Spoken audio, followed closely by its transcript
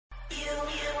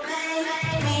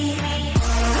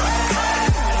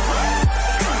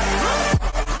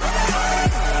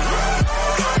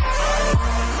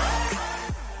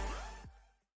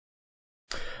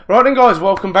Right then guys,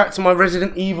 welcome back to my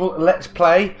Resident Evil Let's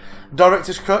Play.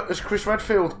 Director's Cut as Chris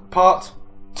Redfield, Part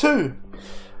 2.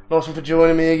 Nice one for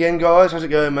joining me again guys. How's it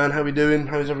going, man? How we doing?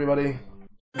 How's everybody?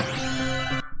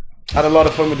 Had a lot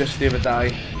of fun with this the other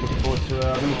day. Looking forward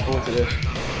to this.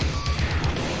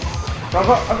 I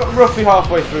got roughly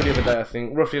halfway through the other day, I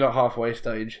think. Roughly like halfway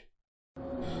stage.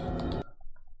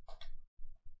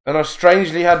 And I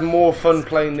strangely had more fun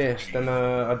playing this than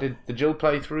I did the Jill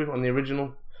playthrough on the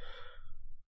original.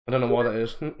 I don't know why that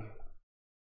is.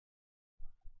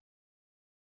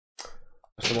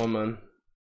 That's the one, man.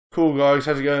 Cool guys,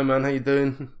 how's it going, man? How you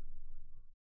doing?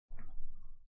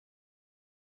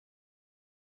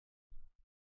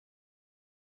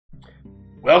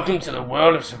 Welcome to the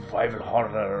world of survival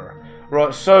horror.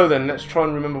 Right, so then, let's try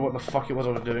and remember what the fuck it was I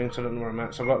was doing, so I don't know where I'm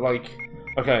at. So I've got like...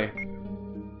 Okay.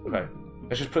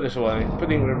 Let's just put this away. Put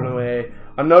the ingredient away.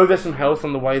 I know there's some health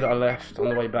on the way that I left, on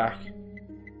the way back.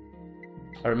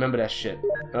 I remember that shit.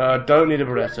 Don't need a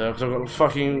Beretta, because I've got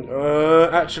fucking...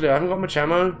 actually, I haven't got much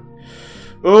ammo.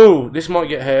 Oh, this might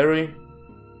get hairy.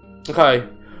 Okay,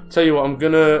 tell you what, I'm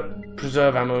gonna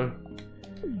preserve ammo.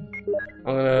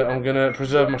 I'm gonna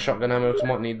preserve my shotgun ammo, because I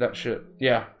might need that shit.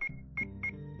 Yeah.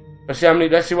 Let's see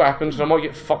what happens, because I might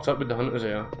get fucked up with the hunters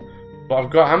here. But I've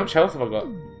got... How much health have I got?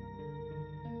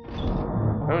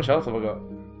 How much health have I got?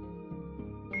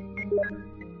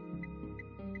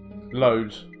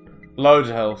 Loads. Loads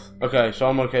of health. Okay, so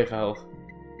I'm okay for health.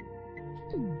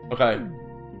 Okay.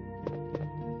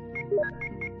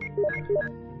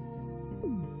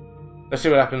 Let's see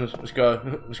what happens. Let's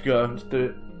go. Let's go. Let's do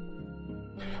it.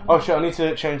 Oh shit, I need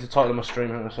to change the title of my stream.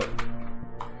 Hang on a sec.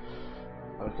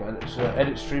 Okay, let's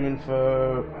edit streaming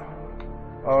for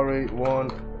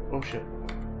RE1. Oh shit.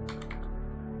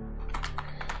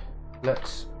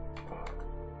 Let's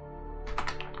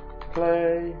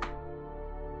play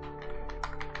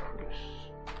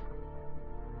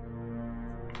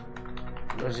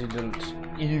Resident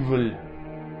Evil.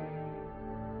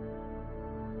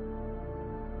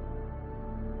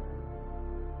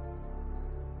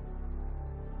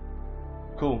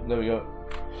 Cool, there we go.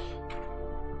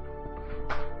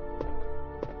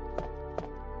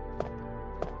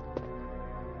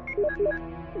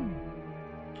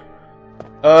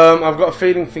 I've got a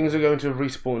feeling things are going to have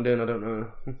respawned in, I don't know.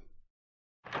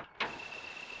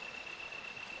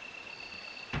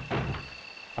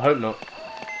 I hope not.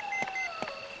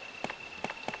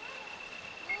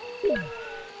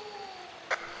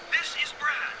 This is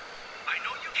Brad. I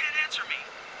know you can't answer me,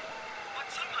 but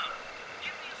somehow,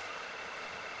 give me a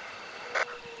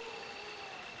sign.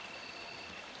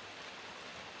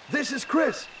 This is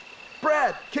Chris.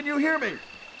 Brad, can you hear me?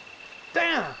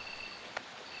 Damn!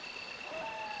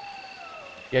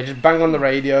 Yeah, just bang on the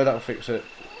radio, that'll fix it.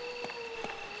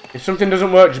 If something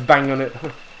doesn't work, just bang on it.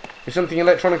 If something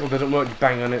electronical doesn't work, just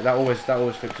bang on it. That always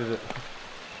fixes it.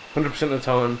 100% of the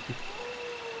time.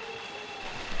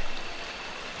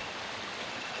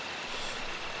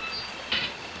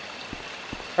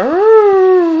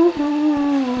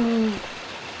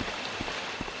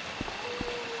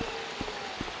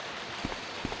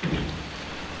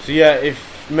 So yeah,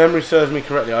 if memory serves me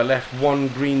correctly, I left one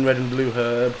green, red and blue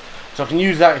herb. So I can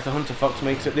use that if the hunter fucks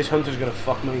me, because this hunter's going to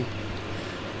fuck me.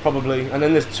 Probably. And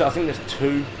then I think there's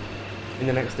two in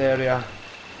the next area.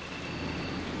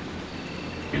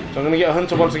 So I'm going to get a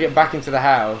hunter once I get back into the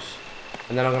house.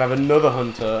 And then I'm going to have another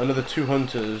hunter, another two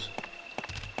hunters.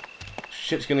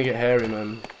 Shit's going to get hairy,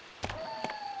 man.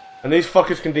 And these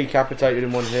fuckers can decapitate you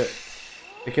in one hit.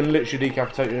 They can literally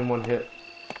decapitate you in one hit.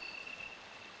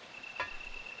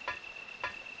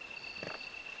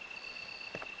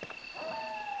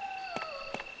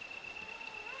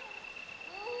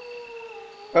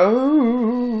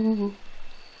 Oh.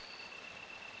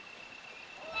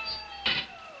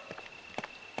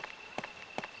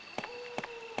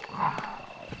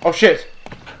 Oh shit.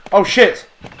 Oh shit.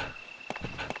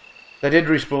 They did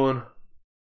respawn.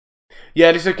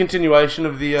 Yeah, this is a continuation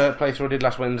of the playthrough I did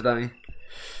last Wednesday.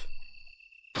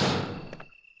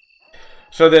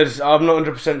 So I'm not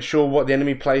 100% sure what the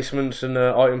enemy placements and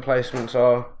item placements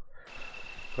are.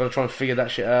 Gotta try and figure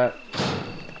that shit out.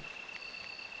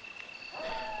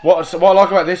 What I like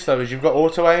about this though is you've got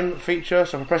auto aim feature,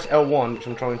 so if I press L1, which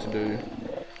I'm trying to do,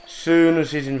 as soon as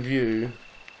he's in view,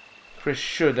 Chris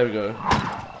should, there we go,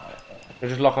 you'll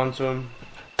just lock onto him.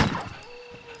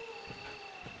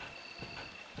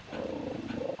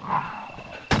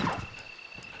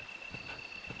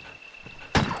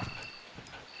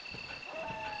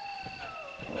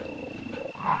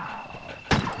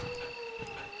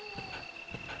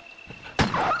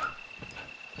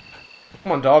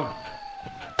 Come on, dog.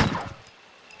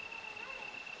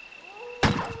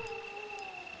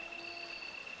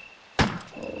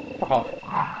 Fuck off.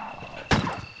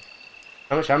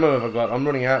 How much ammo have I got? I'm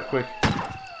running out quick.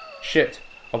 Shit.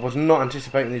 I was not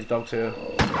anticipating these dogs here.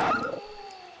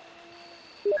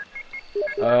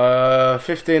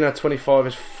 15 out of 25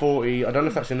 is 40. I don't know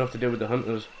if that's enough to deal with the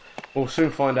hunters. We'll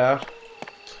soon find out.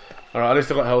 Alright, at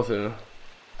least I've got health here.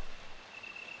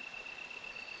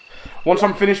 Once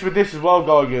I'm finished with this as well,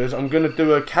 Geigers, I'm going to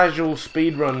do a casual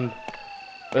speed run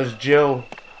as Jill.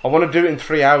 I want to do it in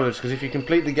 3 hours, because if you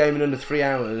complete the game in under 3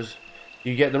 hours,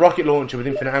 you get the rocket launcher with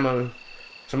infinite ammo.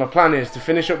 So my plan is to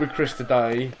finish up with Chris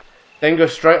today, then go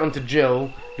straight on to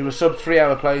Jill, do a sub 3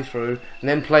 hour playthrough, and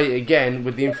then play it again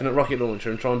with the infinite rocket launcher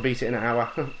and try and beat it in an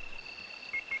hour.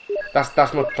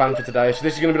 That's my plan for today. So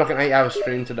this is going to be like an 8 hour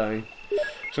stream today.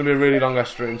 It's going to be a really long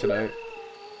ass stream today.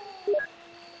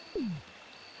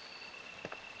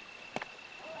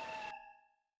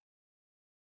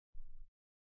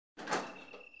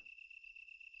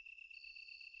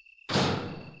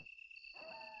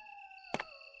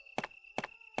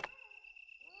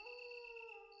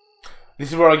 This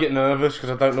is where I get nervous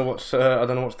because I don't know what's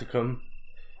to come.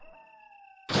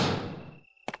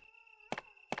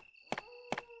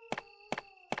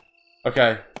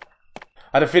 Okay,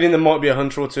 I had a feeling there might be a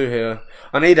hunter or two here.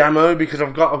 I need ammo because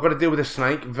I've got to deal with a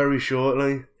snake very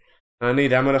shortly. And I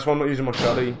need ammo. That's why I'm not using my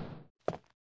shotty.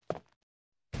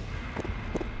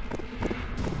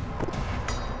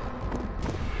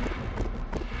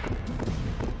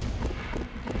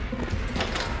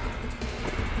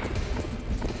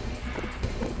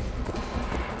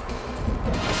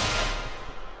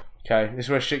 Okay, this is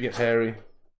where shit gets hairy.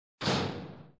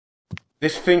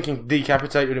 This thing can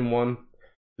decapitate you in one.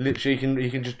 Literally,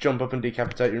 you can just jump up and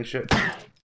decapitate you and shit.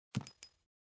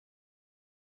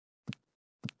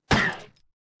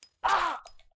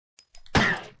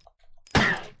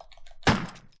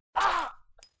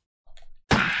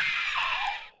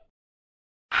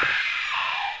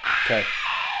 Okay.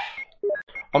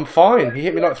 I'm fine. He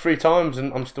hit me like 3 times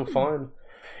and I'm still fine.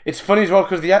 It's funny as well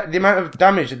because the amount of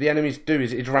damage that the enemies do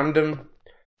is it's random.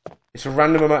 It's a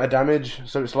random amount of damage.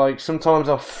 So it's like sometimes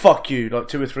they'll fuck you, like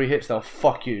 2 or 3 hits they'll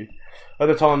fuck you.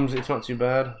 Other times it's not too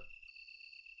bad.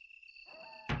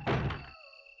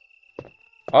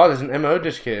 Oh, there's an MO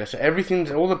disc here. So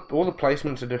everything's all the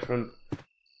placements are different.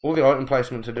 All the item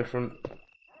placements are different.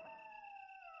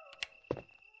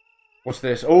 What's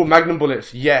this? Oh, magnum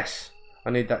bullets. Yes, I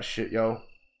need that shit, yo.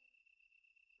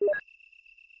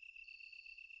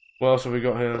 What else have we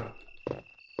got here?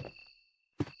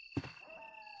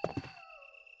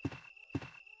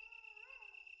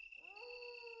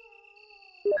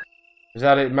 Is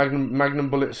that it? Magnum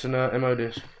bullets and a MO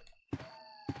disc.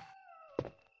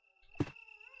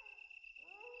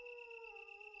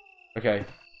 Okay.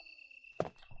 I've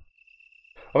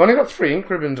only got 3 ink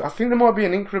ribbons. I think there might be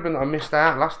an ink ribbon that I missed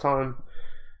out last time.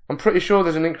 I'm pretty sure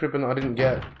there's an ink ribbon that I didn't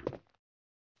get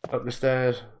up the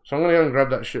stairs. So I'm gonna go and grab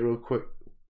that shit real quick.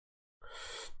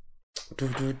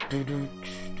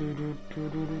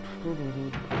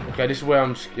 Okay, this is where I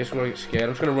get scared. I'm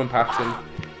just gonna run past them.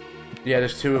 Yeah,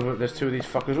 there's two of these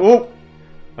fuckers. Oh,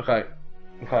 okay.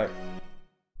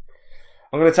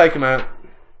 I'm gonna take them out.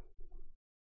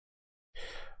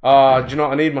 Do you know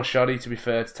what? I need my shotty, to be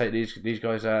fair, to take these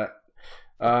guys out.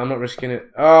 I'm not risking it.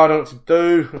 Oh, I don't know what to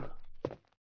do.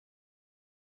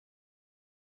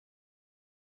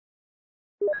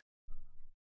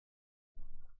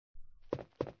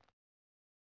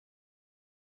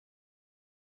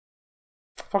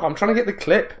 Fuck, I'm trying to get the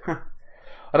clip. I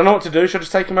don't know what to do. Should I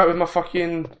just take him out with my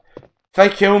fucking... If they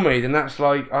kill me, then that's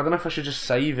like... I don't know if I should just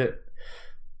save it.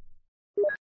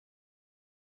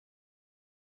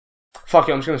 Fuck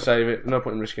it, I'm just going to save it. No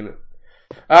point in risking it.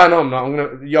 No, I'm not. I'm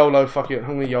going to YOLO. Fuck it.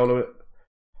 I'm going to YOLO it.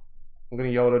 I'm going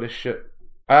to YOLO this shit.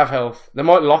 I have health. They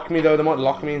might lock me, though. They might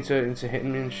lock me into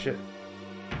hitting me and shit.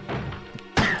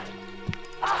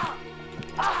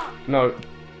 No.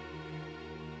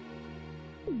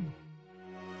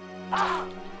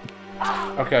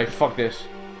 Okay, fuck this.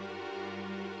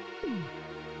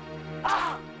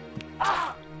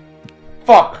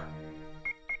 Fuck!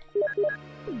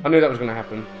 I knew that was gonna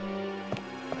happen.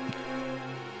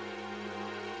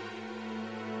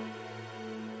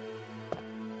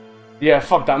 Yeah,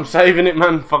 fuck that. I'm saving it,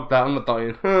 man. Fuck that. I'm not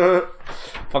dying.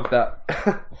 Fuck that.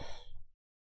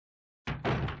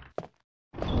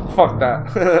 Fuck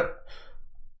that.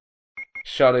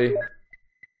 Shotty.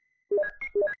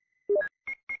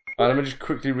 Let me just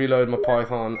quickly reload my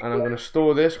Python, and I'm going to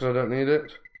store this because I don't need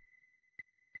it.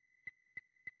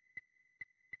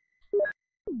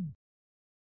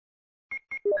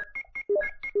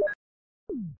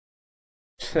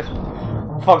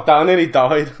 Fuck that, I nearly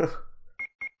died.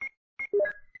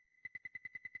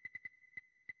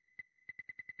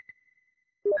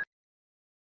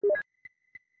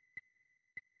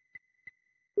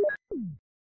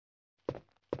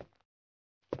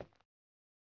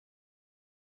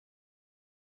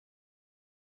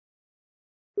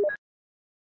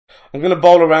 I'm gonna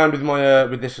bowl around with my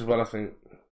with this as well, I think.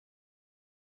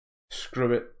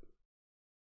 Screw it.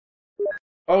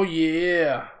 Oh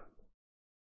yeah.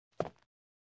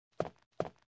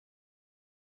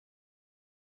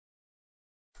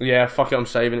 Yeah, fuck it, I'm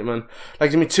saving it, man. Like,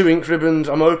 give me 2 ink ribbons.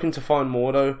 I'm hoping to find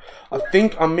more, though. I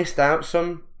think I missed out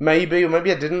some. Maybe, or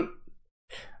maybe I didn't.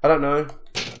 I don't know.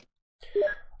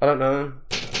 I don't know.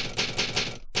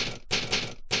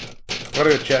 Gotta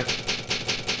go check.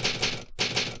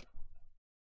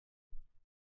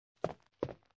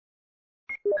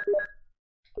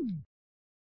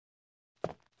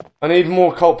 I need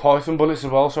more Colt Python bullets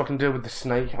as well, so I can deal with the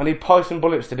snake. I need Python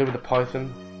bullets to deal with the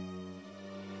Python.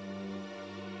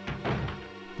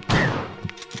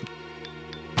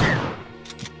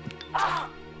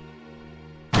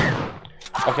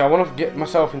 Okay, I want to get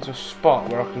myself into a spot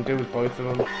where I can deal with both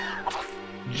of them.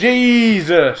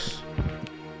 Jesus!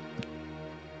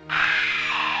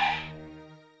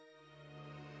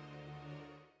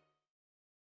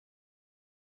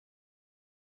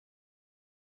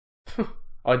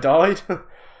 I died.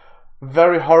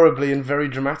 Very horribly and very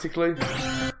dramatically.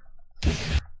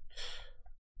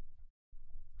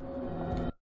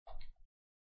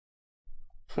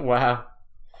 Wow.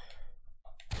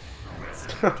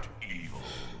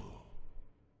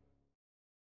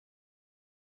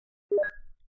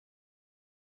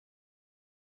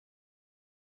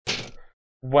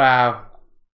 Wow.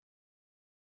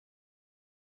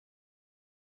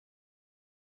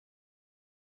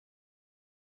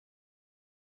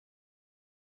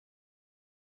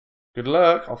 Good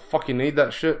luck. I'll fucking need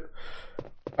that shit.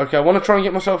 Okay, I want to try and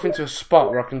get myself into a spot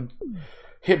where I can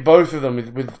hit both of them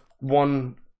with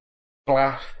one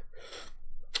blast.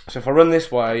 So if I run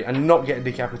this way and not get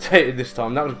decapitated this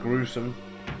time, that was gruesome.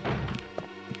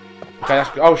 Okay,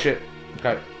 that's good. Oh shit.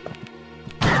 Okay.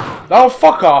 Oh,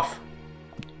 fuck off!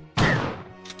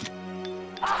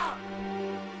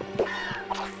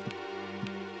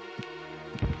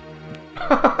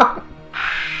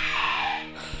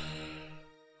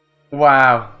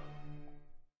 Wow.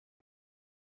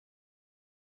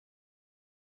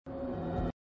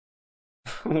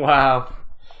 Wow.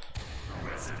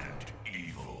 Resident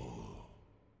Evil.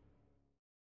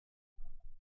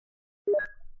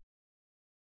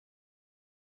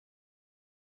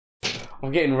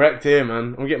 I'm getting wrecked here,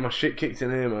 man. I'm getting my shit kicked in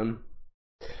here, man.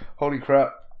 Holy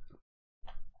crap.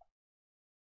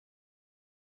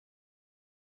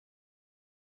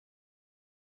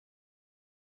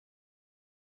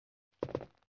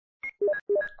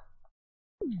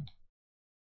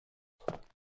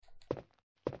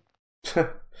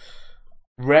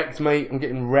 Wrecked, mate. I'm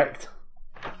getting wrecked.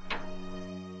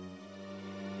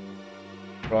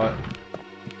 Right.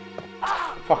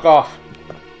 Fuck off.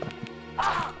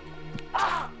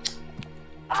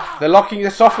 They're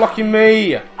soft locking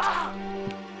me.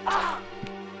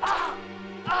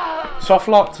 Soft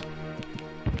locked.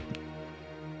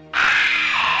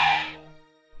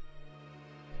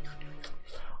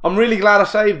 I'm really glad I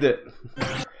saved it.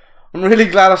 I'm really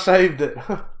glad I saved it.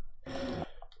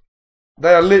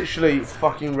 They are literally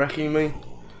fucking wrecking me.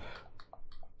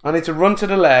 I need to run to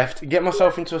the left, get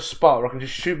myself into a spot where I can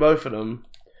just shoot both of them.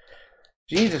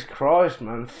 Jesus Christ,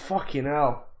 man. Fucking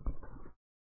hell.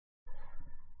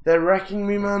 They're wrecking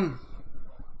me, man.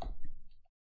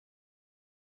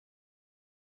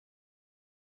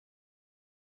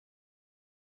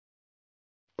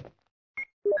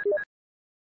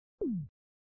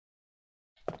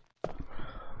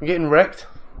 I'm getting wrecked.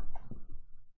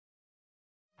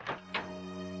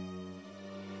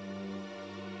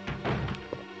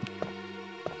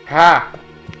 Ha!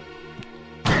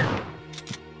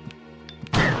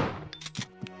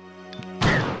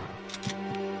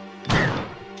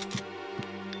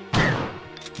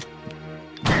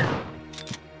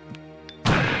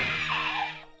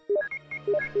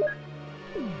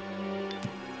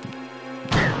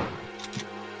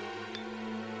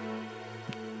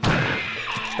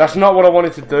 That's not what I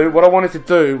wanted to do. What I wanted to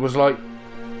do was like...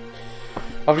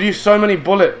 I've used so many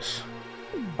bullets.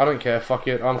 I don't care, fuck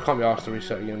it. I can't be asked to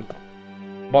reset again.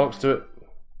 Bollocks to it.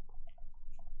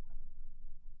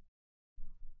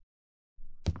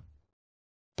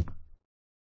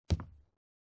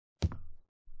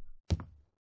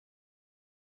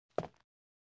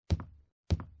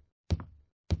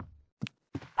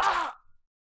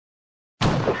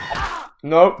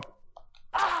 Nope.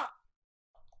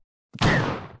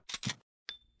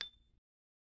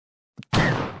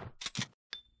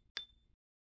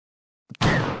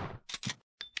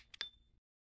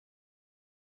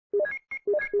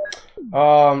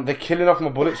 They're killing off my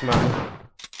bullets, man.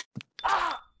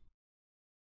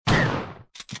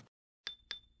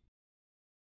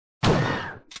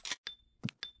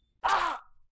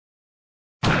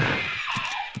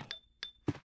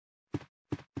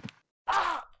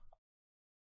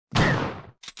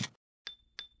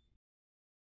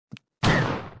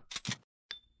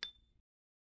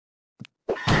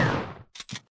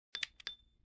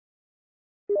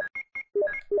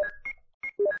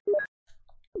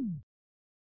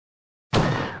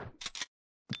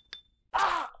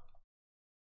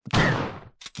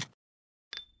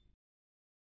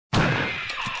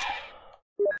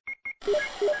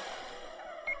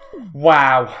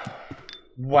 Wow.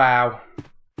 Wow.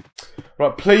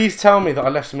 Right, please tell me that I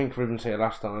left some ink ribbons here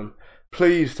last time.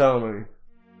 Please tell me.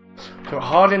 I've got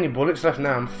hardly any bullets left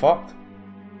now, I'm fucked.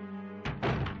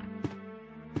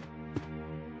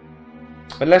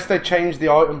 Unless they changed the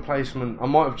item placement. I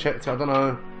might have checked it, I don't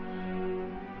know.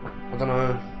 I don't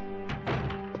know.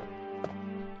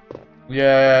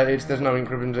 Yeah, there's no ink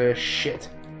ribbons here. Shit.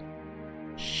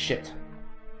 Shit.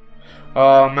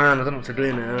 Oh man, I don't know what to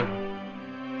do now.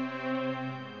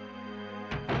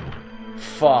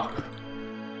 Fuck.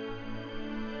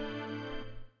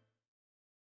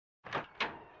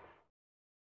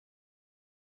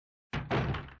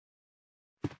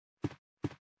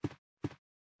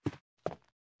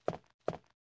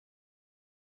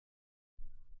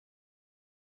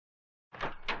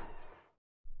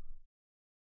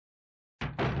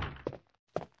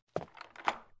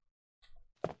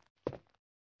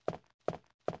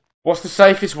 What's the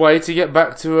safest way to get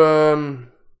back to, I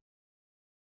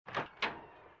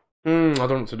don't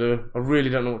know what to do. I really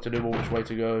don't know what to do or which way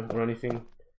to go or anything.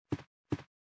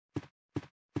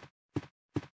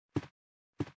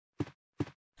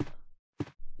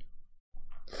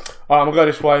 Alright, I'm gonna go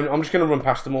this way. I'm just gonna run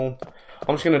past them all.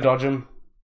 I'm just gonna dodge them.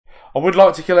 I would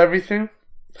like to kill everything.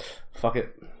 Fuck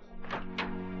it.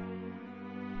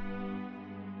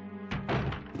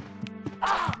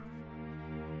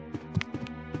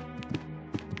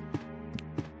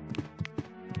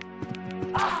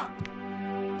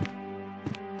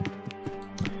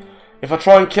 If I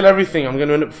try and kill everything, I'm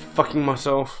gonna end up fucking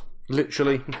myself.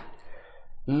 Literally.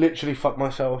 Literally fuck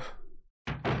myself.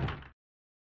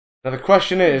 Now the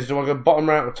question is, do I go bottom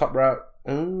route or top route?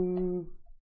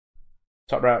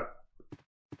 Top route.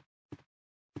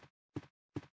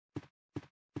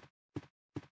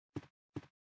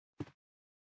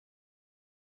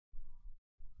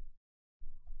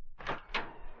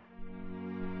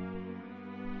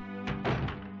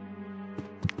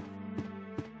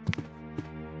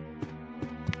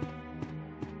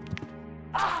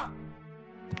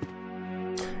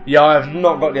 Yeah, I have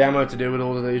not got the ammo to deal with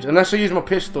all of these. Unless I use my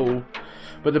pistol.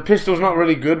 But the pistol's not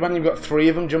really good when you've got 3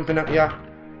 of them jumping at you.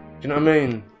 Do you know what I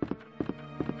mean?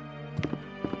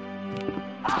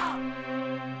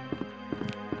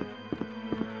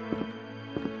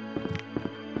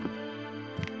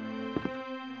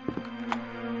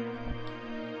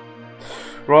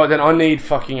 Right then, I need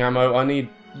fucking ammo. I need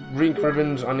ink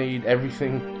ribbons. I need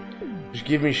everything. Just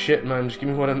give me shit, man. Just give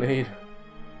me what I need.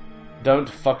 Don't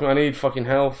fuck me. I need fucking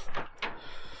health.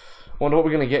 Wonder what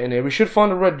we're gonna get in here. We should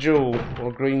find a red jewel or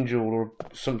a green jewel or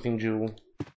something jewel.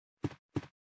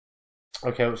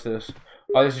 Okay, what's this?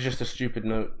 Oh, this is just a stupid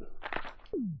note.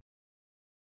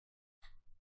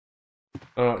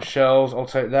 Alright, shells. I'll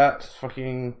take that.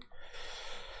 Fucking.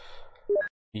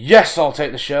 Yes, I'll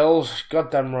take the shells.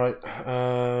 Goddamn right.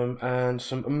 And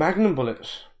some magnum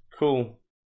bullets. Cool.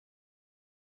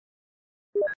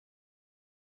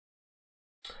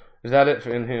 Is that it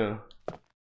for in here?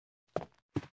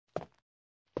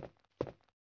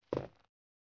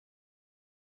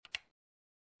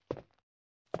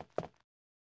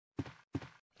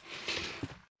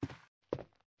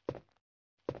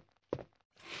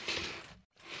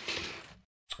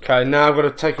 Okay, now I've got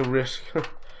to take a risk.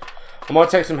 I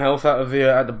might take some health out of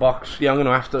the box. Yeah, I'm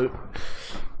gonna have to.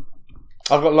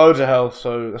 I've got loads of health,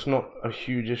 so that's not a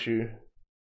huge issue.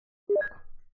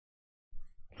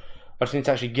 I just need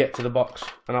to actually get to the box.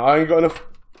 And I ain't got enough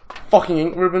fucking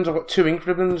ink ribbons. I've got 2 ink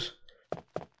ribbons.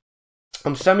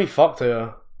 I'm semi-fucked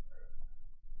here.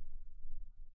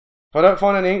 If I don't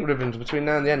find any ink ribbons between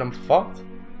now and the end, I'm fucked.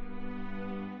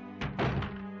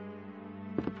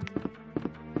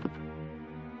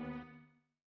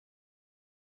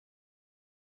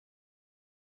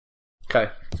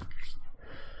 Okay.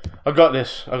 I got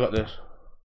this. I got this.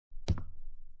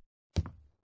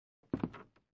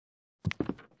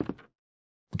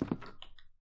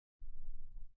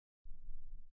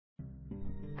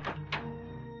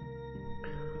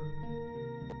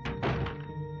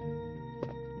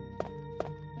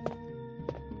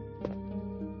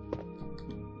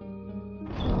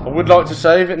 I would like to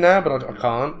save it now, but I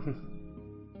can't.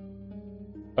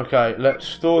 Okay, let's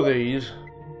store these.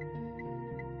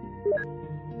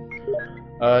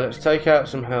 Let's take out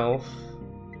some health.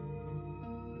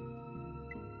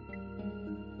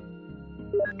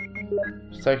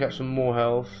 Let's take out some more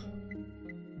health.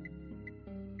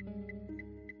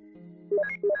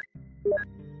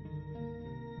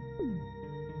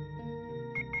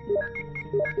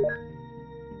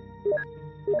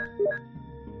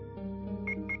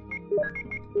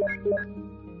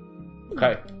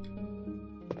 Okay.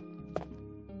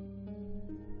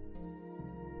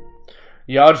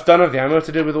 Yeah, I just don't have the ammo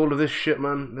to deal with all of this shit,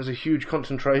 man. There's a huge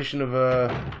concentration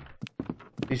of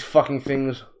these fucking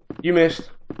things. You missed.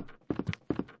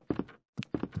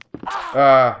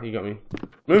 Ah, you got me.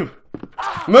 Move!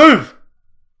 Move!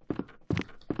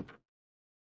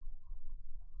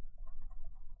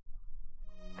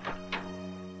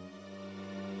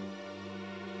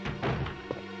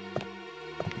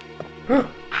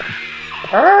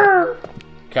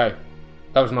 Okay,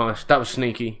 that was nice. That was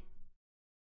sneaky.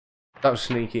 That was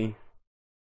sneaky.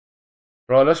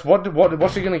 Right, let's.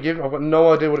 What's it gonna give? I've got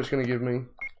no idea what it's gonna give me.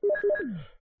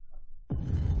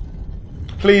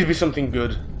 Please be something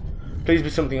good. Please be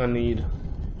something I need.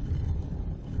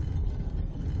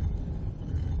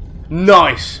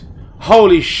 Nice!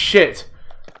 Holy shit!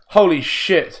 Holy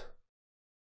shit!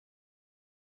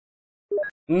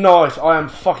 Nice! I am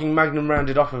fucking magnum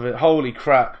rounded off of it. Holy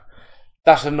crap!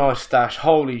 That's a nice stash.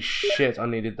 Holy shit! I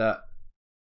needed that.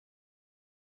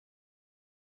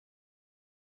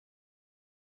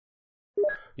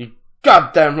 You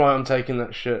goddamn right I'm taking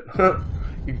that shit.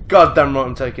 You goddamn right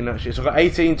I'm taking that shit. So I've got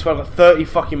 18, 12, I've got 30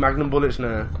 fucking magnum bullets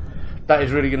now. That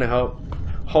is really gonna help.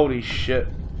 Holy shit.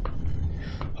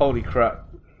 Holy crap.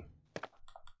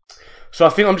 So I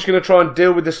think I'm just gonna try and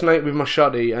deal with the snake with my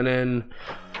shotty, and then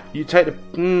you take the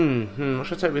what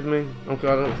should I take with me? Okay,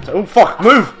 I don't know what to take. Oh fuck,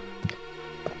 move!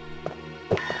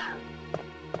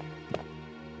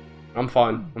 I'm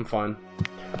fine, I'm fine.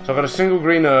 So I've got a single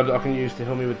green herb that I can use to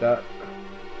heal me with that.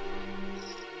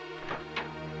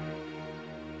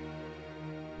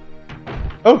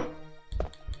 Oh!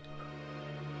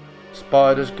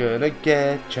 Spider's gonna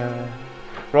get ya.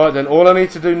 Right then, all I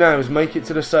need to do now is make it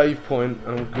to the save point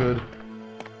and I'm good.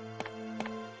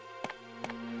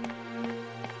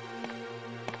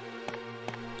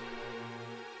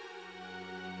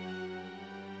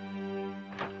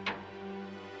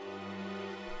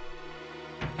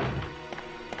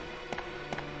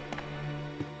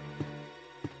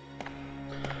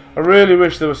 I really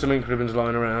wish there were some ink ribbons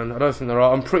lying around. I don't think there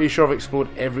are. I'm pretty sure I've explored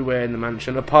everywhere in the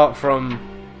mansion, apart from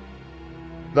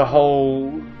the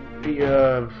whole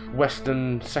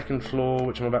western second floor,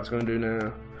 which I'm about to go and do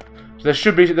now. So there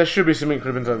should be some ink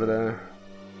ribbons over there.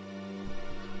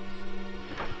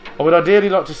 I would ideally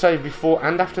like to save before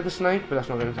and after the snake, but that's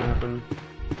not going to happen.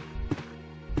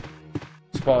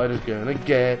 Spider's gonna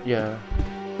get ya.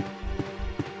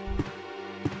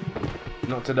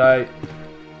 Not today.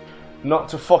 Not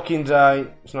to fucking day.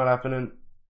 It's not happening.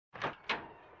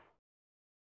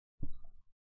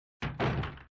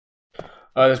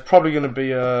 There's probably going to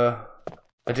be a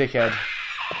dickhead.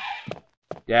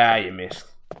 Yeah, you missed.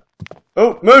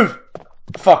 Oh, move!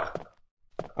 Fuck.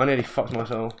 I nearly fucked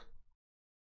myself.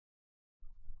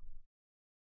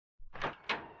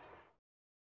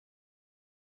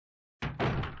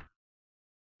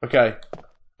 Okay.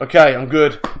 Okay, I'm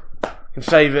good. I can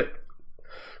save it.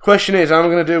 Question is, how am I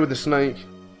going to deal with the snake?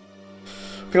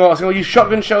 I think I'll use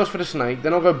shotgun shells for the snake,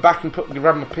 then I'll go back and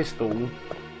grab my pistol.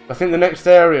 I think the next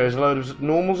area is a load of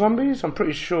normal zombies, I'm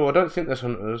pretty sure. I don't think there's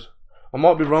hunters. I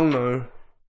might be wrong though.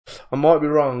 I might be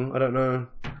wrong, I don't know.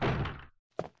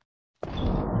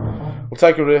 We'll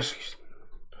take a risk.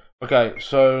 Okay,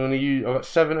 so I'm going to use, I've got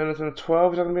 7, anything to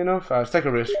 12, is that going to be enough? Let's take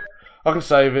a risk. I can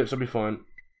save it, so it'll be fine.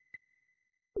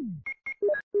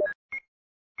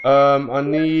 I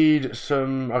need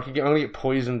some. I'm gonna get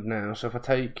poisoned now. So if I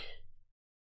take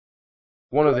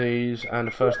one of these and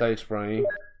a first aid spray,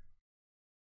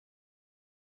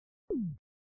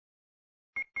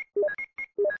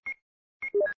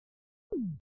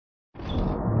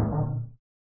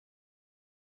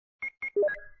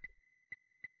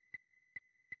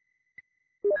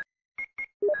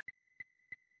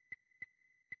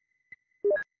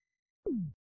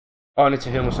 oh, I need to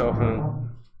heal myself now.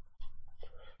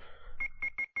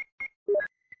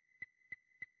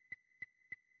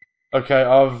 Okay,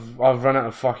 I've run out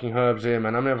of fucking herbs here,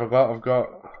 man. How many have I got? I've got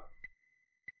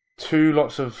 2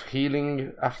 lots of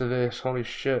healing after this. Holy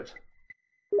shit.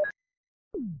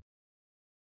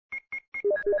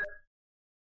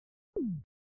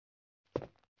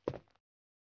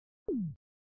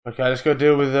 Okay, let's go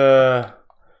deal with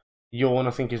Yawn,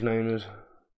 I think his name is.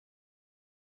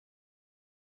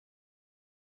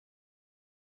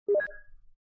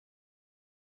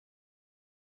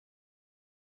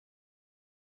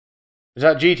 Is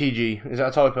that GTG? Is that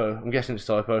a typo? I'm guessing it's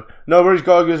a typo. No worries,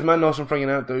 Geiger's, man. Nice and freaking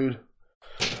out, dude.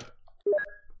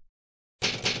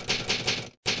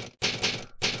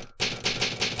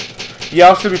 Yeah,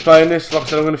 I'll still be playing this. Like I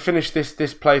said, I'm going to finish this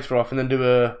playthrough off and then do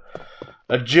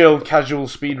a Jill casual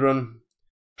speedrun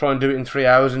try and do it in 3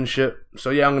 hours and shit. So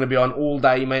yeah, I'm going to be on all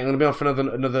day, mate. I'm going to be on for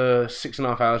another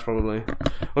 6.5 hours probably.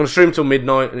 I'm going to stream till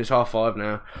midnight and it's 5:30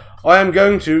 now. I am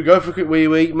going to go for a quick wee,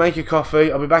 make a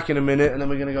coffee. I'll be back in a minute and then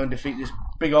we're going to go and defeat this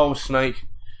big old snake.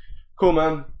 Cool,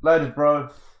 man. Later, bro.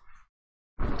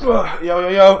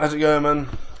 Yo. How's it going, man?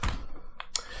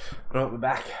 Right, we're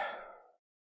back.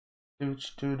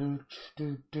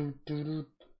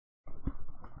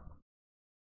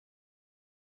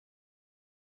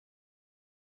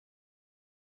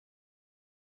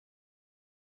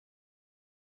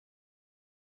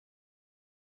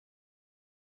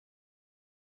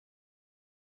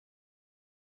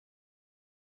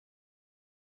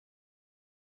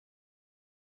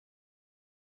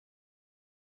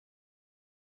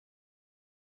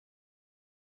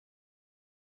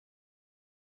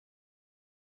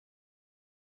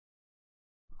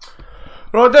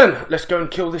 Right then, let's go and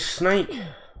kill this snake.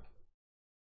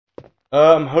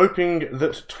 I'm hoping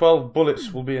that 12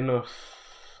 bullets will be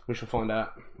enough. We shall find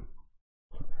out.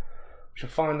 We shall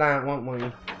find out, won't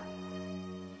we?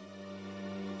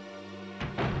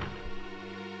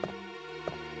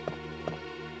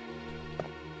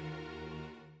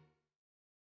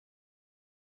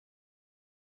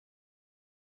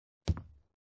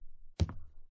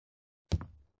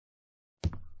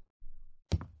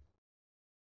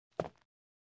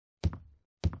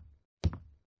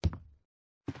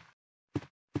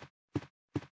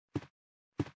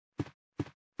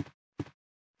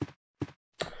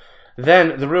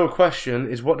 Then the real question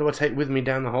is, what do I take with me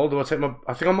down the hole? Do I take my?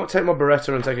 I think I might take my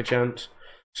Beretta and take a chance.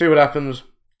 See what happens.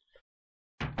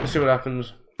 Let's see what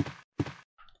happens.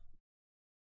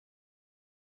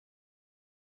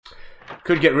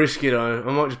 Could get risky though.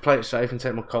 I might just play it safe and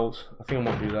take my Colt. I think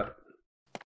I might do that.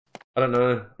 I don't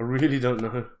know. I really don't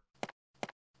know.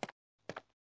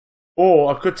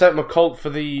 Or I could take my Colt for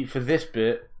this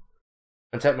bit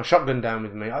and take my shotgun down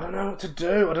with me. I don't know what to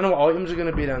do. I don't know what items are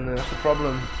going to be down there. That's the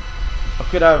problem. I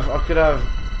could have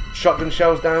shotgun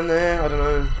shells down there. I don't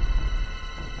know.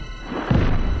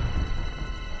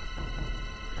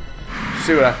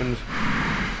 See what happens.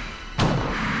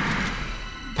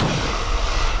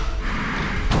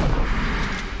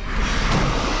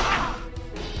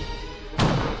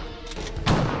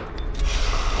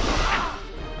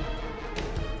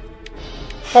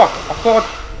 Fuck! I thought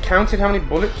I counted how many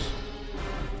bullets.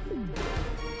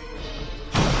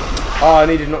 Oh, I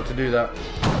needed not to do that.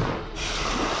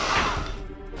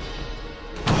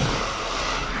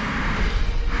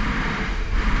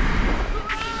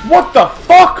 What the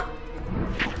fuck?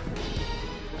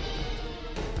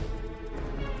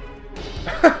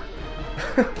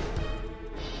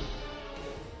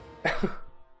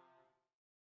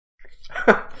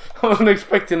 I wasn't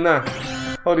expecting that.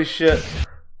 Holy shit.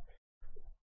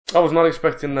 I was not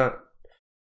expecting that.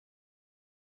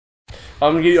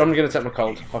 I'm gonna take my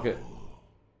Colt. Fuck it.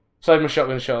 Save my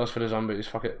shotgun shells for the zombies.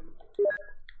 Fuck it.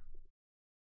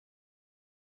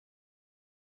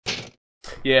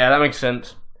 Yeah, that makes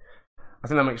sense. I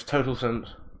think that makes total sense.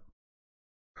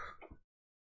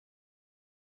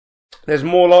 There's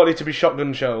more likely to be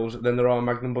shotgun shells than there are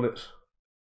magnum bullets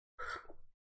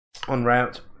en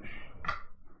route.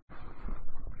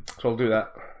 So I'll do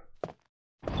that.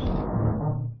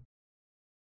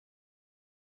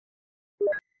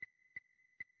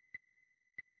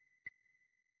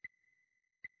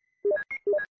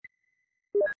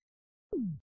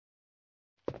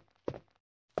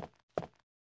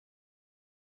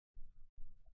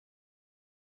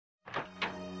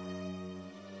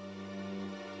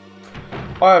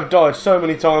 I have died so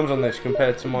many times on this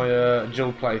compared to my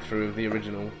Jill playthrough of the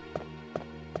original.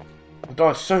 I've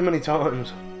died so many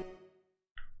times.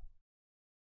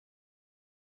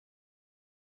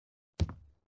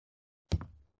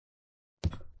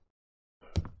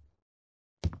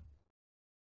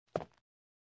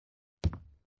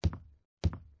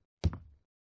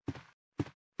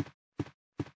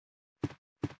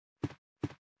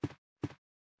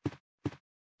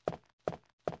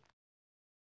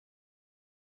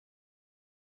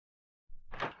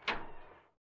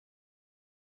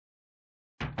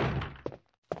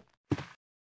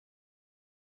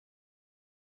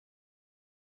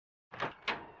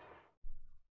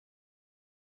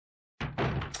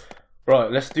 Right,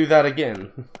 let's do that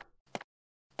again.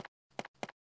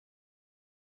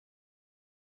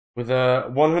 With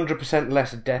 100%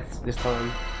 less deaths this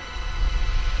time.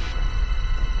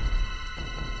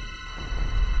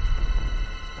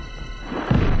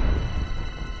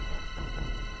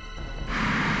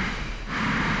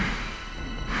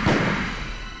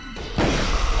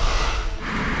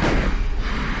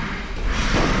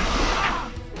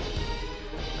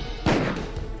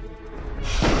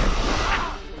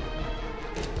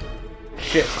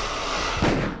 shit.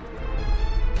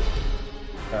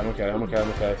 I'm okay, I'm okay, I'm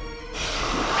okay.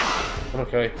 I'm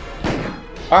okay.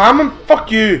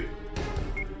 Fuck you!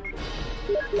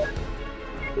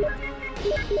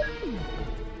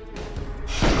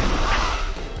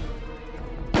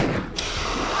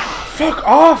 Fuck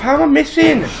off! How am I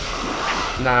missing?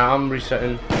 Nah, I'm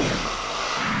resetting.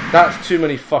 That's too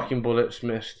many fucking bullets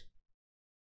missed.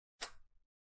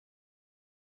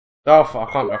 Oh fuck,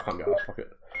 I can't be arsed, fuck it.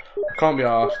 I can't be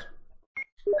arsed.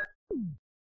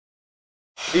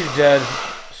 He's dead,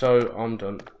 so I'm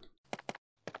done.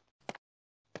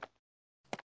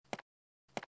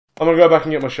 I'm gonna go back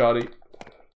and get my shotty.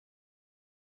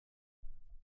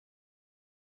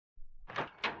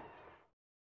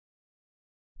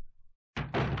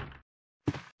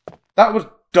 That was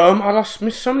dumb. I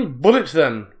missed so many bullets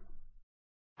then.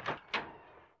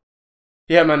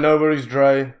 Yeah, man, no worries,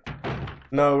 Dre.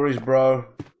 No worries, bro.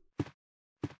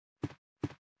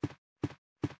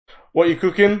 What you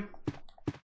cooking?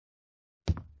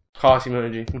 Heart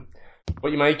emoji.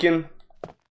 What you making?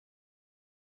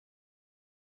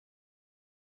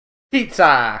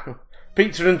 Pizza!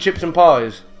 Pizza and chips and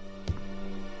pies.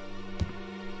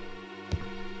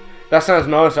 That sounds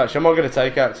nice actually. I'm not going to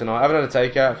take out tonight. I haven't had a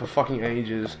takeout for fucking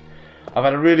ages. I've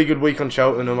had a really good week on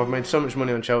Cheltenham. I've made so much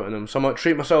money on Cheltenham. So I might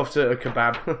treat myself to a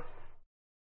kebab.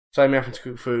 Save me having to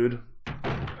cook food.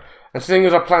 And seeing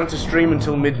as I plan to stream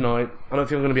until midnight, I don't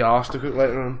think I'm going to be asked to cook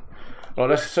later on. Right,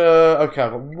 let's, okay,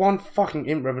 I've got one fucking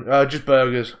imp revenue. Just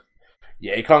burgers.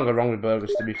 Yeah, you can't go wrong with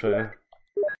burgers, to be fair.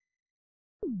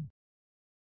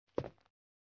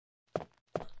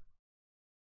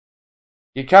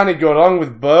 You can't go wrong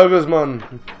with burgers, man.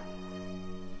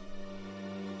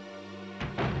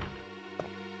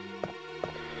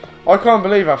 I can't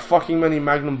believe how fucking many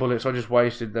magnum bullets I just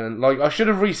wasted then. Like, I should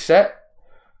have reset.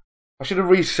 But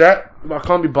I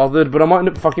can't be bothered. But I might end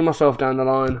up fucking myself down the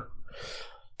line.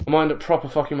 I might end up proper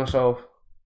fucking myself.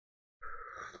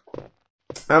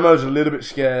 Ammo's a little bit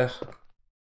scarce.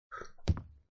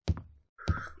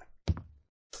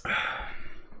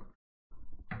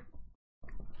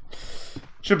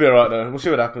 Should be alright though. We'll see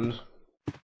what happens.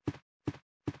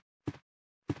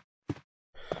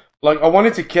 Like, I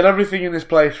wanted to kill everything in this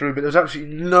playthrough, but there's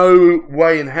absolutely no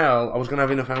way in hell I was going to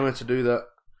have enough ammo to do that.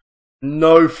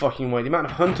 No fucking way. The amount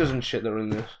of hunters and shit that are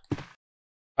in this.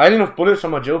 I had enough bullets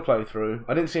on my Jill playthrough.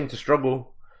 I didn't seem to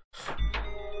struggle.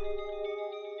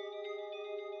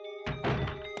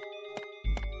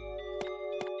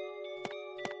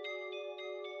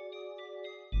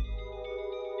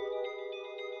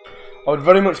 I would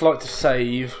very much like to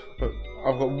save, but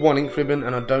I've got one ink ribbon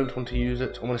and I don't want to use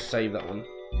it. I want to save that one.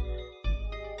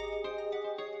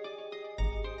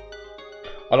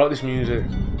 I like this music.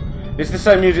 It's the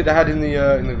same music they had in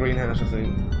the greenhouse, I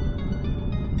think.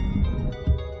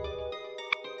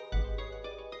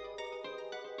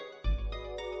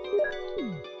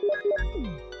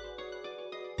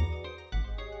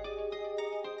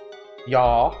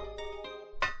 Yeah.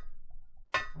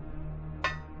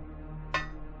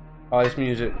 Oh, this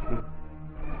music.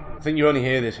 I think you only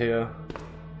hear this here.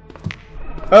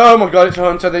 Oh my god, it's a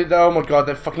hunter. Oh my god,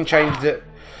 they've fucking changed it.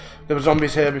 There were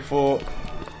zombies here before.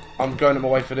 I'm going out my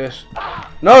way for this.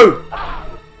 No!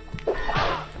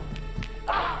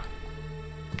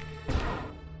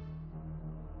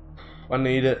 I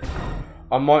need it.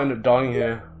 I might end up dying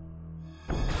here.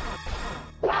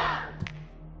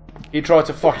 He tried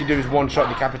to fucking do his one-shot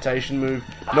decapitation move.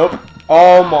 Nope.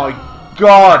 Oh my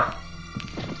god!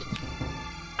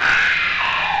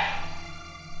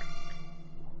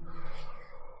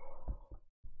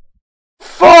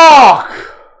 Fuck!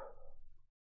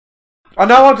 I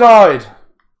know I died.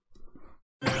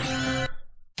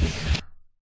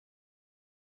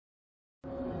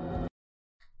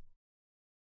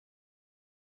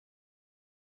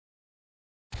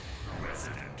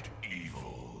 Resident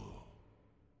Evil.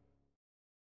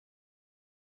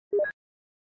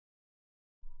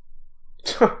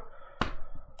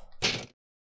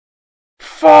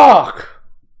 Fuck!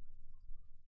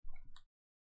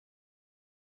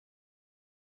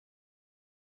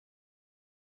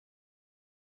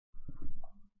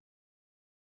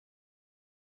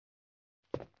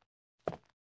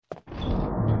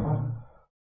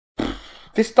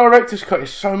 This director's cut is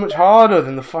so much harder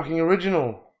than the fucking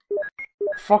original.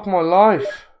 Fuck my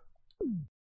life.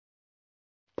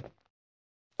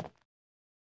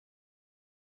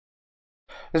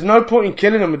 There's no point in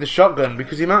killing him with the shotgun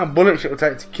because the amount of bullets it will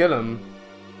take to kill him.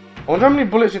 I wonder how many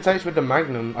bullets it takes with the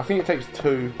Magnum. I think it takes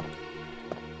 2.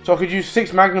 So I could use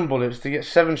 6 Magnum bullets to get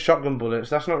 7 shotgun bullets.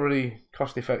 That's not really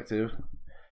cost effective.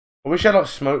 I wish I had like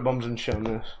smoke bombs and shit on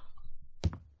this.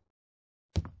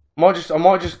 I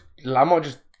might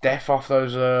just def off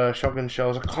those shotgun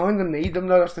shells. I kind of need them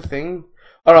though. That's the thing.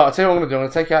 All right, I'll tell you what I'm gonna do. I'm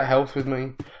gonna take out health with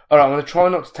me. All right, I'm gonna try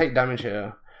not to take damage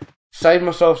here. Save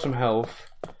myself some health.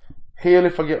 Heal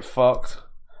if I get fucked.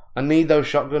 I need those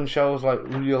shotgun shells like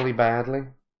really badly.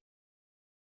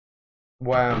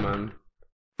 Wow, man.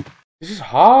 This is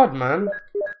hard, man.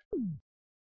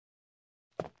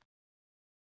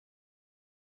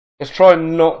 Let's try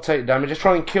and not take damage. Let's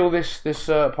try and kill this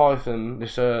python,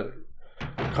 this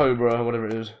cobra, whatever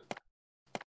it is.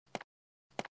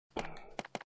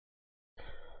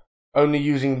 Only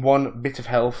using 1 bit of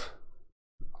health.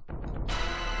 So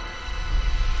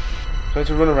I need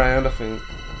to run around, I think.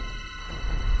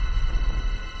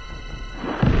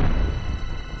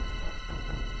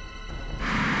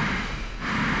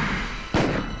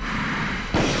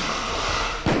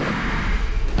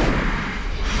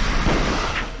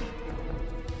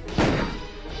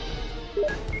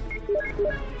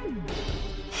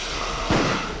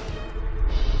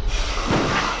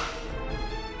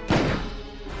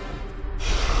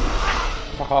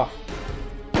 Fuck off.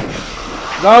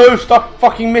 No, stop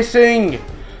fucking missing!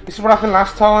 This is what happened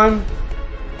last time.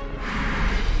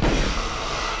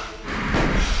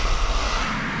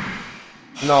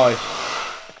 Nice.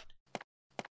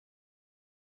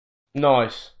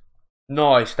 Nice.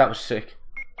 Nice, that was sick.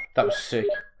 That was sick.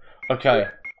 Okay.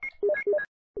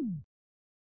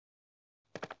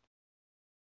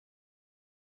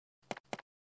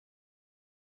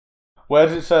 Where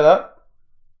does it say that?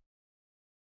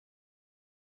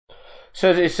 So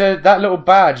it said that little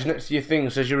badge next to your thing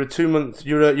says you're a 2-month,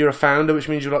 you're a founder, which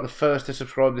means you're like the first to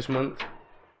subscribe this month.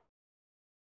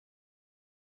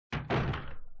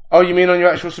 Oh, you mean on your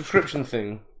actual subscription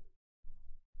thing?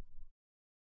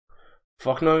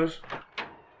 Fuck knows.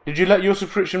 Did you let your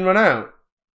subscription run out?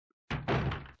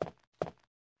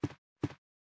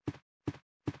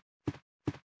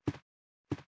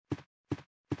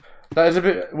 That is a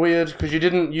bit weird because you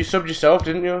subbed yourself,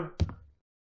 didn't you?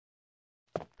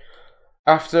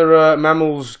 After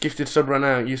Mammal's gifted sub ran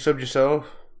out, you subbed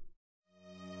yourself.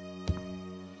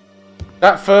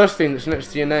 That first thing that's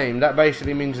next to your name, that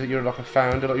basically means that you're like a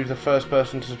founder, like you're the first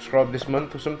person to subscribe this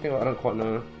month or something. I don't quite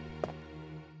know.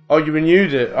 Oh, you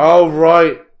renewed it. Oh,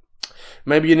 right.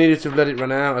 Maybe you needed to have let it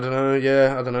run out. I don't know.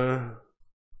 Yeah, I don't know.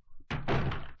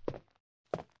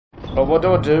 Oh, what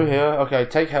do I do here? Okay,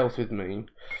 take health with me.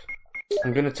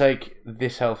 I'm gonna take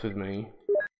this health with me.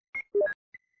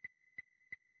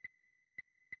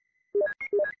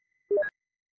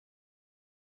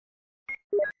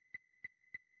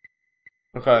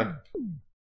 Okay.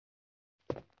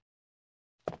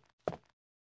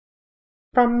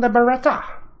 From the Beretta.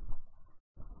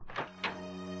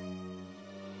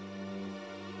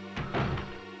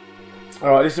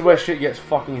 Alright, this is where shit gets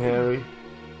fucking hairy.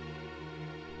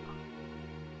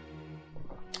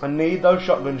 I need those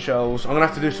shotgun shells. I'm gonna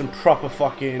have to do some proper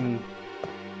fucking...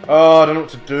 Oh, I don't know what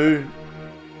to do.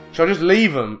 Should I just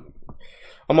leave them?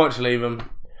 I might just leave them.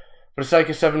 For the sake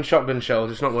of 7 shotgun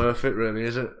shells, it's not worth it really,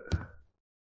 is it?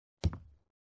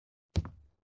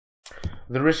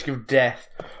 The risk of death.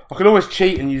 I could always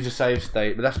cheat and use a save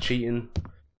state, but that's cheating.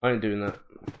 I ain't doing that.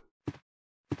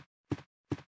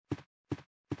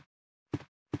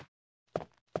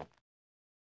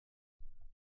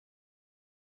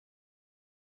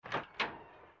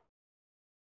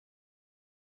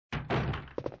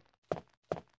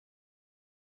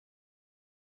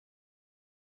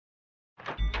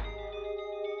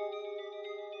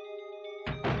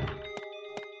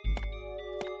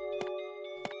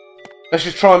 Let's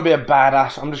just try and be a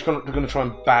badass. I'm just gonna try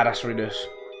and badassery this.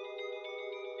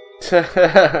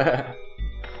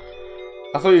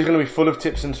 I thought he was gonna be full of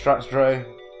tips and strats, Dre.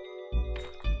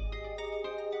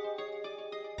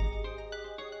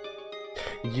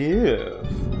 Yeah.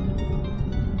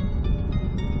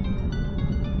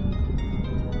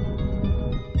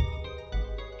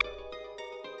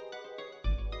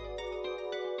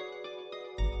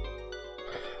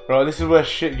 Right, this is where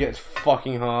shit gets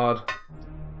fucking hard.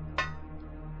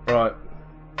 Right.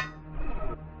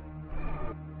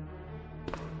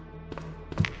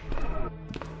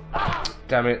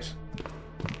 Damn it.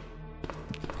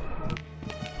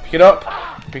 Pick it up.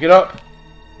 Pick it up.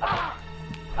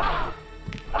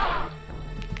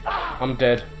 I'm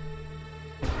dead.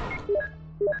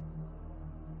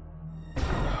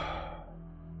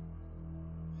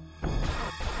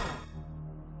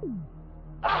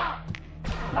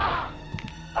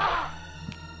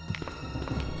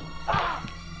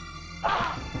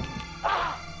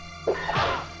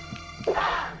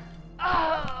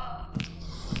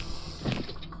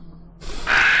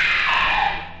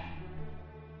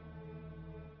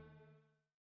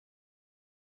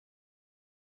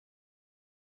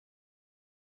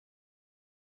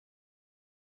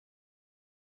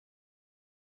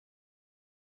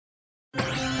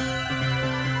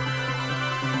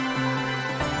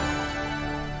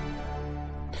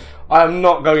 I am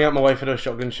not going out my way for those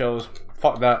shotgun shells.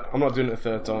 Fuck that. I'm not doing it a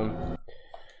third time.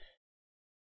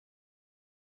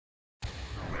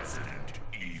 Resident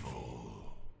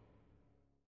Evil.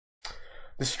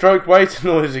 The stroke weight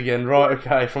noise again. Right,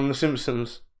 okay, from The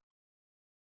Simpsons.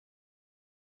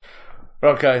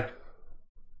 Okay.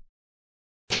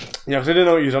 Yeah, because I didn't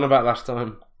know what you was on about last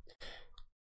time.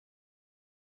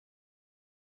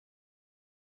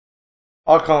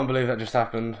 I can't believe that just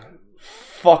happened.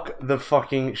 Fuck the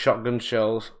fucking shotgun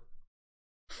shells.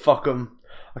 Fuck them.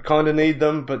 I kind of need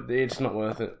them, but it's not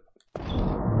worth it.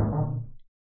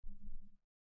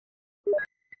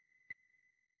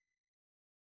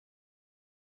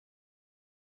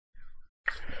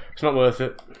 It's not worth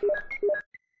it.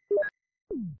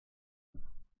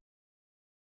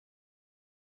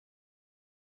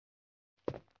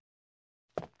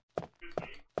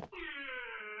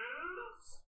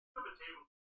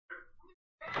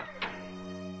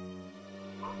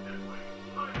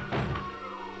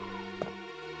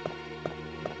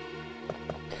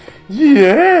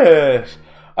 Yes,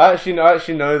 I actually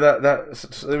know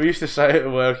that we used to say it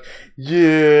at work.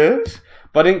 Yes,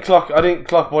 but I didn't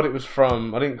clock what it was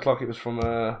from. I didn't clock it was from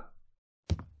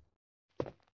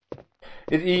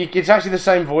It's actually the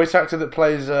same voice actor that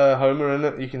plays Homer in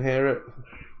it. You can hear it.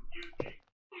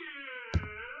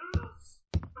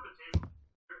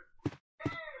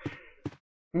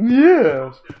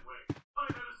 Yes.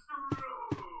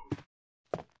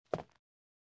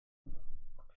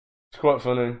 It's quite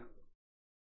funny.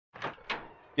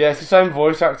 Yeah, it's the same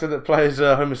voice actor that plays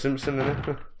Homer Simpson in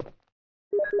it.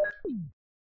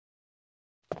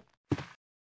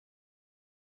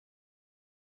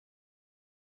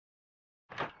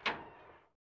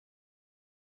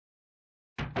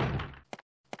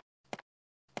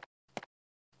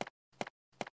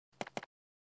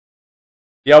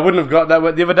 Yeah, I wouldn't have got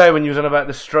that. The other day when you was on about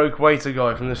the stroke waiter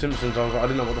guy from The Simpsons, I was like, I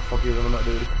didn't know what the fuck he was on about,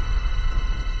 dude.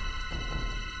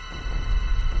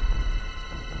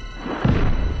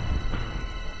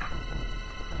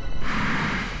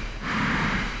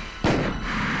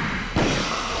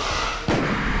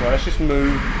 Right, let's just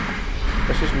move.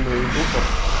 Let's just move.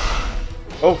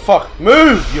 Oh fuck!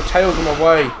 Move! Your tail's in my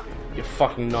way. You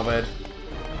fucking knobhead.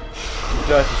 You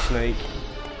dirty snake.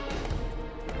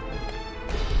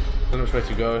 I don't know which way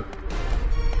to go.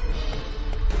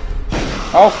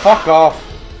 Oh, fuck off!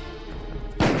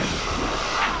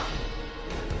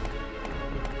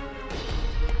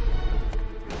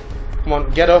 Come on,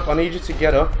 get up. I need you to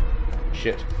get up.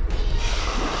 Shit.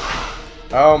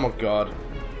 Oh my god.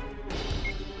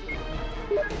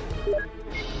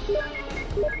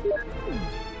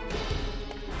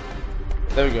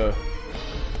 There we go.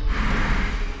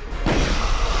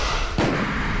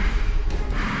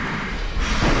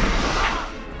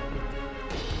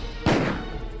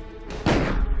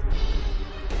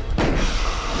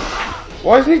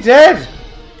 Why isn't he dead?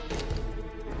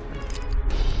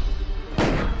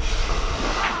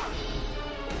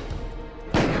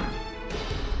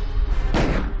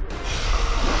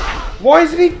 Why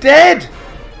isn't he dead?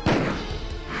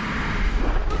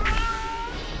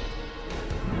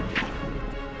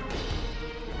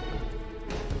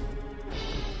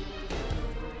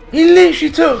 He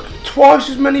literally took twice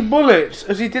as many bullets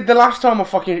as he did the last time I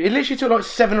fucking... He literally took like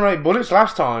 7 or 8 bullets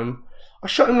last time. I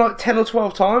shot him like 10 or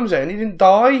 12 times there and he didn't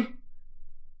die.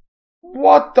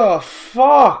 What the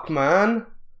fuck, man?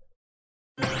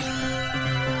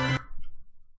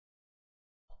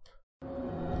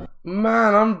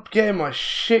 Man, I'm getting my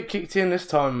shit kicked in this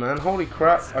time, man. Holy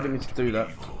crap. I didn't mean to do that.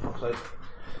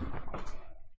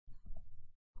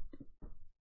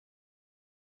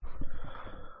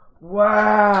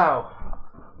 Wow.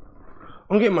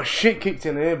 I'm getting my shit kicked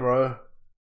in here, bro.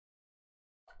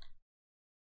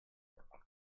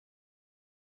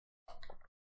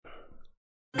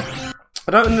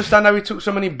 I don't understand how he took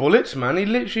so many bullets, man. He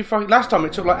literally fucking... Last time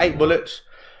it took like 8 bullets.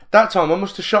 That time I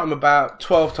must have shot him about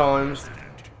 12 times.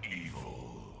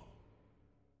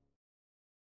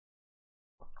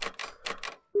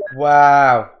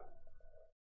 Wow.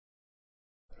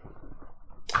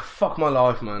 Fuck my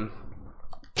life, man.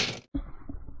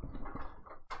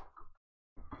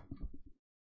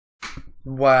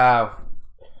 Wow.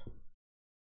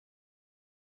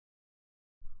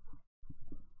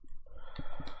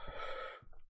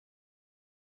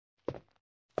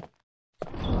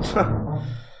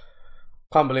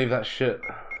 Can't believe that shit.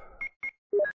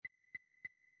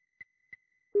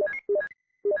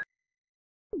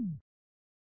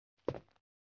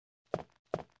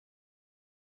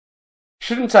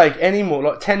 Shouldn't take any more,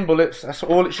 like 10 bullets, that's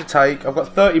all it should take. I've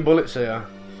got 30 bullets here.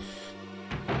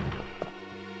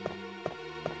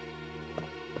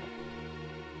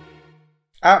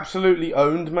 Absolutely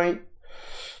owned, mate.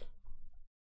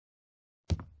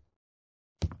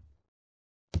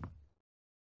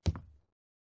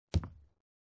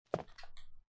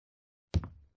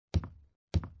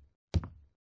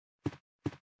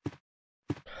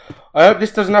 I hope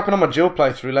this doesn't happen on my Jill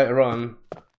playthrough later on.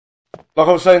 Like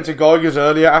I was saying to Geigers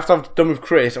earlier, after I've done with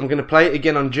Chris, I'm going to play it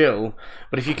again on Jill.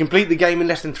 But if you complete the game in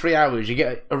less than 3 hours, you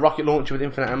get a rocket launcher with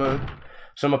infinite ammo.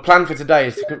 So my plan for today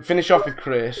is to finish off with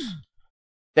Chris,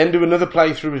 then do another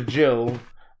playthrough with Jill,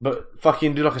 but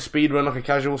fucking do like a speed run, like a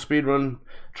casual speed run.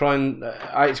 Try and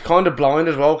it's kind of blind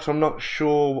as well, because I'm not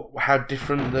sure how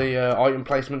different the item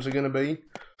placements are going to be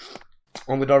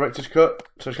on the director's cut.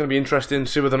 So it's going to be interesting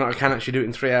to see whether or not I can actually do it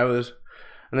in 3 hours.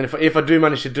 And then if I do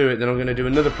manage to do it, then I'm going to do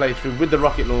another playthrough with the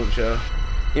rocket launcher,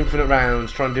 infinite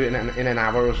rounds, try and do it in an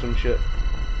hour or some shit.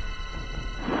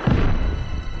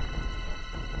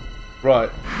 Right,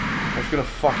 I'm just going to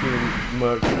fucking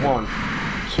murk it. 1,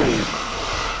 2,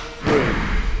 3,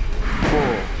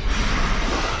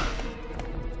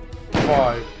 4,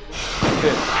 5,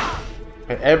 6.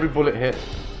 Okay, every bullet hit.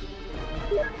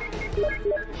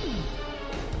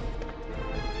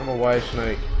 Come away,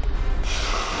 Snake.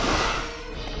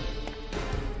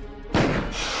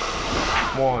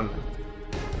 1,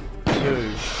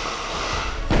 2,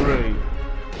 3.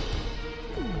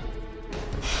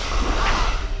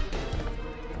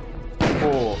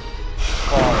 4,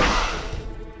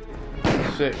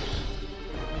 5, 6.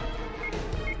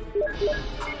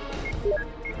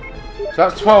 So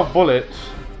that's 12 bullets.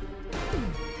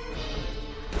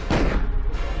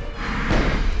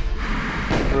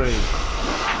 3,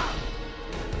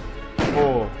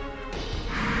 4,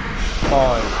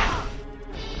 5,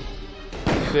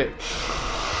 6.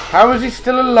 How is he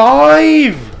still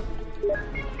alive?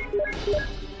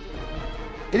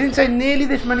 It didn't take nearly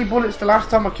this many bullets the last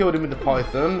time I killed him with the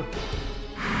python.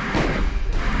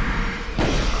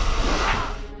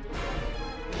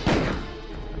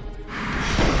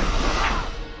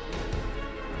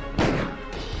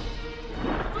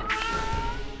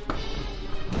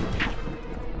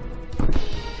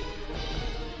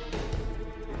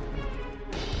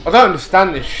 I don't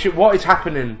understand this shit. What is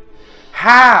happening?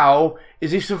 How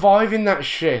is he surviving that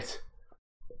shit?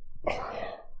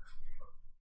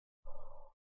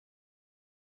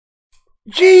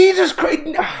 Jesus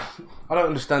Christ! I don't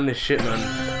understand this shit,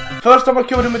 man. First time I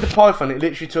killed him with the python, it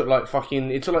literally took like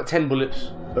it took like 10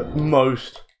 bullets at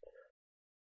most.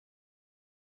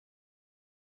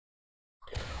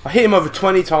 I hit him over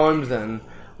 20 times then,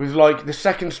 with like the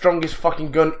second strongest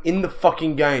fucking gun in the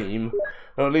fucking game,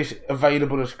 or at least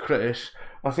available as Chris.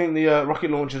 I think the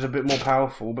rocket launcher is a bit more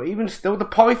powerful, but even still, the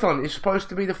python is supposed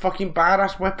to be the fucking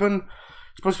badass weapon.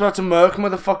 Supposed to be able to murk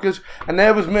motherfuckers, and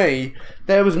there was me,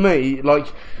 like,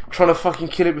 trying to fucking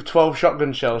kill it with 12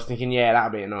 shotgun shells, thinking, yeah,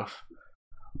 that'll be enough.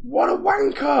 What a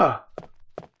wanker!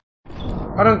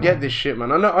 I don't get this shit,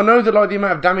 man. I know that, like, the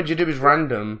amount of damage you do is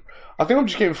random. I think I'm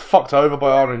just getting fucked over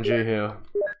by RNG here.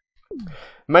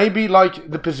 Maybe, like,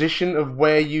 the position of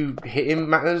where you hit him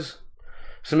matters.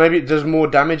 So maybe it does more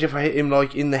damage if I hit him,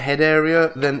 like, in the head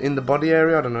area than in the body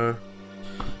area, I don't know.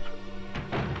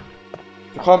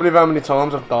 I can't believe how many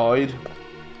times I've died.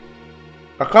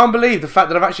 I can't believe the fact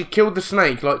that I've actually killed the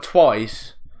snake like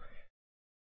twice.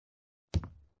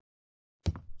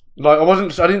 Like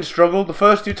I didn't struggle. The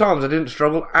first 2 times I didn't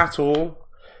struggle at all.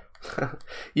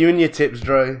 You and your tips,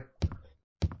 Dre.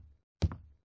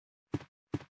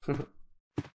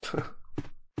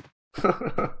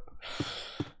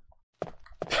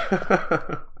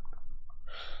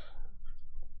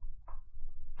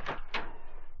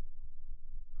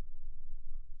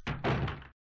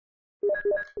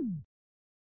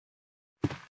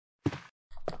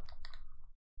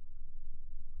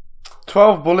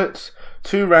 12 bullets,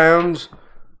 2 rounds.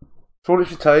 That's all it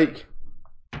should take.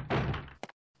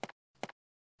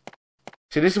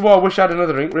 See, this is why I wish I had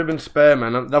another ink ribbon spare,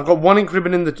 man. I've got 1 ink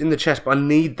ribbon in the chest, but I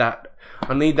need that.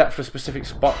 I need that for a specific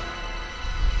spot.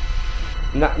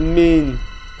 And that mean.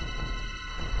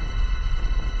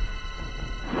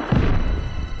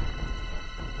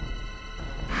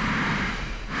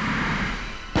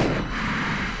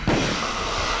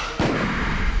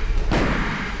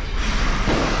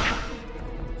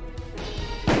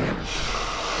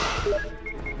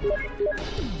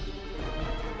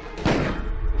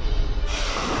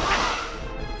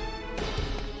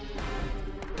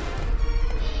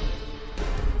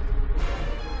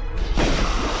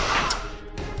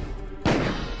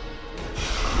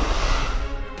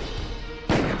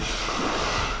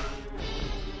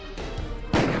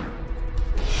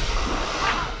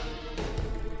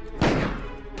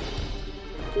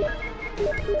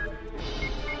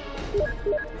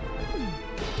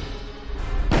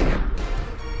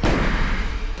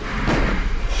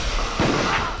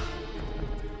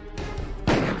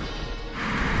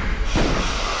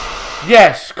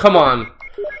 Yes, come on.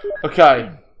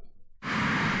 Okay.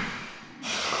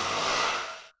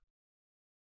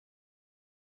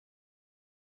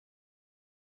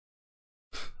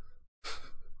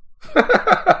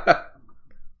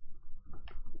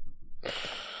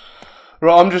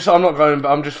 Right, I'm not going,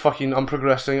 but I'm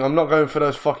progressing. I'm not going for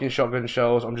those fucking shotgun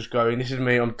shells. I'm just going. This is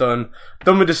me. I'm done.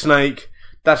 Done with the snake.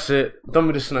 That's it. Done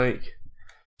with the snake.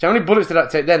 So how many bullets did that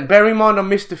take then? Bear in mind I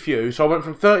missed a few. So I went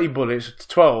from 30 bullets to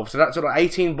 12. So that's like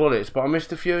 18 bullets, but I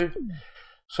missed a few.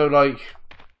 So like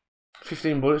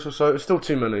 15 bullets or so. It's still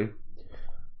too many.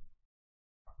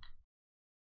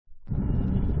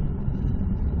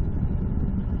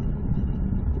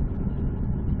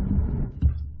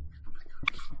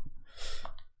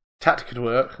 Tactic could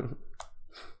work.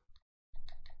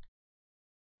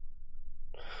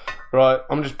 Right,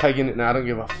 I'm just pegging it now. I don't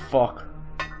give a fuck.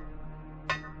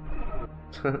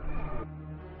 I've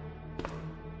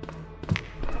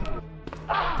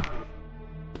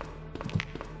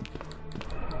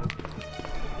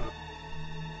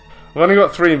only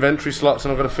got 3 inventory slots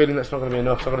and I've got a feeling that's not going to be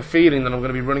enough. So I've got a feeling that I'm going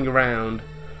to be running around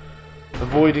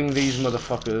avoiding these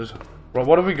motherfuckers. Right,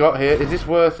 what have we got here? Is this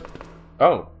worth...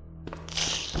 Oh.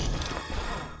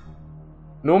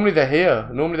 Normally they're here.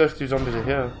 Normally those 2 zombies are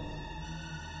here.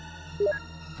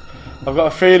 I've got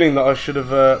a feeling that I should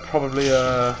have probably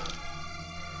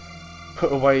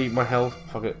put away my health.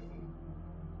 Fuck it.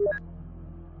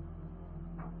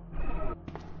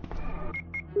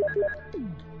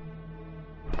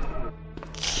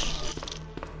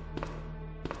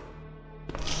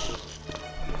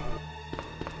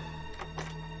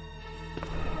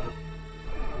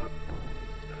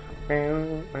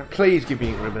 Please give me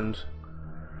ink ribbons.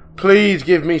 Please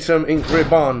give me some ink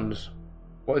ribbons.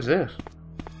 What is this?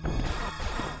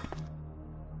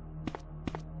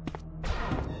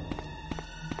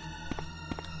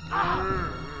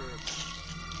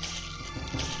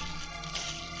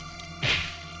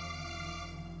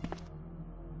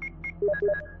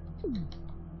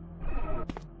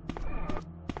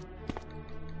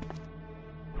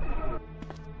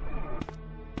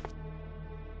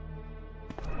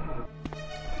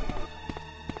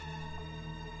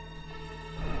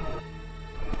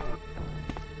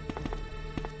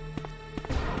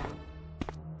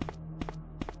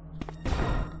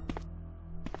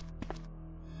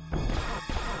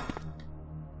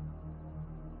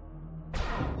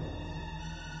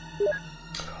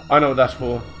 I know what that's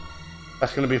for.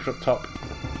 That's going to be for up top.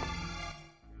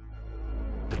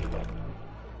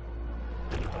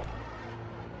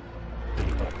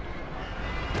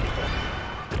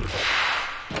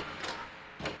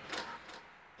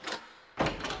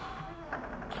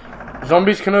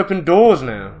 Zombies can open doors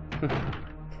now.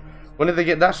 When did they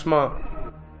get that smart?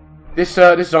 This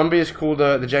zombie is called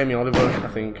the Jamie Oliver, I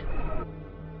think.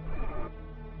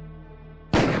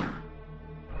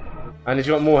 And he's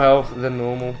got more health than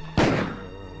normal.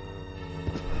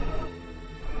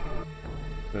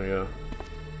 There we go.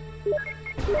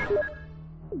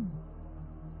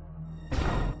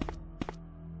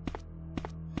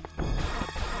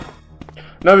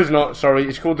 No, he's not. Sorry,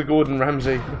 it's called the Gordon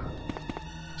Ramsay.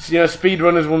 So, you know,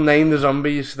 speedrunners will name the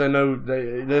zombies. They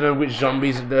know which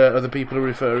zombies the other people are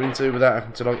referring to without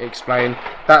having to like explain.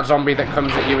 That zombie that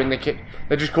comes at you in the kick.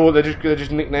 They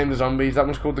just nickname the zombies. That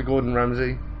one's called the Gordon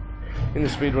Ramsay in the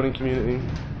speedrunning community.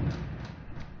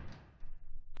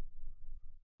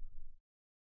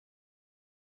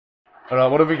 Alright,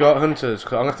 what have we got? Hunters.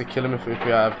 Cause I'm gonna have to kill him if we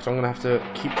have, because I'm gonna have to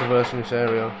keep traversing this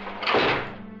area.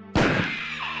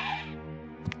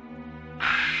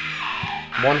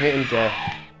 One hit and death.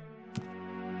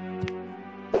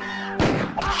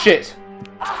 Shit!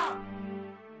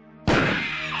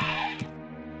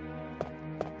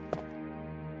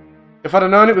 If I'd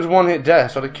have known it was one hit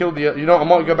death, I'd have killed the... You know, I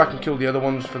might go back and kill the other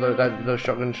ones for those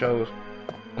shotgun shells.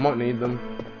 I might need them.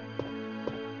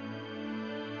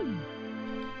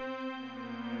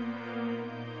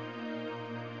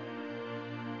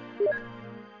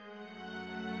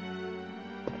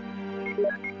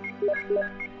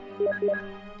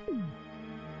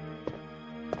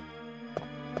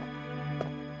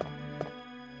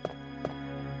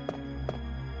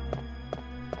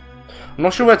 I'm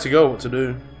not sure where to go, what to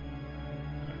do.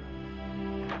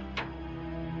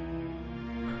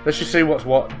 Let's just see what's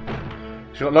what.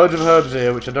 She's got loads of herbs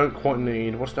here, which I don't quite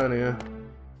need. What's down here?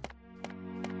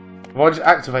 Have I just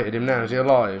activated him now? Is he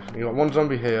alive? You got one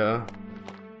zombie here.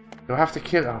 Do I have to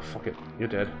kill? Oh, fuck it. You're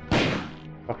dead.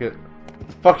 Fuck it.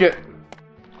 Fuck it.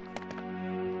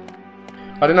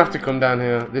 I didn't have to come down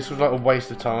here. This was like a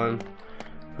waste of time.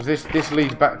 Because this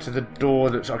leads back to the door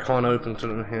that I can't open because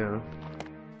I'm here.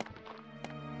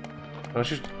 Let's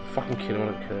just fucking kill him, I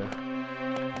don't care.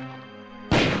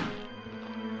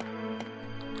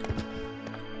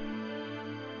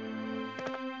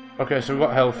 Okay, so we've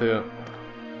got health here.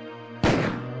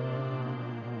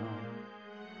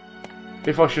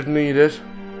 If I should need it.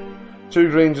 2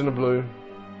 greens and a blue.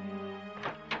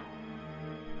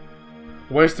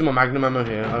 Wasting my magnum ammo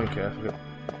here, I don't care. Forget.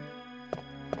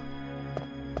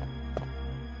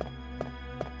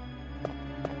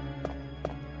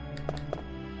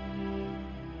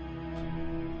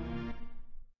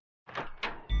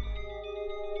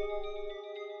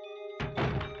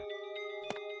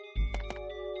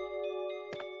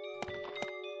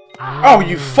 Oh,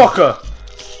 you fucker!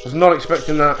 I was not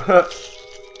expecting that.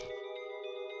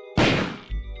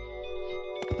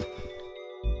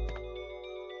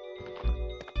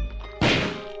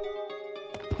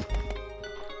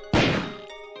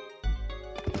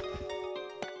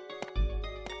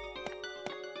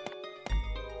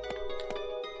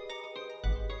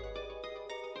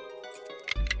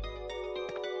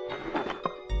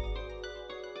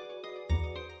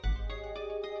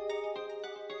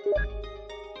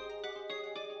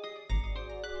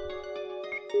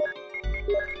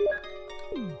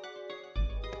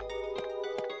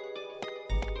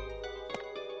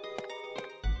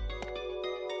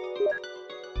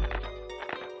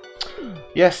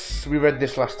 Yes, we read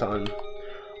this last time.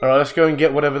 Alright, let's go and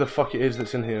get whatever the fuck it is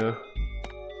that's in here.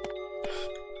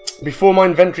 Before my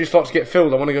inventory slots get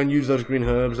filled, I want to go and use those green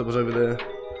herbs that was over there.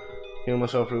 Heal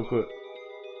myself real quick.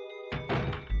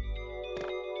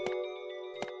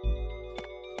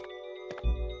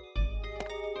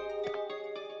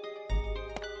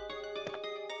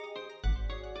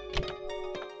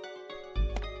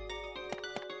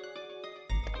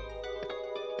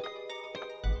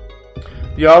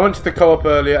 Yeah, I went to the co-op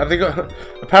earlier. I think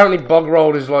apparently bog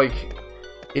roll is like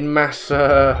in mass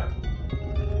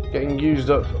getting used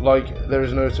up like there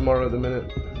is no tomorrow at the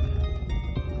minute.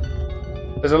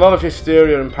 There's a lot of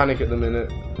hysteria and panic at the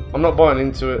minute. I'm not buying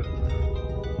into it.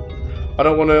 I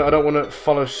don't want to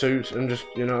follow suit and just,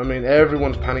 you know what I mean,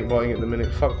 everyone's panic buying at the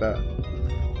minute. Fuck that.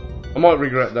 I might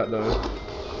regret that though.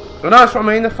 But no, that's what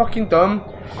I mean. They're fucking dumb.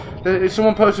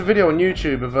 Someone posted a video on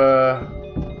YouTube of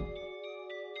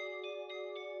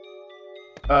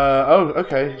oh,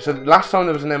 okay. So last time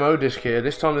there was an MO disc here.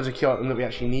 This time there's a key item that we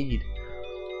actually need.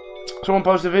 Someone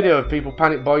posted a video of people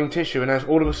panic buying tissue, and now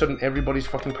all of a sudden everybody's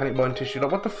fucking panic buying tissue.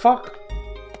 Like, what the fuck?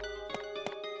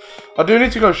 I do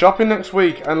need to go shopping next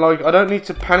week, and like, I don't need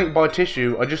to panic buy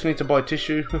tissue. I just need to buy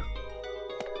tissue.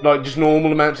 Like, just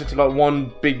normal amounts into like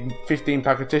one big 15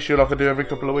 pack of tissue, like I do every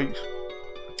couple of weeks,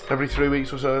 every 3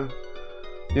 weeks or so.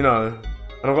 You know,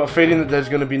 and I've got a feeling that there's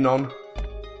going to be none,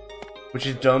 which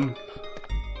is dumb.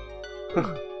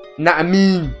 Nah, I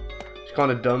mean, it's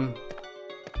kind of dumb.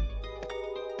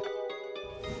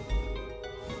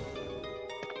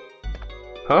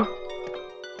 Huh?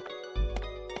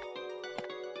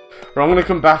 Right, I'm going to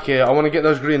come back here. I want to get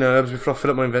those green herbs before I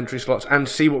fill up my inventory slots and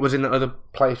see what was in the other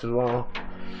place as well.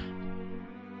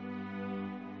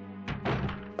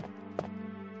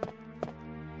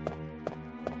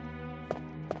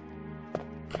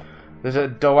 There's a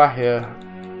door here.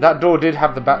 That door did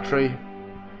have the battery.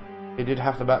 It did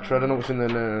have the battery. I don't know what's in there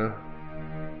now.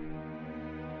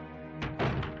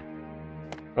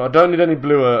 Right, I don't need any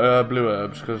blue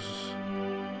herbs because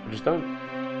I just don't.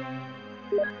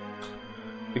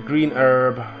 The green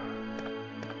herb.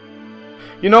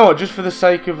 You know what? Just for the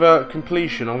sake of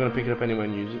completion, I'm going to pick it up anyway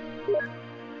and use it.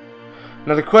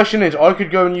 Now the question is, I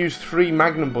could go and use 3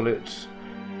 magnum bullets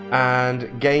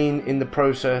and gain in the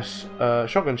process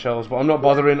shotgun shells, but I'm not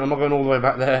bothering. I'm not going all the way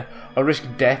back there. I risk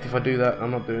death if I do that.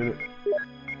 I'm not doing it.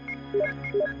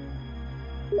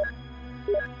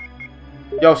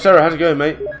 Yo, Sarah, how's it going,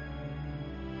 mate?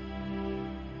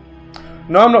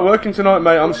 No, I'm not working tonight,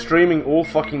 mate. I'm streaming all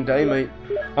fucking day, mate.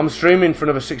 I'm streaming for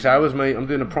another 6 hours, mate. I'm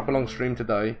doing a proper long stream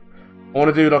today. I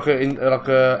want to do like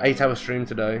a 8-hour stream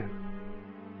today.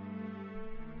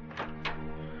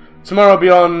 Tomorrow I'll be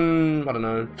on, I don't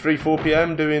know, 3-4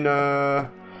 PM doing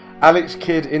Alex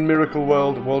Kidd in Miracle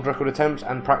World record attempts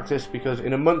and practice, because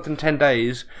in a month and 10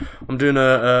 days I'm doing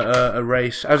a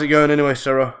race. How's it going anyway,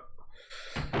 Sarah?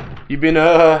 You been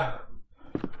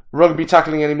rugby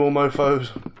tackling any more mofos?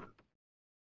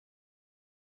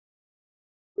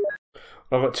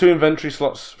 I've got 2 inventory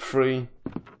slots free.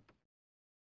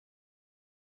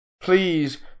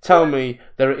 Please tell me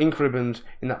there are ink ribbons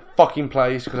in that fucking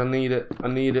place, because I need it. I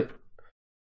need it.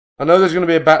 I know there's going to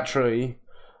be a battery,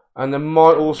 and there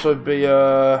might also be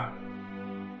a...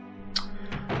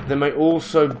 There may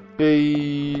also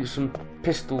be some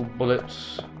pistol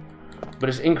bullets, but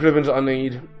it's ink ribbons that I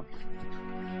need.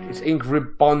 It's ink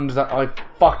ribbons that I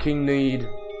fucking need.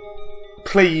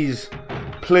 Please,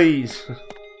 please.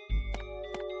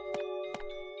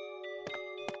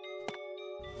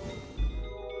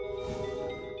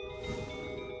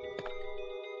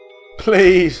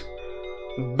 Please,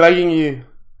 I'm begging you.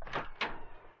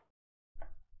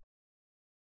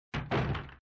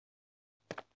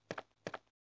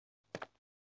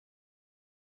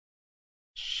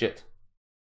 Shit.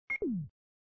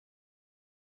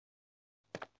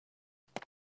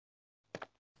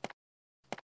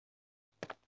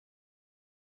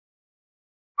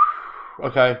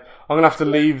 Okay, I'm gonna have to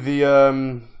leave the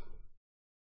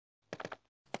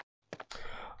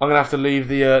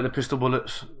the pistol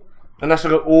bullets. Unless I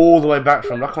go all the way back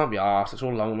from, that can't be arsed, it's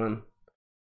all long, man.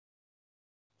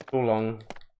 It's all long.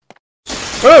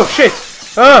 Oh shit!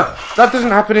 Ah! That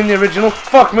doesn't happen in the original.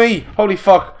 Fuck me! Holy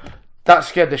fuck! That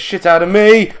scared the shit out of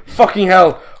me! Fucking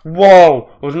hell! Whoa!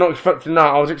 I was not expecting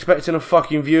that. I was expecting a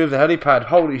fucking view of the helipad.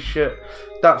 Holy shit!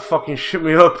 That fucking shit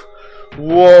me up.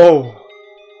 Whoa!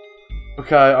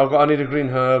 Okay, I need a green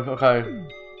herb. Okay.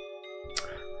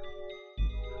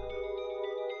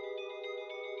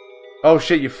 Oh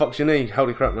shit! You fucked your knee.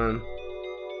 Holy crap, man.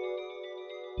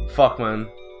 Fuck, man.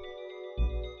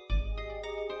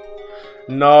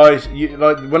 Nice.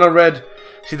 Like when I read,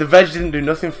 see, the veg didn't do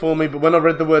nothing for me, but when I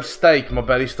read the word steak, my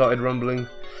belly started rumbling.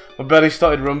 My belly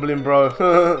started rumbling, bro.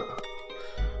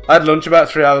 I had lunch about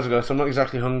 3 hours ago, so I'm not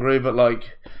exactly hungry, but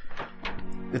like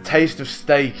the taste of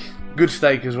steak, good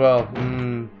steak as well.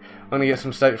 I'm gonna get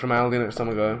some steak from Aldi next time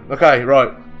I go. Okay,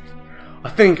 right. I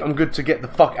think I'm good to get the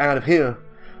fuck out of here.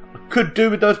 I could do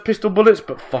with those pistol bullets,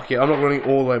 but fuck it, I'm not running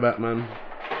all the way back, man.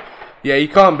 Yeah, you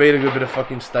can't beat a good bit of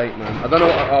fucking steak, man. I don't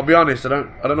know. I'll be honest. I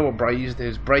don't know what braised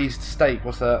is. Braised steak.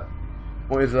 What's that?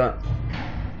 What is that?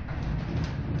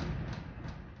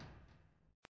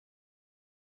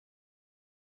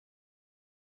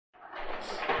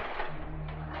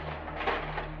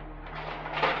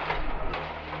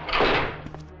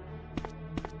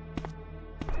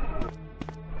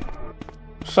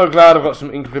 So glad I've got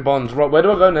some ink ribbons. Right, where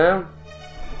do I go now?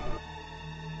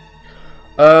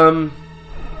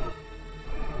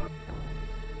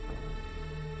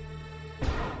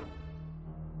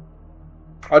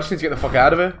 I just need to get the fuck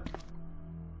out of here.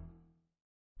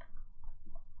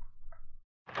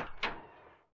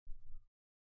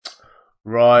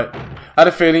 Right. I had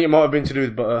a feeling it might have been to do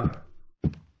with butter.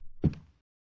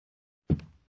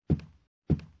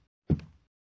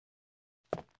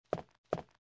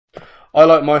 I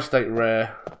like my steak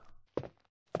rare.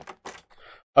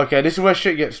 Okay, this is where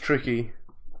shit gets tricky.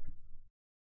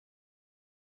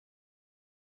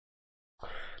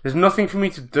 There's nothing for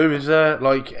me to do, is there?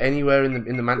 Like anywhere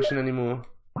in the mansion anymore.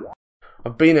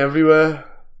 I've been everywhere.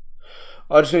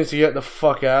 I just need to get the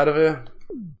fuck out of here.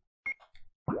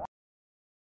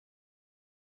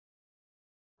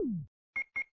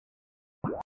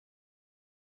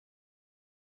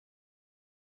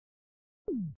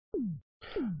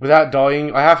 Without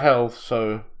dying, I have health,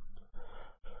 so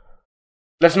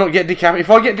let's not get decapitated.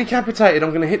 If I get decapitated,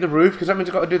 I'm gonna hit the roof because that means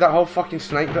I've got to do that whole fucking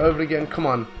snake bit over again. Come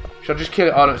on. Should I just kill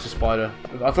it? Oh no, it's a spider.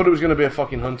 I thought it was going to be a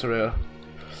fucking hunter here.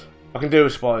 I can deal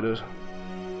with spiders.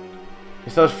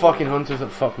 It's those fucking hunters that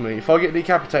fuck me. If I get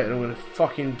decapitated, I'm going to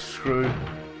fucking screw.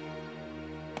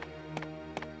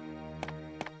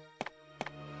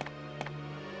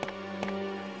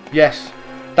 Yes.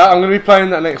 That I'm going to be playing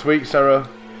that next week, Sarah.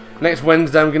 Next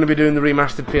Wednesday, I'm going to be doing the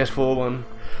remastered PS4 one.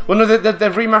 Well, no,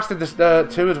 they've remastered this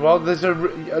 2 as well. There's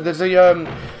a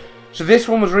so this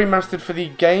one was remastered for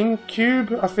the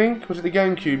GameCube, I think. Was it the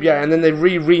GameCube? Yeah, and then they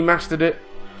remastered it.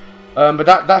 But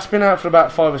that's been out for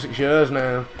about 5 or 6 years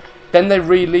now. Then they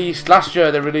released, last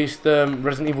year they released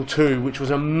Resident Evil 2, which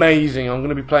was amazing. I'm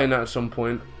going to be playing that at some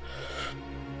point.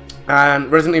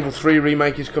 And Resident Evil 3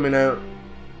 remake is coming out.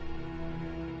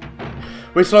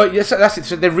 It's like, yes, that's it.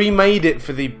 So they remade it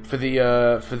for the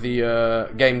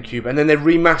GameCube, and then they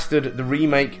remastered the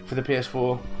remake for the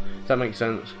PS4. Does that make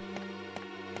sense?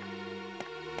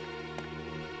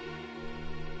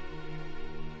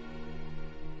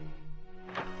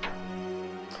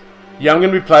 Yeah, I'm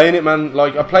gonna be playing it, man.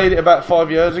 Like, I played it about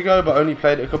 5 years ago, but only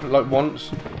played it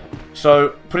once.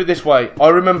 So put it this way, I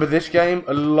remember this game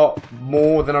a lot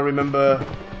more than I remember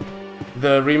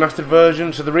the remastered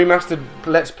version. So the remastered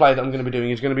Let's Play that I'm going to be doing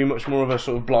is going to be much more of a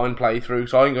sort of blind playthrough,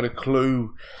 so I ain't got a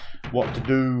clue what to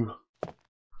do.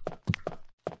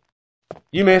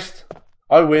 You missed.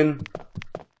 I win.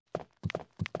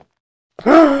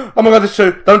 Oh my god, there's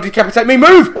 2. Don't decapitate me.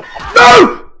 Move!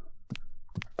 No!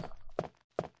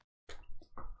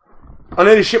 I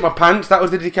nearly shit my pants. That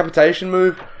was the decapitation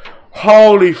move.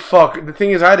 Holy fuck. The thing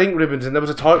is, I had ink ribbons and there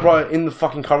was a typewriter in the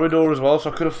fucking corridor as well,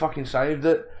 so I could have fucking saved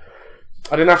it.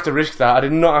 I didn't have to risk that. I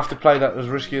did not have to play that as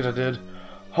risky as I did.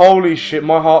 Holy shit,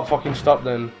 my heart fucking stopped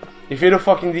then. If you'd have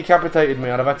fucking decapitated me,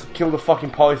 I'd have had to kill the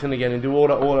fucking python again and do all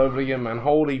that all over again, man.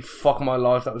 Holy fuck my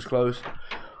life, that was close.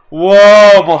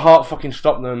 Whoa, my heart fucking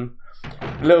stopped then.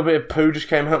 A little bit of poo just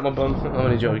came out my bum. I'm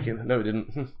only joking. No, it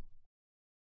didn't.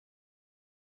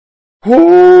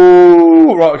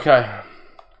 Woo! Right, okay.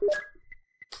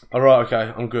 Alright,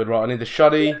 okay. I'm good. Right, I need the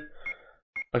shoddy.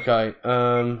 Okay,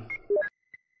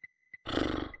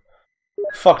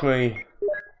 fuck me.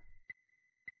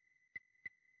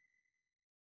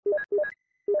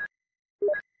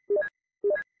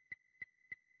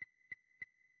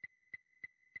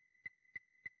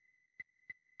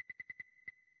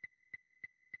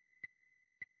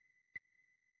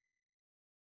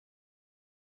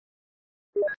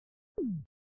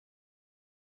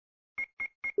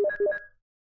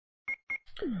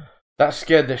 That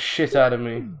scared the shit out of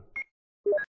me.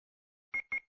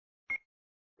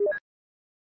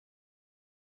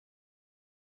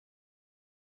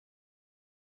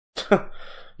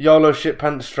 YOLO shit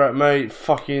pants strap, mate.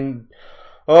 Fucking.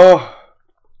 Oh.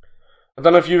 I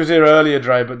don't know if you was here earlier,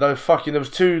 Dre, but there was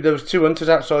two hunters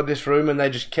outside this room and they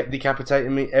just kept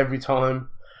decapitating me every time.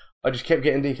 I just kept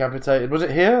getting decapitated. Was it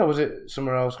here or was it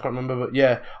somewhere else? I can't remember, but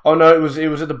yeah. Oh no, it was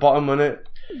at the bottom, wasn't it?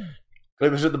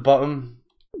 It was at the bottom.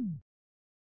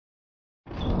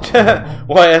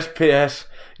 YSPS.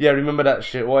 Yeah, remember that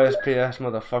shit. YSPS,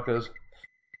 motherfuckers.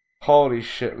 Holy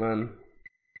shit, man.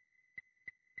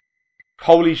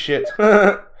 Holy shit.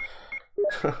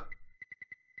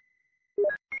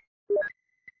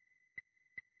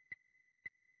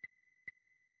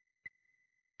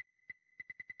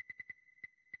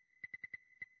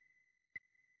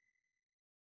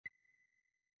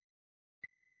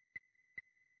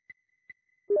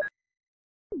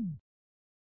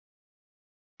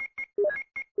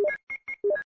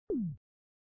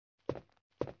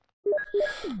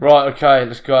 Right, okay,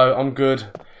 let's go. I'm good.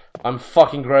 I'm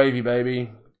fucking gravy,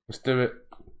 baby. Let's do it.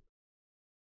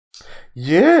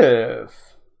 Yes.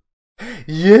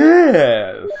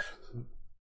 Yes.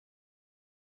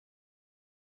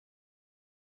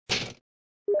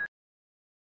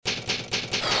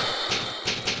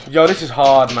 Yo, this is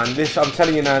hard, man. This, I'm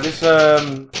telling you now, this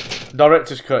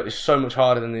director's cut is so much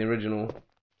harder than the original.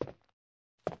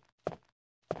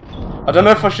 I don't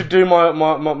know if I should do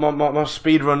my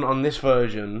speed run on this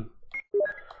version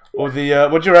or the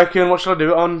what do you reckon? What should I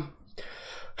do it on?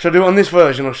 Should I do it on this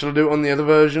version or should I do it on the other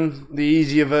version, the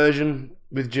easier version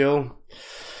with Jill?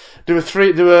 Do a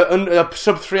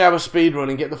sub 3 hour speed run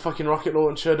and get the fucking rocket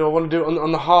launcher. Do I want to do it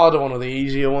on the harder one or the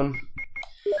easier one?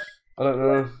 I don't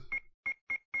know.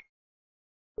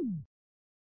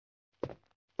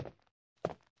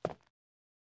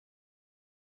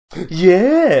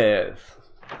 Yes.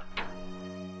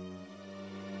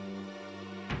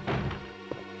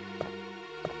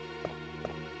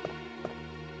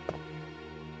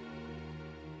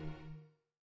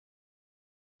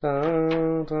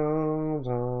 Dun, dun,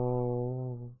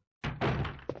 dun.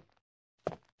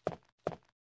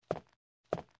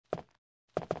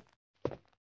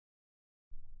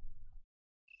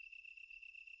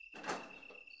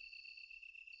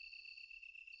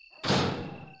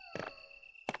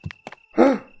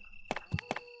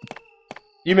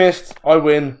 You missed. I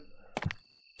win.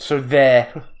 So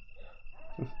there.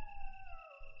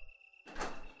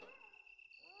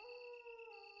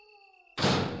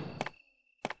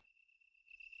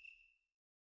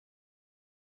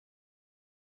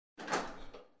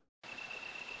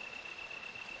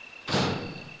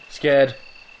 Scared.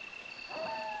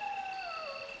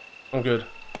 I'm good.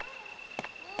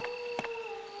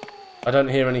 I don't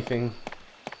hear anything.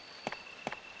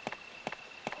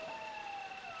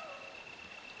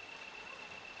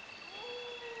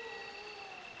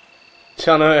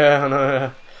 I know, yeah, I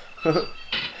know, yeah.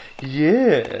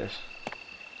 Yes.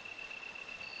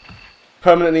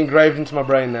 Permanently engraved into my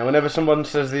brain now. Whenever someone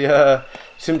says the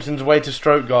Simpsons way to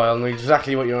stroke guy, I'll know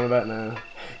exactly what you're on about now.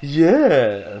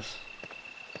 Yes.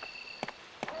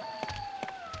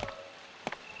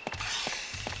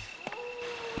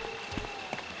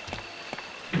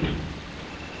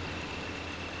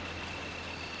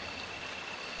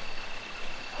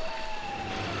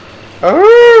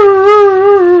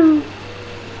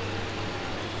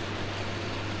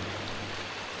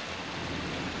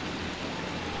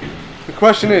 The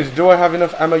question is, do I have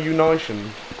enough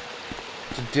ammunition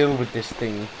to deal with this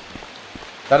thing?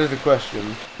 That is the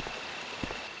question.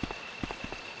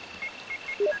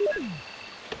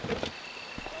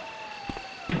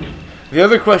 The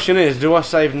other question is, do I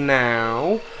save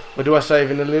now, or do I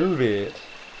save in a little bit?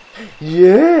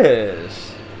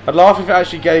 Yes! I'd laugh if it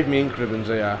actually gave me ink ribbons,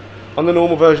 yeah. On the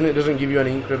normal version it doesn't give you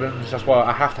any ink ribbons, that's why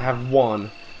I have to have one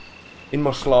in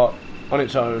my slot, on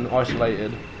its own,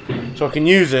 isolated. So I can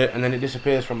use it, and then it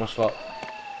disappears from my slot.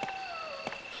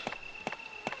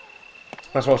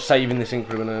 That's why I was saving this ink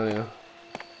ribbon earlier.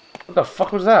 What the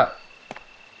fuck was that?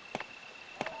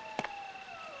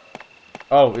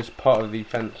 Oh, it's part of the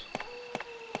fence.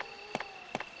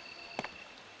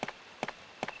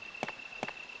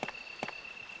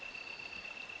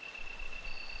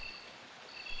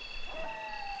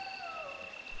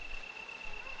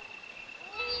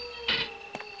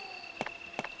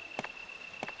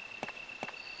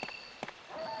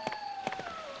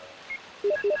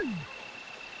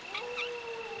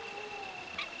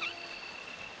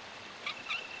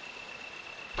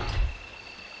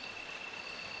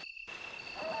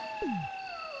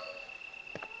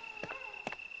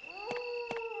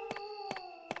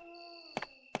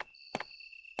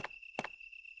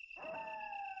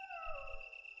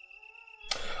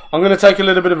 I'm going to take a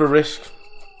little bit of a risk.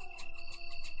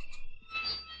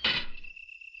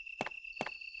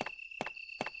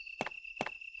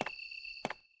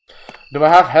 Do I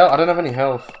have health? I don't have any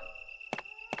health.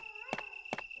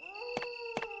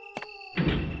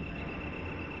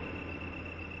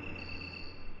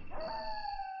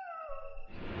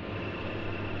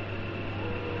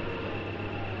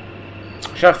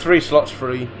 I should have 3 slots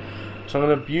free. So I'm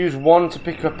going to use 1 to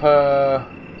pick up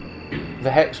the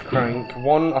hex crank.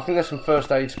 1, I think there's some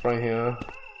first aid spray here.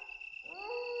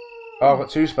 Oh, I've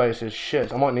got 2 spaces.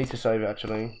 Shit, I might need to save it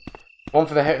actually. 1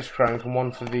 for the hex crank and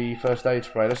 1 for the first aid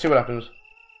spray. Let's see what happens.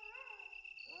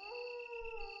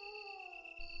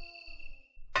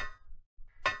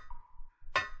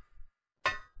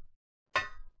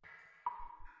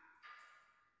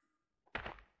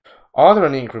 Are there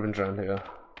any ink ribbons around here?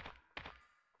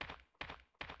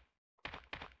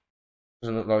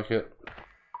 Doesn't look like it.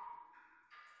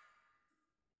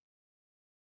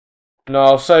 No,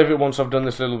 I'll save it once I've done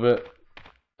this little bit.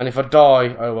 And if I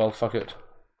die, oh well, fuck it.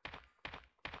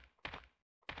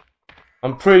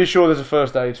 I'm pretty sure there's a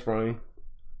first aid spray.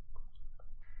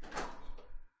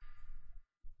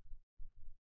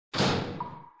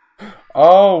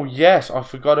 Oh, yes, I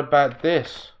forgot about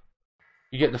this.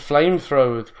 You get the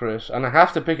flamethrower with Chris, and I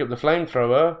have to pick up the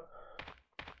flamethrower.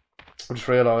 I just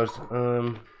realised.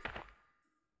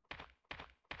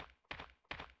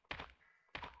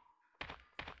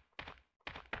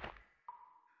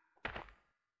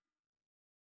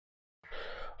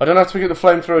 I don't have to pick up the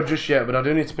flamethrower just yet, but I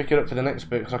do need to pick it up for the next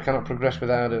bit because I cannot progress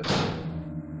without it,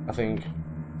 I think.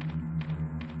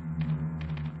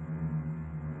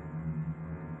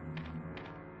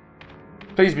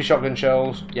 Please be shotgun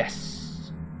shells.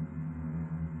 Yes.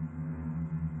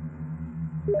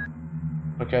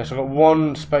 Okay, so I've got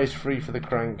 1 space free for the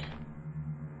crank.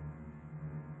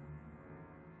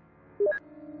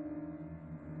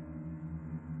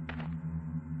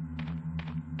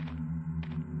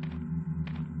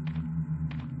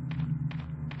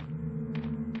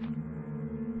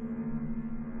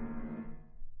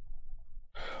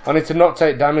 I need to not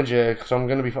take damage here because I'm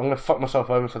gonna fuck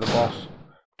myself over for the boss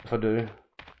if I do.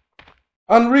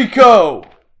 Enrico!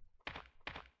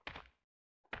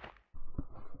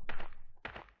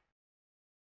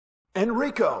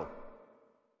 Enrico!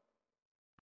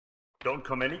 Don't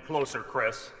come any closer,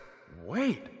 Chris.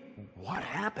 Wait, what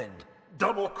happened?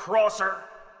 Double crosser!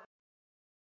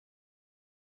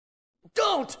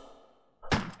 Don't!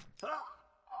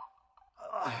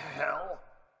 Hell.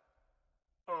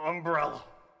 Umbrella.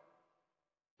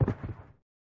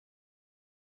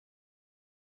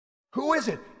 Who is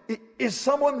it? Is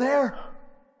someone there?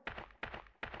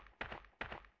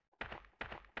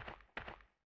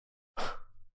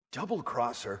 Double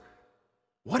crosser?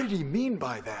 What did he mean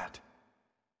by that?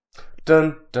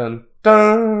 Dun dun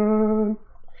dun.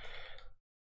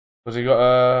 Was he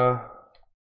got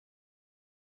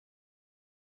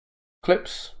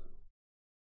clips?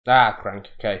 Ah, crank.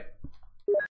 Okay.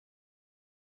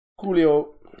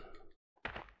 Coolio.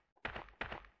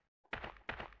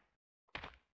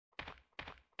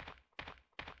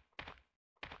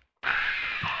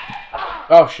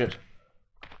 Oh shit.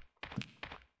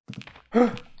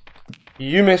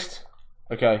 You missed.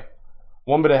 Okay.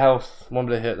 1 bit of health, 1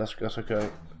 bit of hit, that's okay.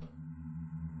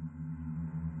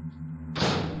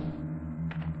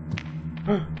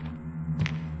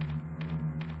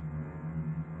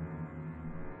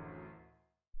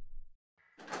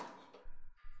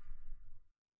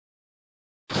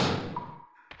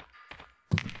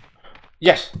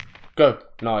 Yes! Go.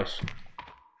 Nice.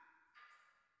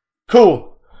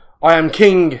 Cool. I am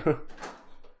king.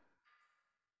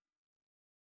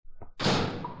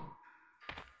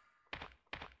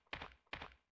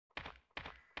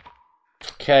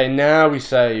 Okay, now we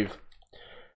save.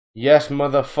 Yes,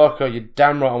 motherfucker, you're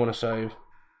damn right I want to save.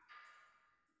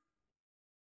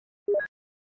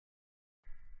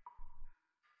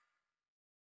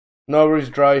 No worries,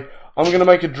 Dre. I'm going to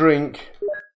make a drink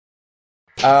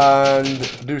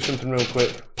and do something real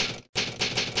quick.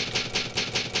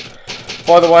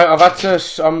 By the way,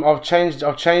 I've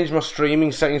changed my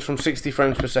streaming settings from 60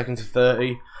 frames per second to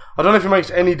 30. I don't know if it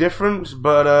makes any difference,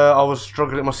 but I was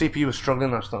struggling. My CPU was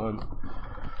struggling last time.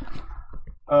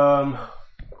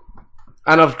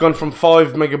 And I've gone from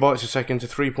 5 megabytes a second to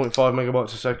 3.5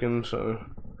 megabytes a second. So,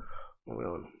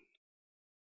 so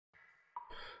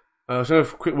I'm gonna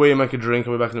quick wee and make a drink.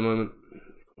 I'll be back in a moment.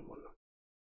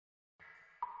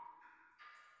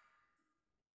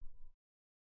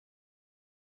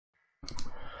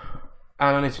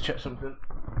 And I need to check something.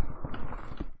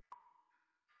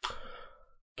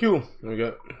 Cool. There we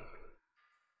go.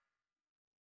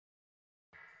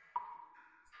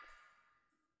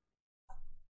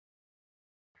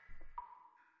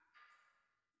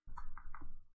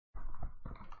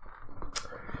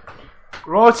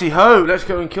 Righty ho, let's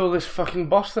go and kill this fucking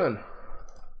boss then.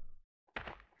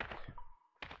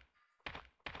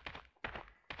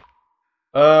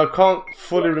 Can't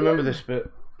fully remember this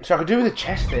bit. So I could do with the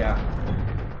chest there.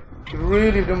 Could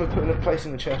really have done with putting a place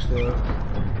in the chest there.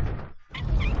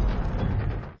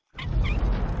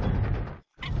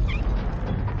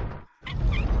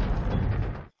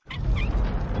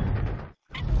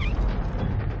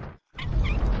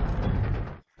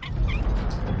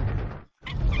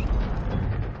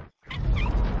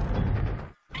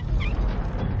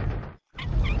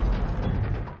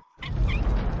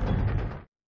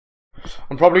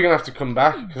 I'm probably going to have to come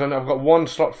back because I've got one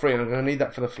slot free and I'm going to need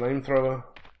that for the flamethrower.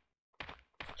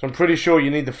 So I'm pretty sure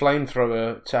you need the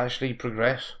flamethrower to actually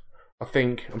progress. I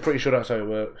think. I'm pretty sure that's how it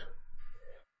works.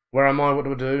 Where am I? What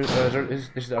do I do? This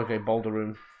is okay, boulder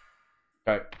room.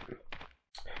 Okay.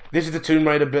 This is the Tomb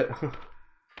Raider bit.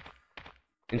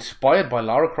 Inspired by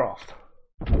Lara Croft.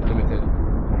 Limited.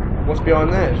 What's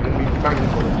behind there? It's going to be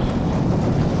magnum bullets.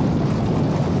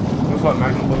 Looks like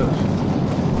magnum bullets.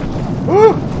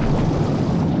 Woo!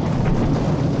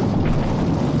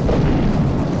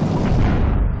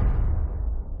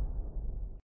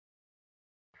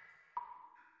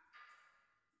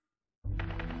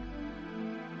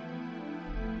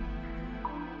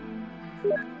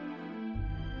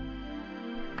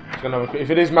 If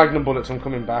it is magnum bullets, I'm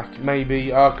coming back.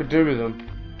 Maybe I could do with them.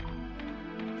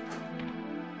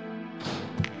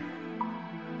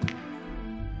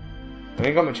 I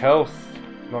ain't got much health.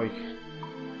 Like,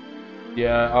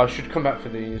 yeah, I should come back for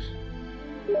these.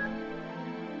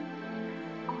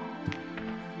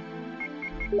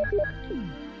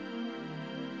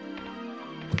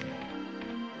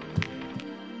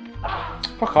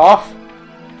 Fuck off.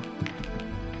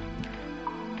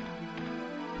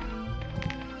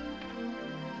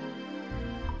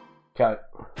 Okay.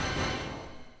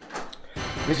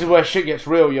 This is where shit gets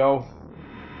real, yo.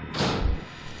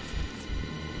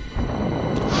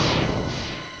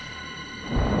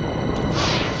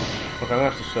 Okay, I'm gonna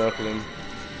have to circle him.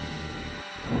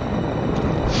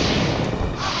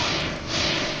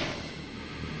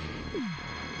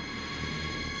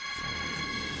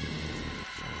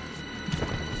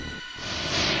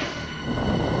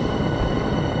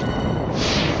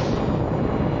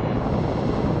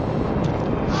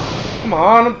 Come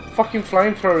on, I'm fucking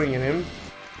flamethrowing in him.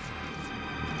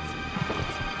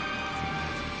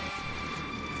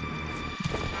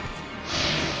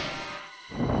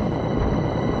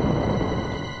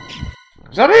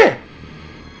 Is that it?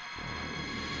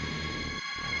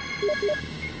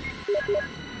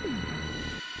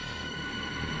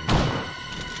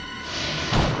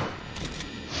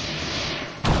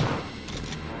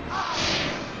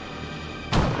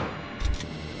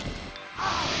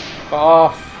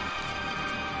 Off.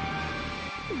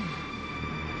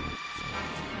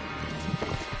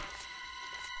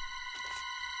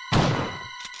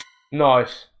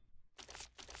 Nice.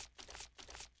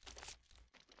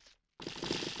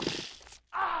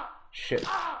 Shit.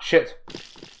 Shit.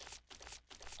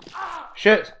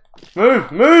 Shit.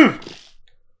 Move. Move.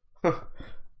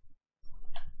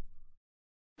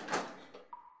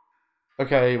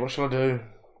 Okay, what shall I do?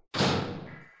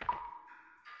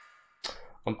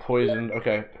 I'm poisoned.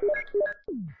 Okay.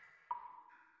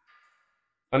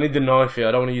 I need the knife here.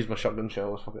 I don't want to use my shotgun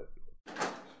shells. Fuck it.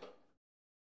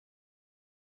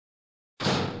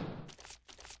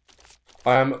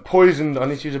 I am poisoned. I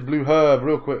need to use a blue herb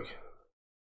real quick.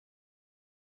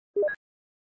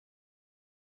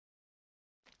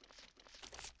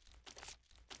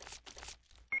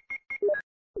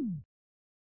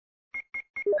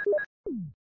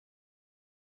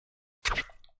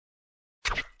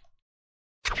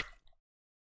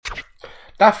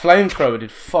 That flamethrower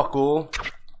did fuck all.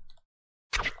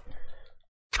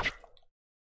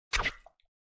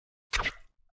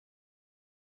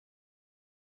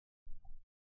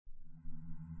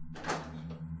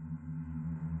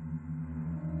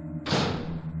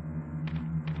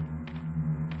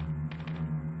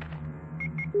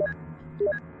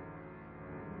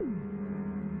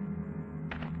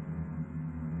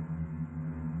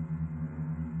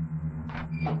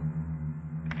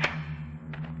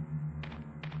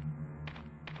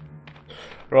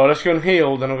 Right, let's go and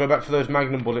heal, then I'll go back for those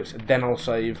magnum bullets, then I'll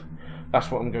save. That's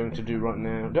what I'm going to do right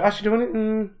now. Actually, do I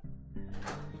need...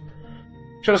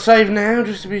 Should I save now,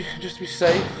 just to be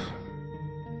safe?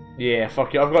 Yeah,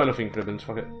 fuck it, I've got enough ink ribbons,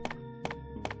 fuck it.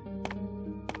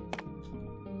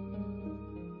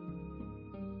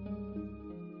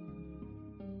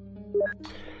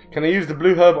 Can I use the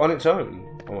blue herb on its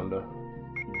own? I wonder.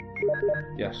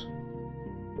 Yes.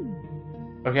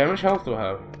 Okay, how much health do I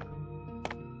have?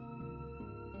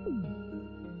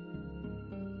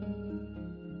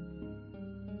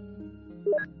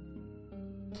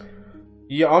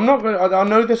 Yeah, I'm not gonna. I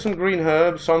know there's some green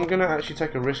herbs, so I'm gonna actually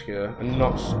take a risk here and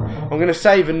not. I'm gonna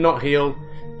save and not heal.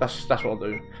 That's what I'll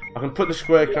do. I can put the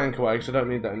square crank away because I don't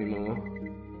need that anymore.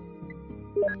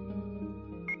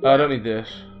 I don't need this.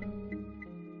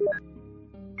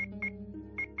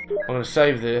 I'm gonna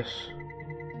save this.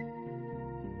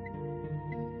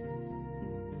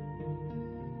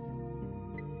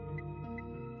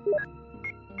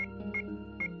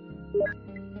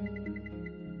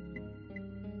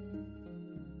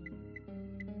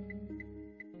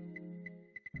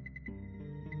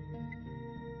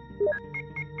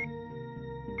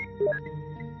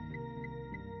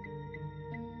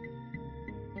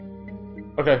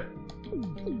 Okay.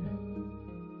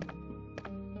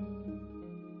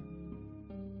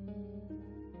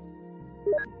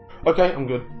 Okay, I'm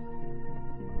good.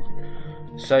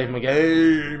 Save my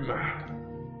game.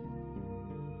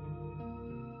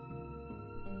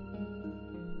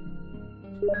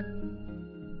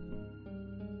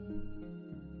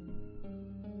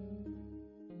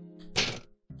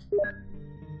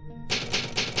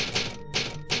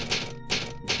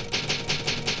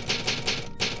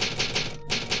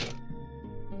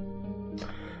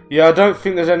 Yeah, I don't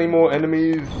think there's any more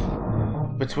enemies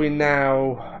between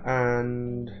now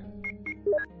and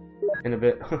in a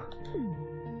bit.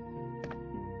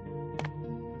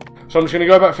 So I'm just gonna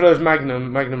go back for those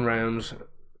magnum rounds. Yeah,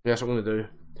 that's what I'm gonna do.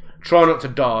 Try not to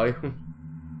die.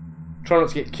 Try not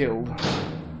to get killed.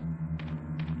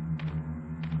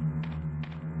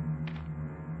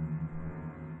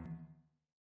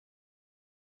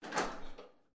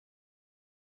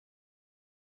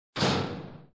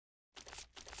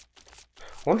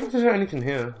 I wonder if there's anything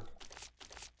here.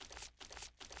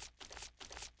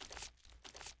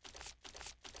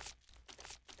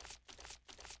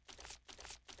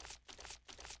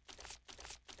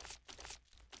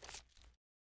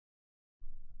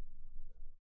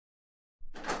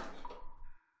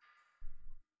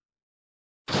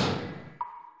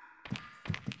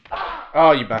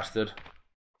 Oh, you bastard.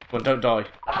 Well, don't die.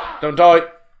 Don't die!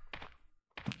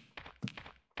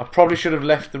 I probably should have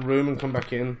left the room and come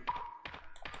back in.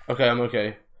 Okay, I'm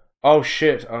okay. Oh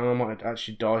shit, I might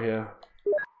actually die here.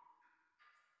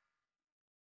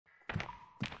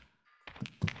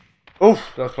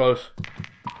 Oof, that was close.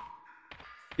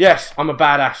 Yes, I'm a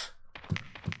badass.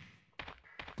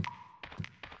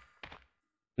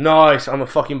 Nice, I'm a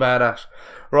fucking badass.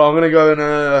 Right, I'm gonna go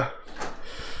and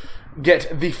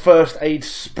get the first aid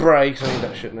spray, because I need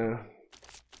that shit now.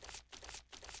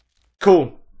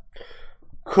 Cool.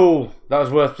 Cool. That was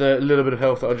worth the little bit of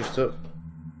health that I just took.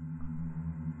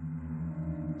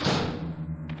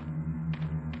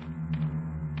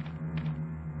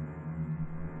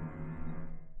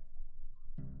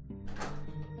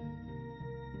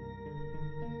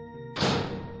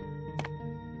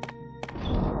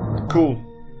 Cool.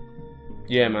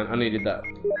 Yeah, man, I needed that.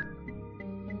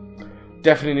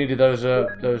 Definitely needed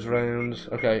those rounds.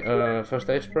 Okay, first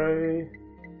aid spray.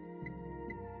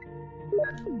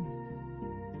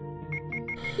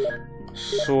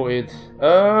 Sorted.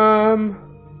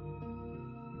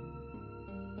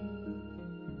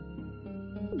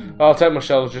 I'll take my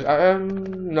shells. Just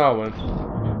no, I won't.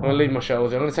 I'm gonna leave my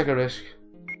shells. I'm gonna take a risk.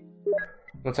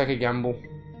 I'm gonna take a gamble.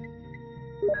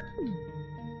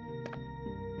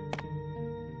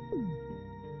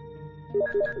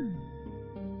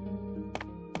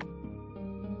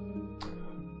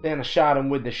 Then I shot him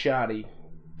with the shotty.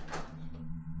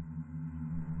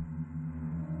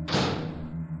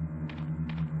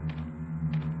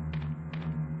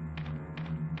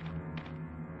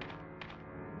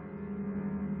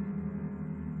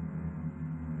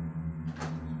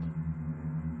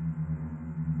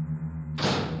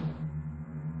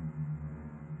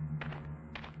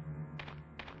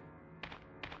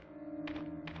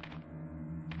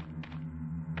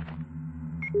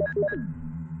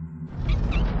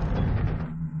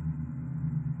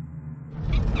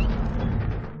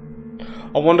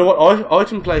 I wonder what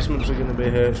item placements are going to be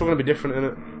here. It's all going to be different,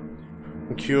 isn't it?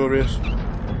 I'm curious.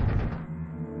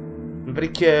 I'm very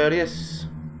curious.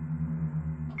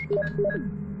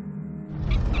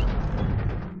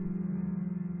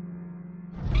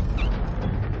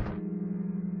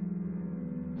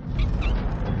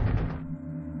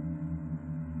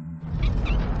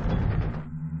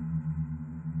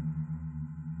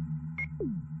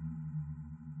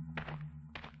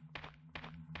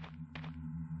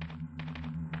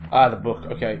 Ah, the book,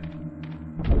 okay.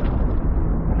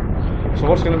 So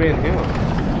what's going to be in here?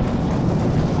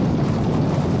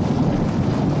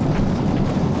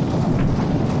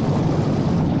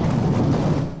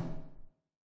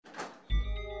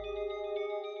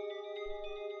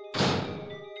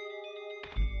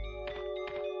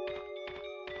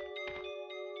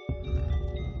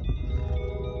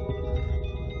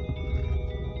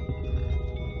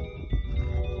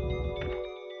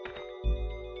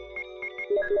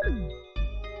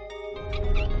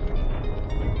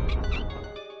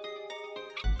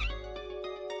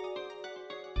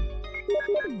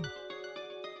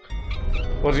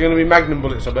 What's it gonna be? Magnum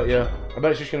bullets, I bet, yeah. I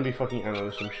bet it's just gonna be fucking ammo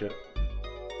or some shit.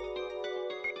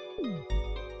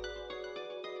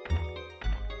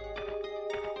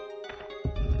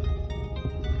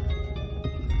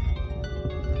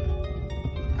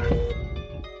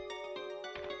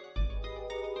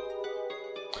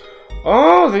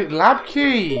 Oh, the lab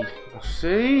key! I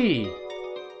see.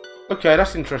 Okay,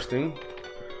 that's interesting.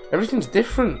 Everything's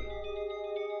different.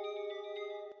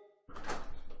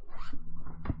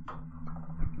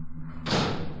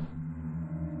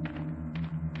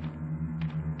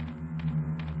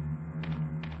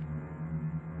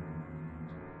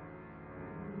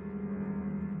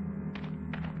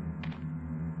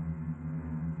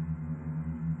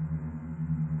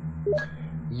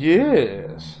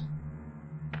 Yes.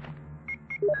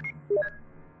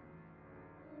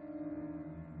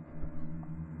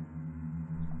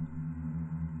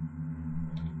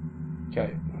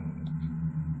 Okay.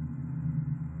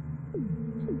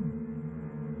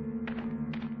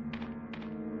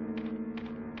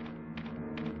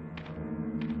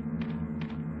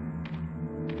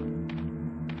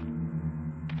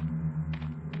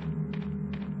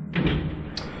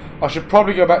 I should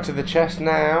probably go back to the chest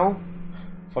now.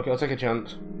 Fuck it, I'll take a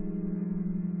chance.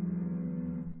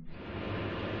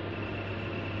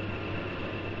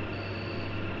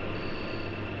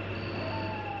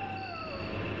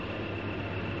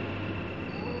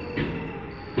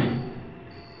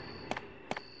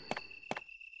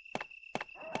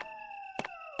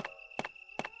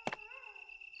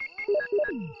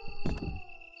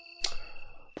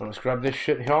 Let's grab this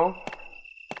shit here.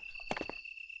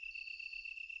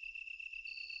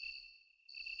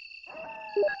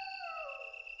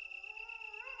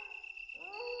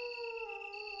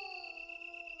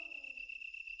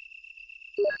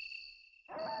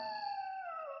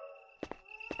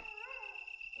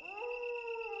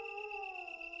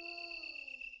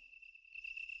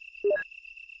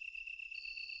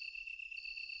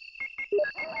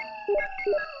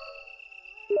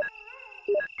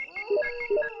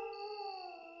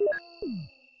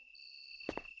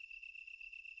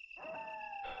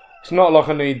 It's not like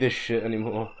I need this shit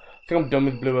anymore. I think I'm done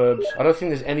with blue herbs. I don't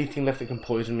think there's anything left that can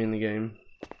poison me in the game.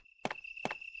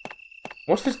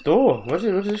 What's this door? Where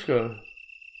does this go?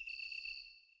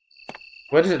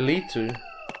 Where does it lead to?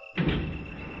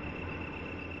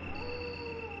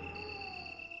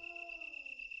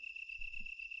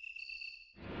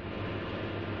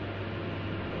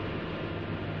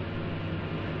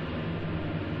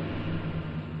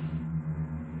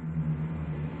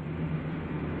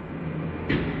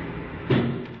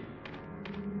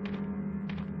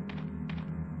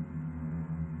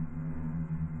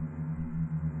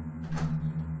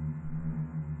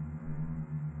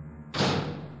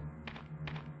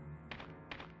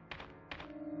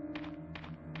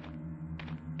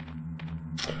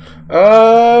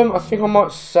 I think I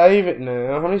might save it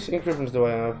now. How many ink ribbons do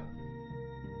I have?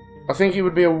 I think it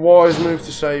would be a wise move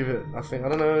to save it. I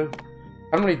don't know.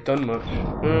 I haven't really done much.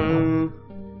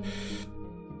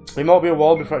 It might be a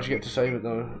while before I actually get to save it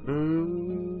though.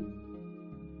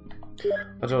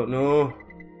 I don't know.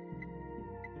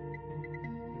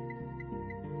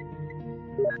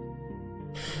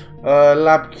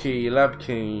 Lab key. I'm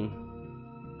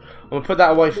gonna put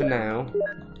that away for now.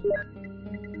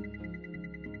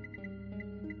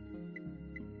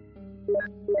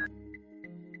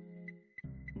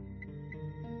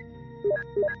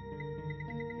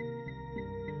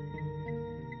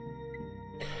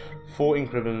 4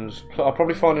 ink ribbons. I'll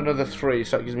probably find another 3,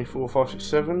 so that gives me 4, 5, 6,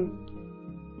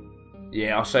 7.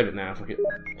 Yeah, I'll save it now. Fuck it.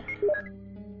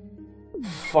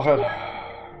 Fuck it.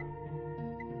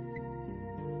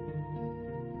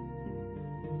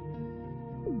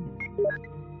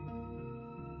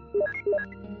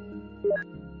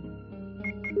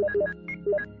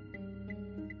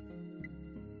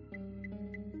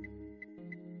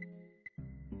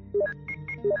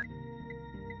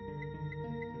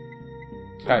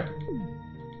 Okay.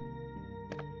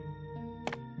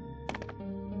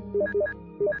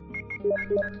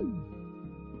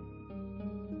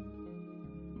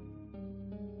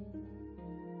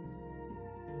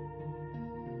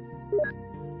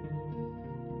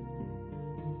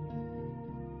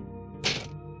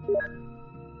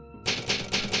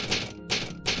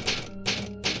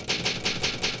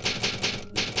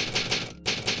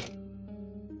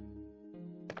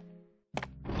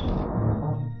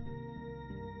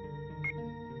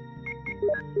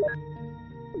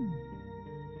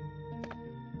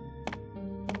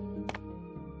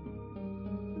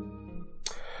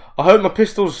 I hope my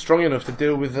pistol's strong enough to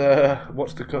deal with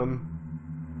what's to come.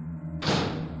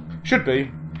 Should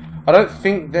be. I don't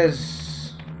think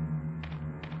there's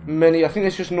many. I think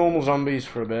it's just normal zombies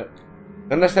for a bit.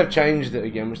 Unless they've changed it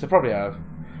again, which they probably have.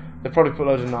 They've probably put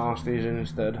loads of nasties in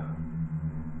instead.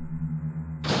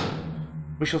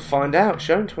 We shall find out,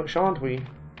 shan't we?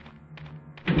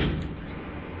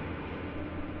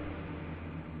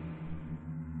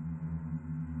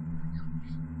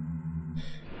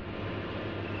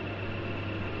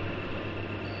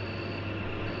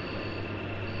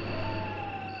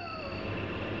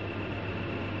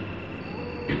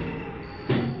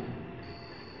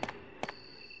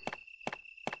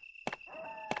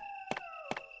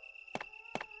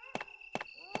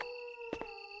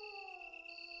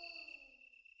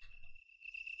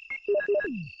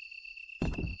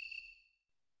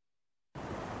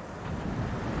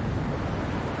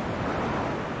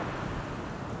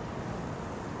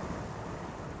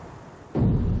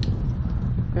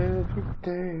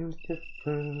 Everything's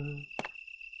different.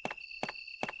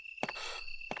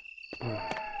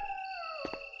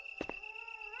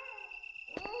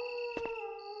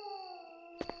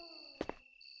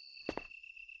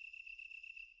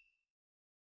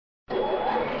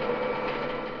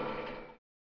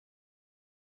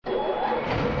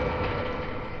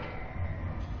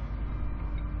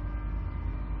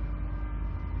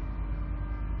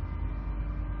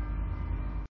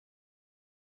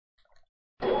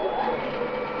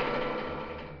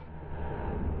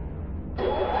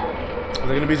 Are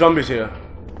there going to be zombies here?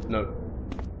 No.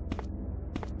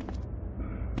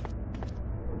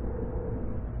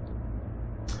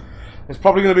 There's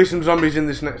probably going to be some zombies in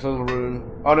this next little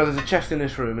room. Oh no, there's a chest in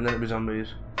this room and then it'll be zombies.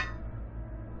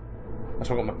 That's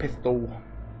why I got my pistol.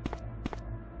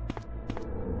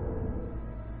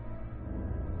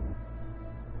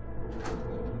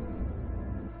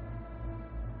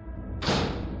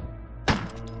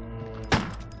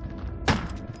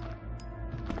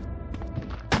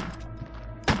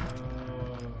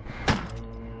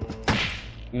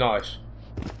 Nice.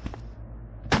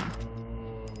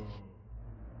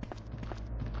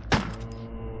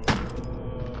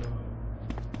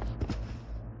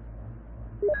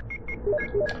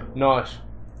 Nice.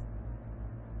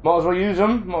 Might as well use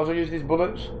them. Might as well use these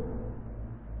bullets.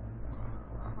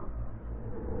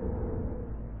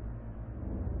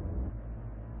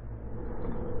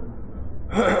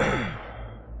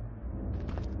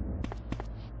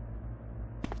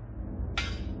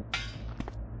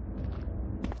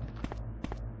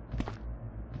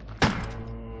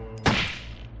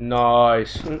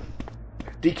 Nice.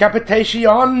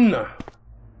 Decapitation!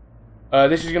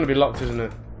 This is going to be locked, isn't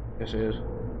it? Yes, it is.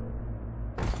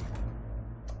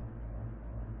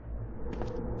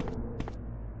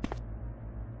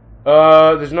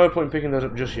 There's no point in picking those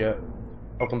up just yet.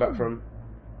 I'll come back for them.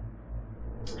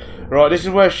 Right, this is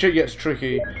where shit gets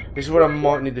tricky. This is where I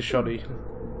might need the shoddy.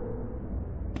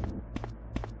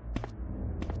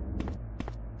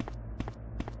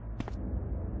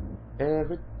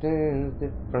 Everything's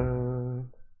different.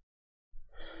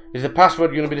 Is the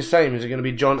password going to be the same? Is it going to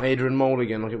be John, Adrian, Mole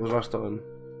again like it was last time?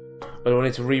 Or do I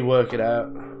need to rework it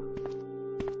out?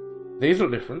 These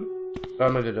look different. Oh,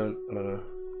 maybe they don't. I don't know.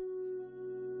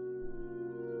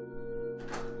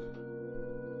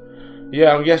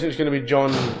 Yeah, I'm guessing it's going to be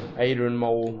John, Adrian,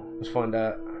 Mole. Let's find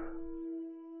out.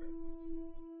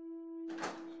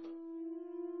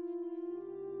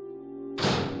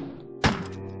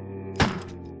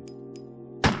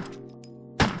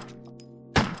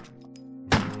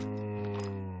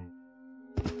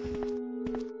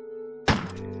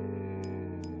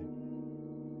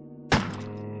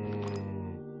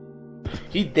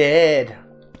 He dead.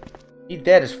 He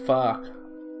dead as fuck.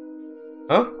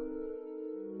 Huh?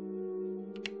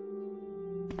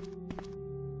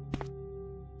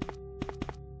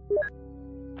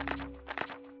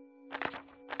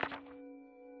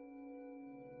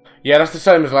 Yeah, that's the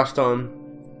same as last time.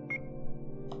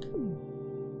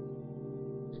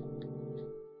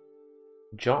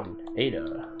 John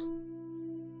Ada.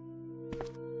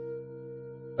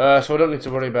 So I don't need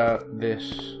to worry about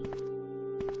this.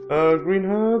 Green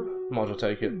herb? Might as well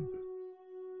take it.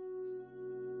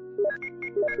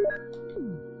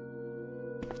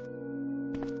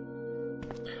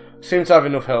 Seem to have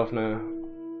enough health now.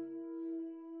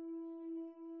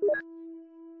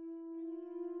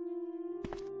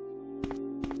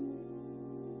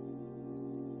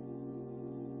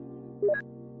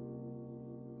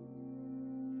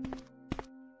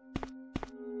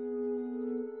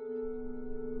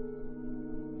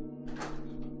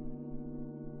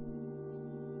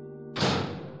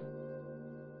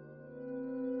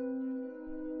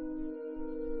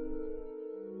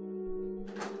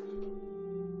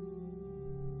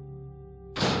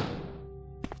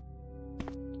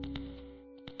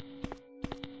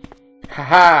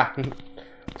 Haha!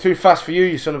 Too fast for you,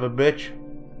 you son of a bitch.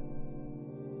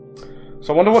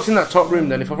 So I wonder what's in that top room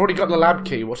then. If I've already got the lab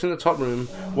key, what's in the top room?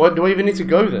 Why do I even need to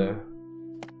go there?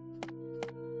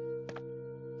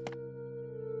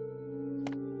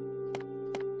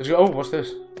 Oh, what's this?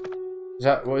 Is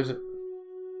that, what is it?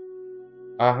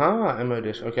 Aha, ammo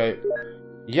disc. Okay.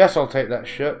 Yes, I'll take that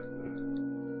shit.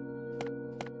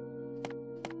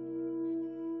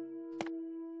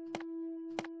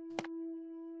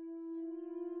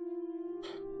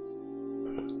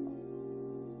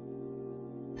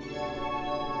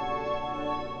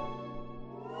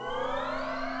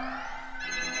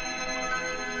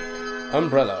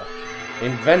 Umbrella,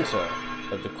 inventor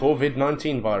of the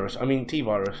COVID-19 virus. I mean,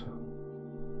 T-virus.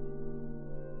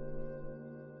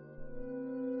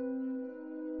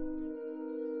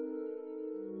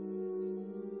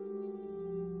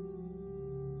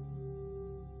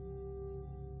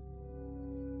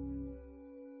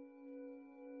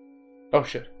 Oh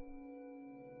shit.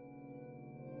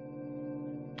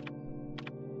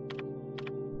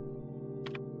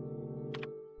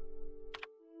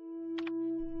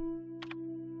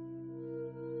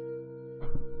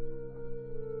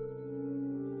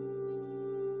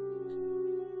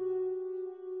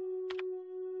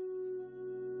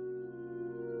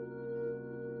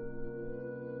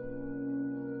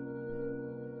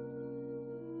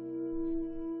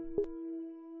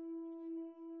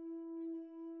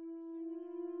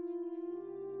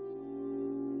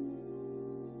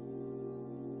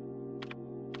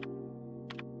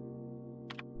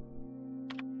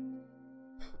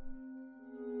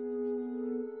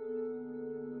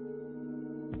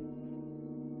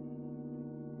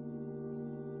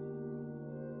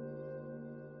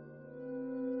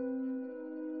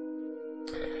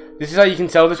 This is how you can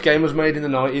tell this game was made in the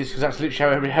 90s, because that's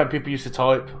literally how people used to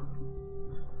type.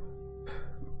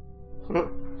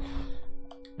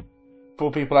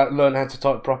 Before people learn how to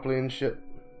type properly and shit.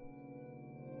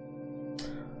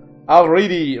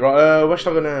 Alrighty, right, where should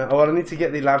I go now? Oh, I need to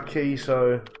get the lab key,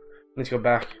 so I need to go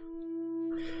back.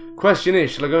 Question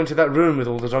is, shall I go into that room with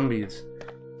all the zombies?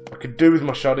 I could do with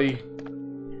my shoddy.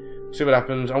 See what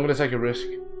happens. I'm gonna take a risk.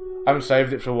 I haven't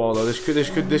saved it for a while though. This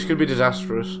could be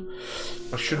disastrous.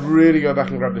 I should really go back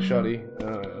and grab the shoddy.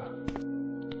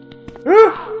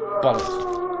 Bollocks.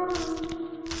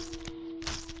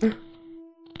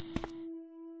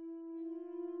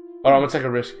 Alright, I'm gonna take a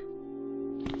risk.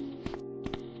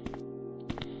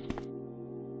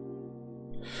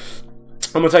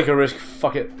 I'm gonna take a risk.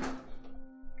 Fuck it.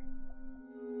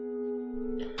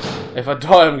 If I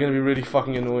die, I'm gonna be really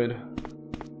fucking annoyed.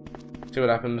 See what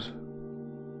happens.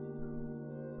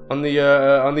 On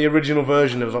the original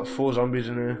version, there was like 4 zombies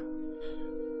in here.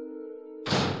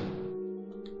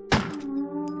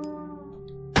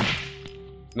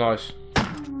 Nice.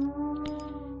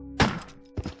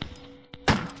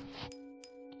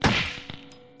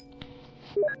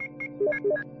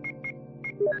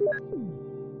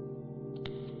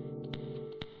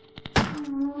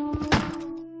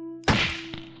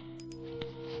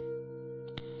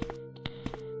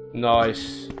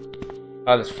 Nice.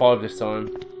 Oh, there's 5 this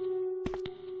time.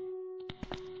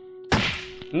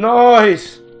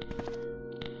 Nice!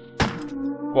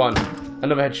 1.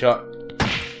 Another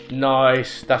headshot.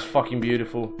 Nice. That's fucking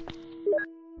beautiful.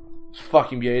 It's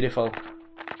fucking beautiful.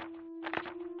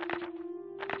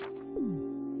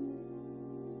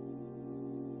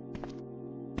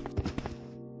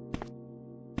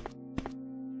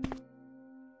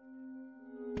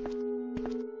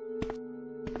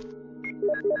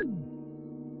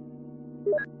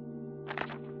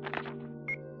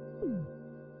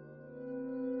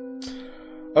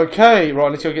 Okay, right, I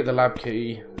need to go get the lab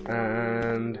key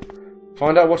and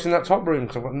find out what's in that top room,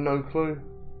 because I've got no clue.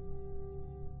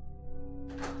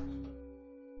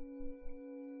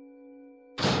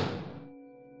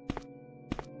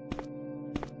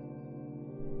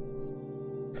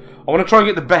 I want to try and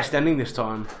get the best ending this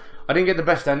time. I didn't get the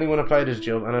best ending when I played as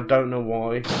Jill, and I don't know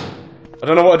why. I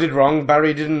don't know what I did wrong.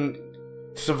 Barry didn't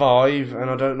survive, and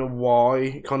I don't know why.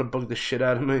 It kind of bugged the shit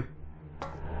out of me.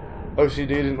 OCD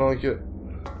didn't like it.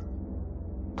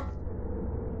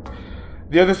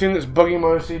 The other thing that's bugging my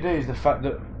OCD is the fact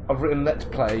that I've written Let's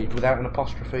Play without an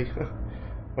apostrophe.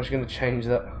 I'm just going to change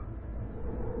that.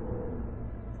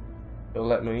 It'll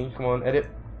let me. Come on, edit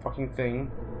fucking thing.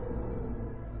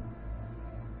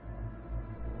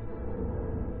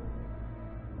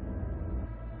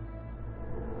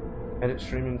 Edit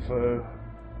stream info.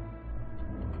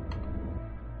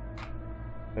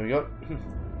 There we go.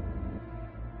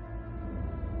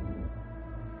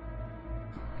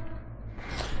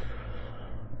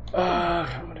 What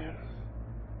am I doing?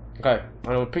 Okay, I'm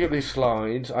gonna pick up these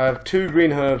slides. I have 2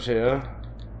 green herbs here.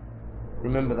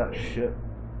 Remember that shit.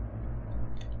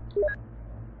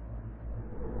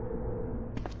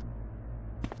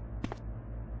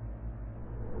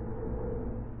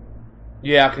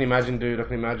 Yeah, I can imagine, dude. I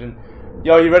can imagine.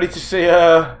 Yo, you ready to see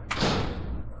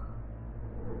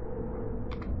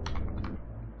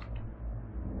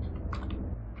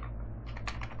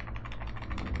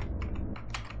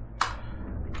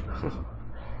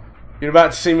You're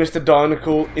about to see Mr.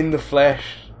 Dinocool in the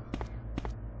flesh.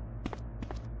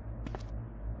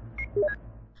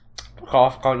 Fuck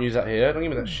off, can't use that here. Don't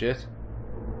give me that shit.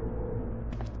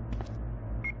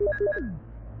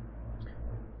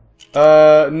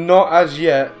 Not as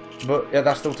yet, but yeah,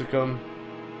 that's still to come.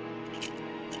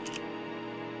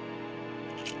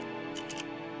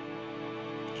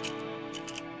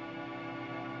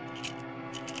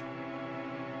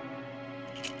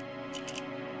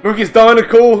 Look, it's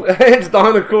Dinocool. It's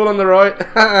Dinocool on the right.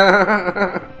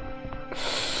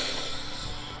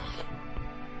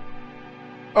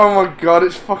 Oh my god,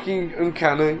 it's fucking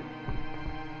uncanny.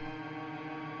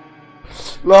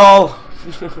 LOL.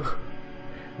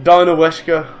 Dino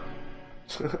Wesker.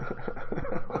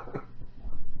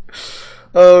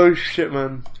 Oh shit,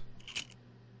 man.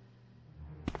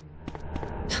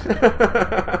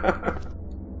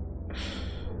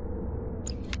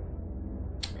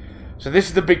 So this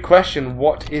is the big question,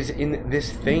 what is in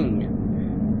this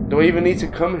thing? Do I even need to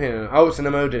come here? Oh, it's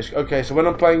an MO disc. Okay, so when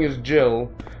I'm playing as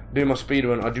Jill, doing my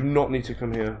speedrun, I do not need to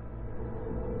come here.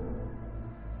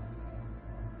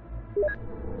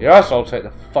 Yes, I'll take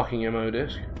the fucking MO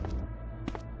disc.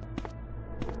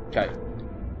 Okay.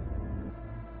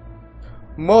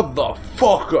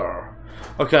 Motherfucker!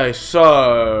 Okay,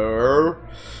 so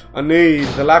I need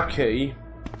the lab key.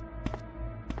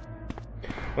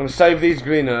 I'm going to save these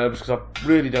green herbs because I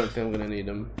really don't think I'm going to need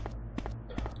them.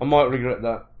 I might regret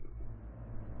that.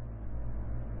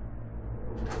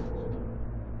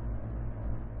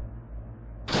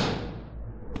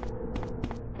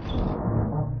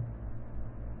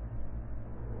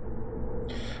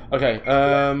 Okay,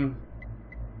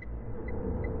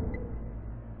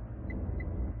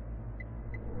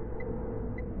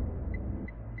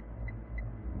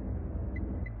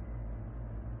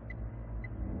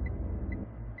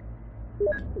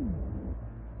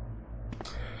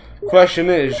 question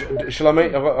is, shall I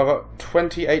make? I've got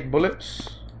 28 bullets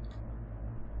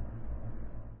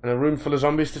and a room full of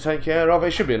zombies to take care of.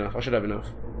 It should be enough. I should have enough.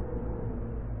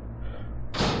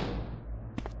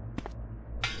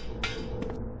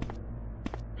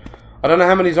 I don't know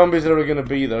how many zombies there are going to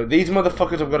be though. These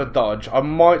motherfuckers I've got to dodge. I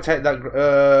might take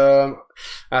that.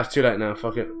 That's too late now.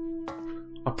 Fuck it.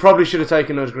 I probably should have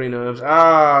taken those green herbs.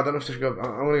 I don't know if I should go.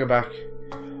 I'm gonna go back.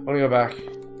 I'm gonna go back.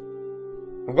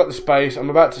 I've got the space. I'm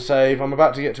about to save. I'm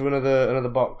about to get to another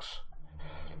box.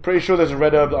 Pretty sure there's a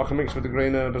red herb that I can mix with the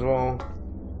green herb as well.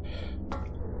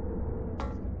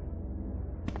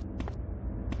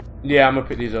 Yeah, I'm gonna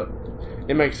pick these up.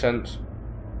 It makes sense.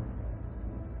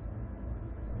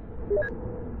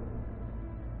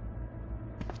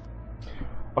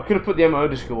 I could have put the MO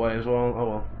disc away as well. Oh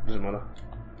well, doesn't matter.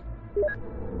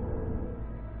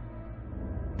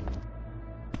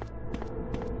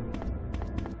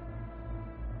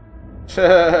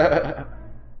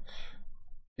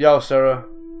 Yo, Sarah.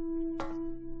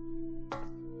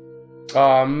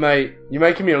 Oh, mate, you're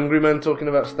making me hungry, man. Talking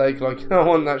about steak, like I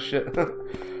want that shit.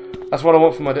 That's what I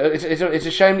want for my. It's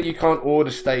a shame that you can't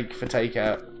order steak for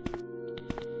takeout.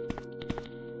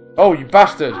 Oh, you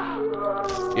bastard!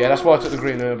 Yeah, that's why I took the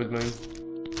green herb with me.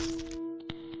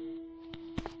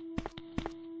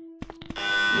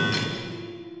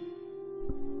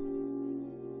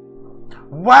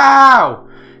 Wow!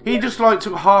 He just like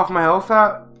took half my health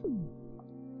out.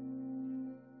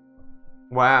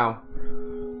 Wow.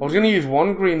 I was gonna use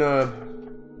one green herb.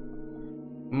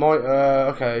 Might,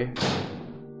 okay.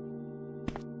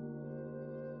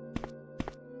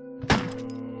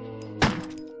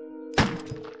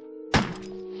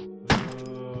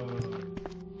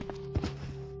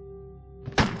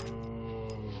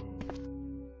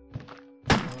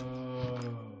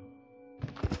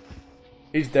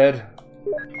 He's dead.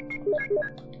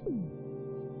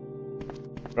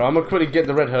 Right, I'm gonna quickly get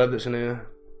the red herb that's in here.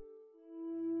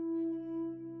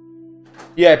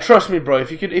 Yeah, trust me, bro.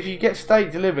 If you get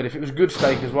steak delivered, if it was good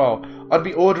steak as well, I'd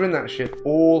be ordering that shit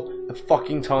all the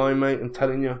fucking time, mate. I'm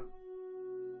telling you.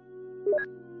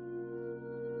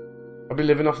 I'd be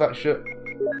living off that shit.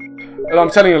 And I'm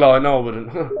telling you a lie. No, I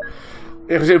wouldn't.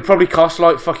 Because it would probably cost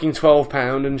like fucking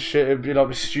 £12 and shit. It'd be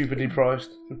like stupidly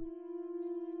priced.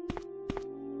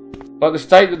 Like the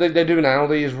steak that they do in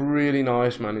Aldi is really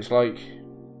nice, man. It's like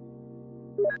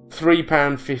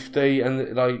 £3.50,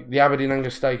 and like the Aberdeen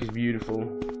Angus steak is beautiful.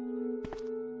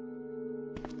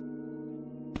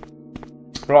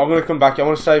 Right, I'm gonna come back. I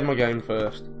want to save my game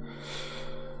first.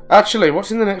 Actually,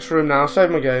 what's in the next room now? I'll save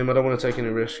my game. I don't want to take any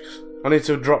risks. I need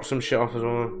to drop some shit off as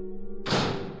well.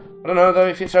 I don't know though.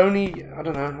 If it's only, I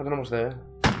don't know what's there.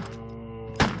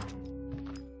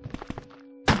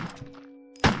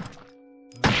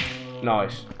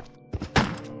 Nice.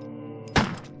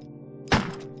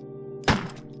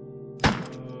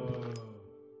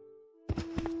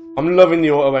 I'm loving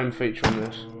the auto aim feature on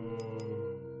this.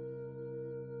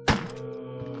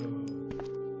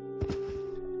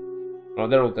 Right,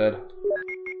 they're all dead.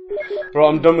 Right,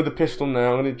 I'm done with the pistol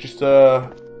now. I'm gonna just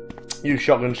use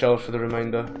shotgun shells for the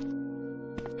remainder.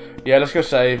 Yeah, let's go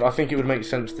save. I think it would make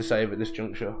sense to save at this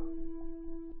juncture.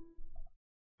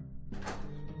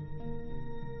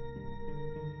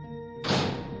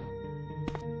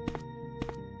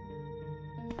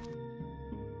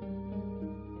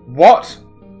 What?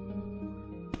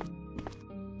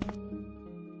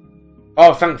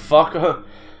 Oh, thank fuck.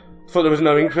 Thought there was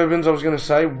no ink ribbons, I was going to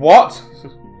say. What?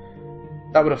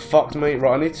 That would have fucked me.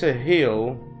 Right, I need to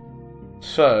heal.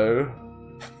 So...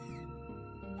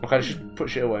 Okay, let's just put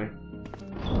shit away.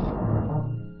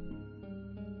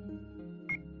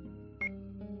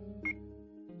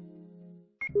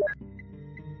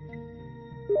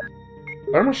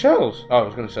 Where are my shells? Oh, I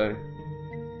was going to say.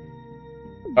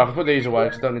 I can put these away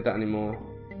because I don't need that anymore.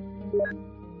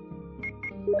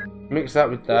 Mix that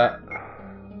with that.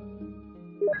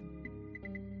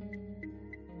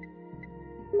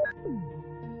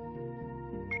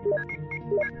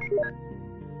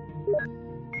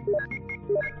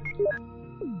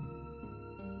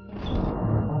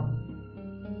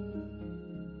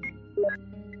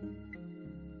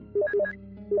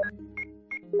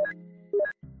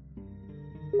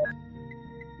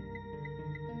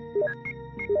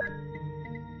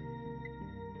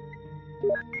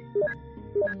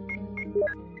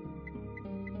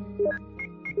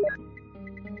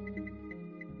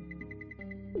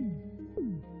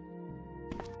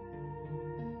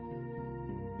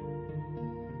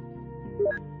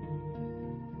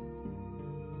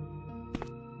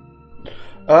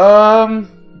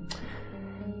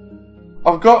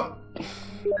 I've got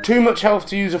too much health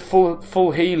to use a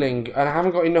full healing, and I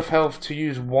haven't got enough health to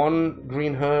use one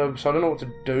green herb, so I don't know what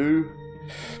to do.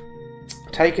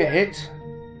 Take a hit?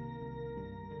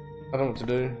 I don't know what to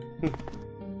do.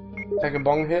 Take a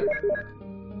bong hit?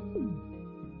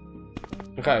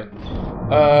 Okay.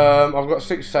 I've got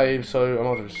 6 saves, so I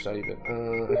might as well just save it.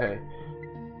 Okay.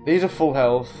 These are full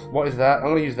health. What is that? I'm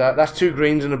going to use that. That's 2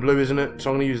 greens and a blue, isn't it?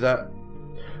 So I'm going to use that.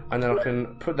 And then I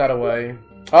can put that away.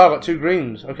 Oh, I've got 2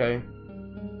 greens. Okay.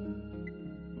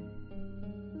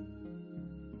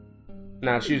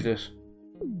 Now, let's use this.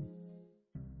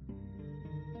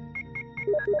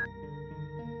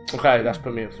 Okay, that's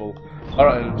put me at full.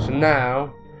 Alright then, so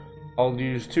now I'll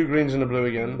use 2 greens and a blue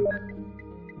again.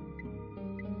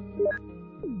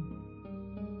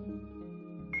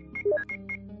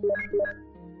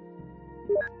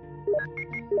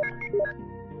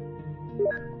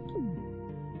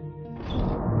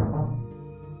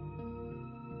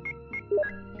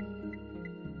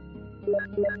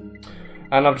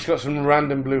 And I've just got some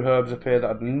random blue herbs up here that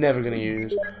I'm never going to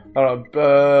use. Alright,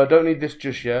 don't need this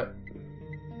just yet.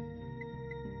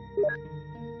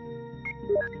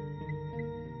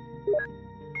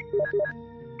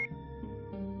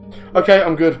 Okay,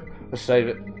 I'm good. Let's save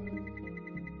it.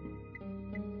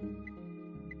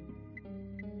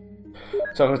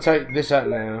 So I'm going to take this out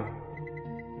now.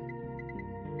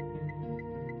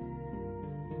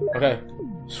 Okay,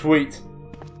 sweet.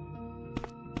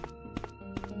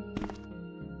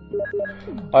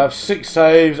 I have 6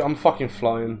 saves. I'm fucking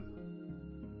flying.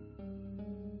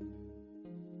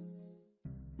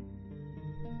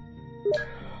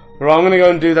 Right, I'm gonna go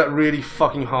and do that really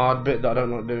fucking hard bit that I don't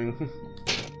like doing.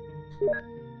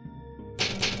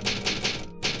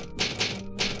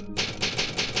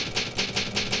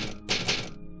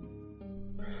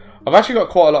 I've actually got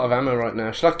quite a lot of ammo right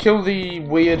now. Should I kill the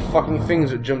weird fucking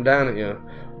things that jump down at you?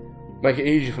 Make it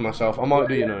easier for myself. I might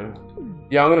do, you know.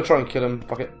 Yeah, I'm gonna try and kill him.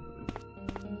 Fuck it.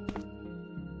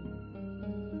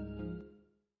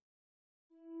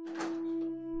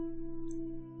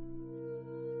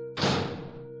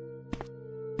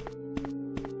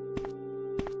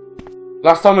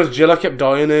 Last time was Jill, I kept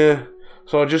dying here,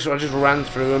 so I just ran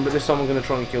through him. But this time I'm gonna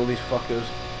try and kill these fuckers.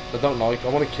 I don't like. I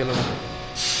want to kill them.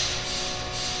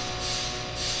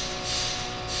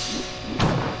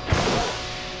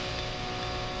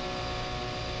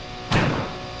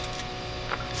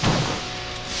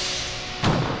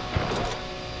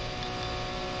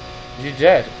 You're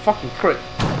dead, fucking prick.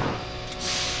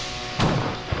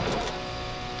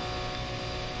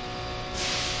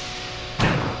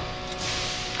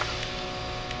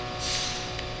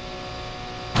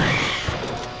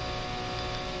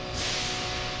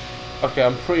 Okay,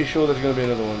 I'm pretty sure there's going to be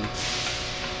another one.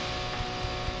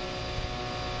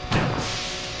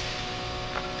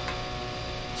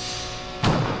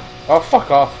 Oh,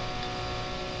 fuck off.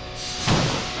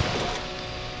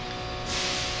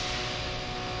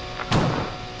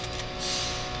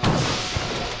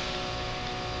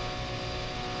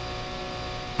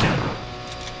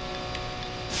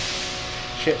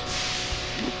 Shit.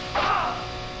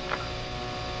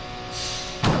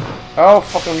 Oh,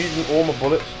 fuck, I'm using all my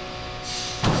bullets.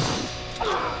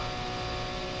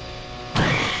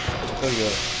 There we go.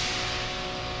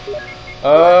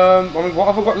 I mean, what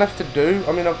have I got left to do?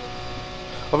 I mean, I've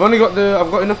only got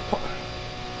I've got enough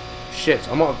shit,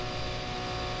 I might have...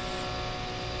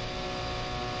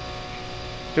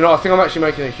 Do you know, I think I'm actually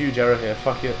making a huge error here,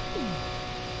 fuck it.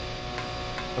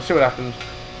 Let's see what happens.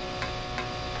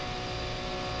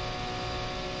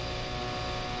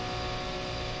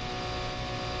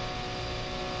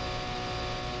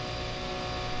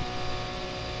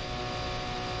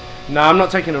 Nah, I'm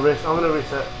not taking a risk. I'm gonna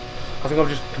reset. I think I've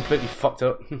just completely fucked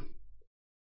up.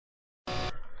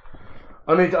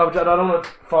 I don't want to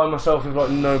find myself with like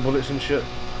no bullets and shit.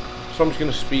 So I'm just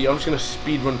gonna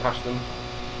speed run past them.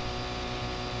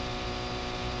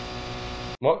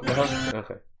 What?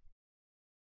 Okay.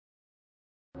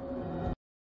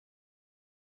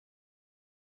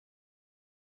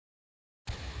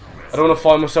 I don't want to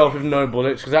find myself with no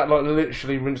bullets because that like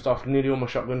literally rinsed off nearly all my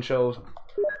shotgun shells.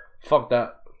 Fuck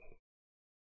that.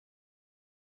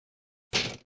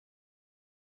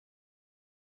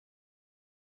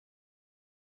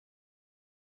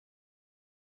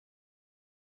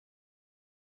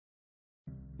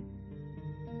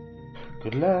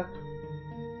 Good luck.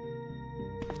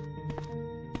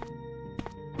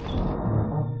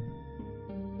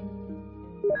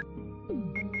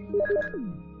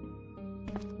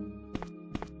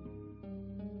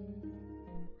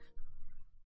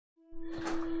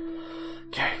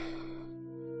 Okay.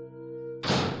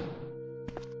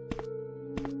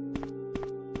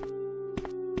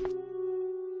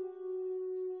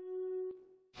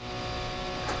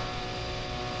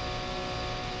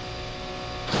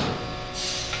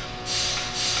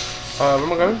 Where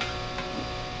am I going?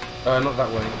 Not that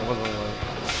way. I went the wrong way.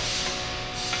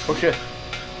 Oh shit.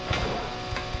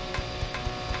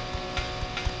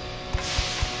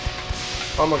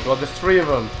 Oh my god, there's 3 of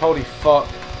them. Holy fuck.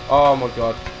 Oh my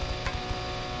god.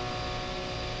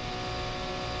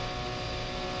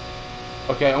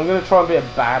 Okay, I'm gonna try and be a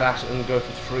badass and go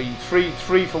for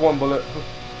 3 for 1 bullet.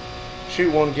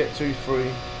 Shoot 1, get 2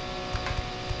 free.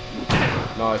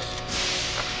 Nice.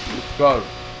 Go.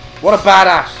 What a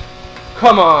badass!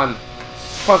 Come on!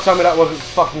 Can't tell me that wasn't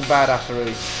fucking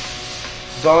badassery.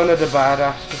 Dinah the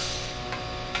badass.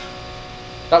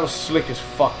 That was slick as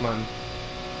fuck, man.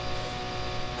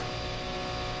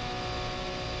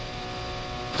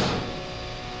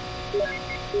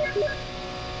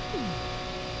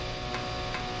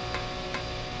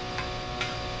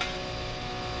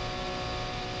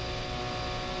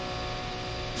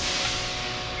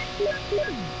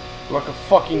 Like a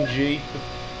fucking G.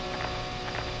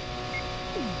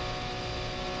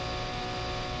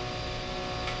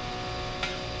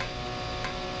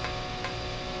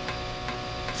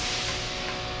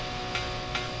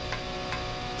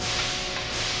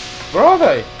 Where are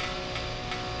they?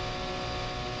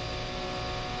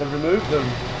 They've removed them.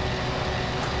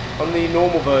 On the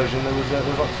normal version, there was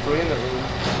like 3 in that room.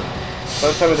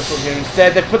 Don't tell me they put them here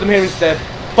instead. They've put them here instead.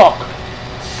 Fuck!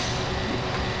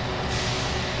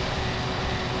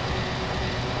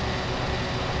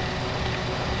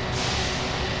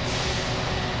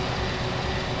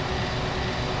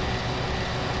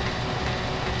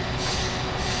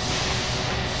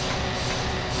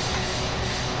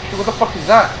 What the fuck is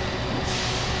that?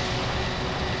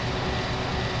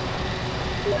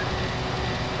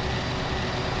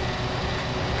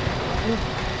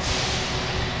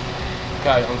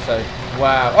 Okay, I'm safe.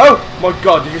 Wow. Oh my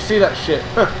god, did you see that shit?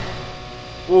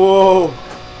 Whoa.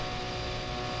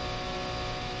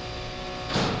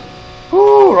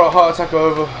 Woo, right, heart attack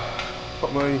over.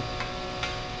 Fuck me.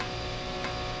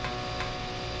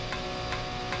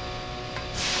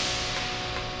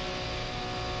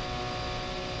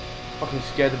 Fucking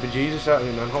scared the bejesus out of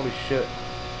me, man. Holy shit.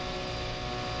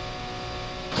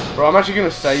 Right, I'm actually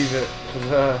gonna save it,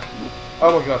 because,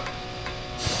 oh my god.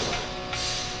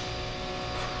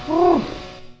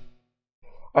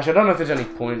 Actually, I don't know if there's any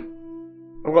point.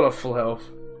 I've got like full health.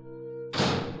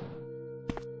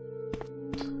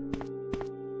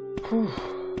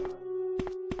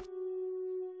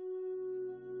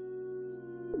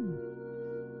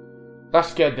 That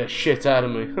scared the shit out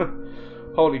of me.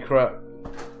 Holy crap.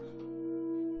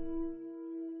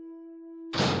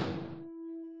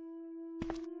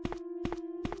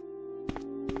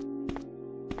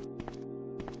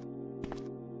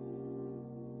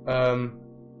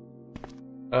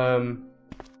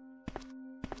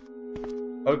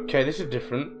 Okay, this is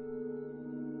different.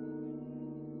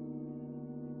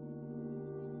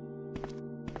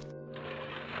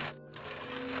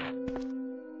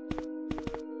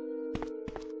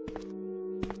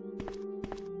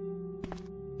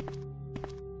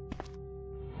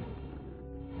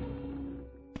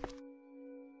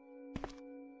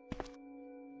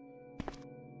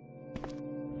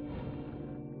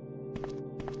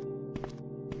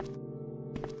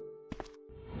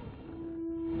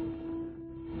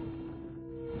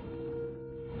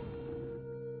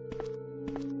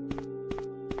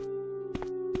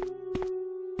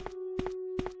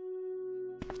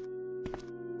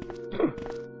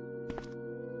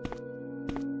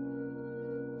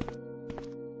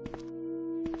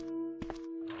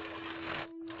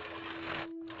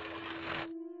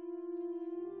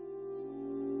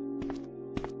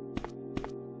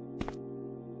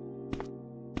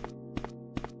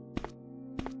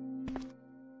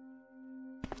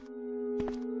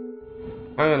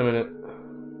 Hang on a minute.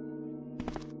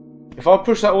 If I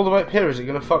push that all the way up here, is it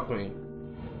gonna fuck me?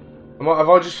 Have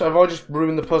I just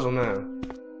ruined the puzzle now?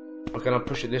 Or can I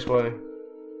push it this way?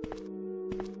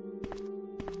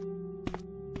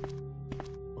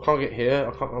 I can't get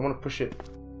here. I want to push it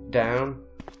down.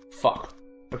 Fuck.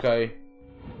 Okay.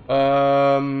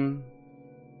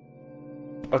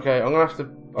 Okay, I'm gonna have to.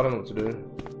 I don't know what to do.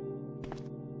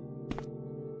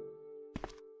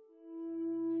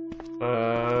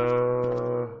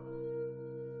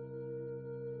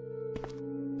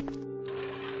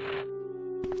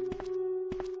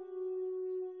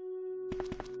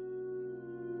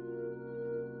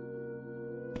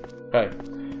 Okay,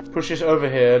 push this over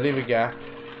here, leave a gap.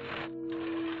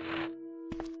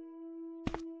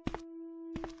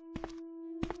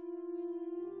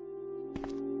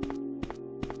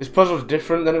 This puzzle's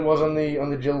different than it was on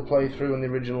the Jill playthrough on the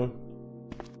original.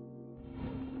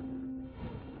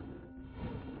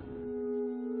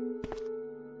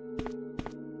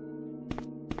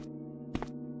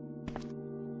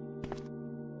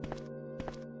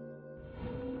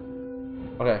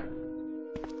 Okay,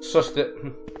 sussed it.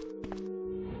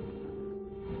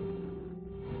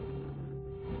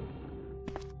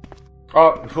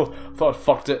 Oh, thought I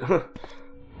fucked it.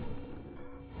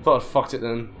 Thought I fucked it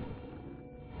then.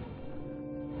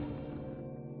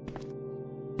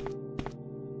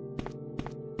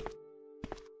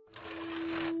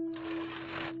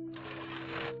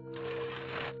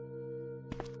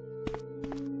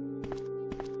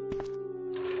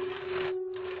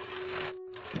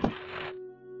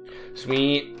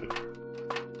 Sweet.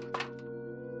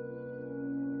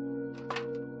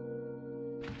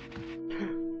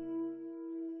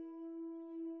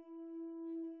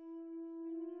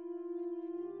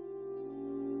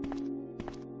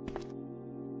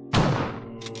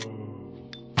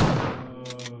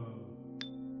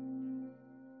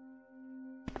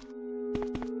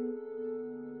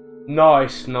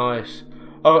 Nice, nice.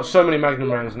 I've got so many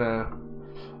Magnum rounds now.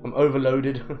 I'm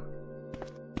overloaded.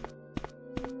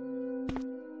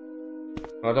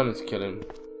 I don't need to kill him.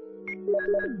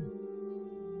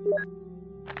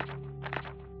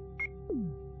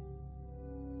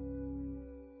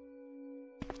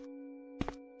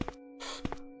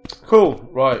 Cool,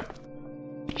 right.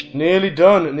 Nearly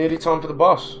done. Nearly time for the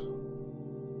boss.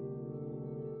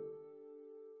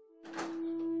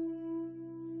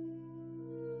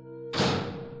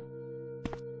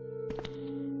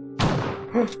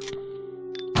 There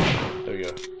we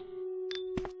go.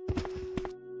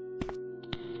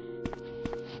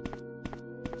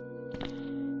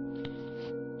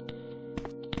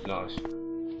 Nice.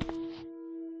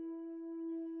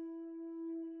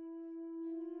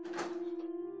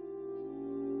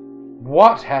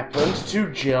 What happened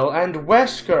to Jill and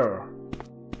Wesker?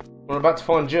 We're about to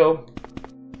find Jill.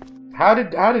 How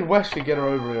did Wesker get her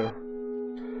over here?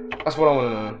 That's what I want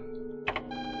to know.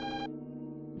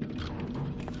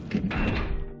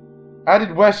 How did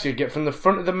Wesker get from the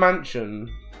front of the mansion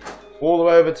all the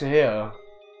way over to here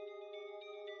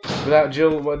without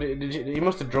Jill? He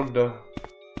must have drugged her.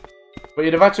 But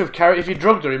he'd have had to have carried. If he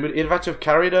drugged her, he'd have had to have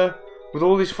carried her with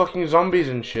all these fucking zombies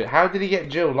and shit. How did he get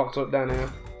Jill locked up down here?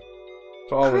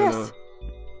 That's all I want to know.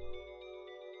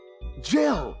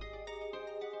 Jill!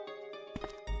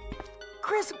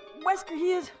 Chris, Wesker,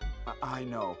 he is... I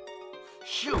know.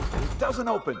 Shoot, it doesn't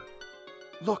open.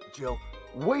 Look, Jill,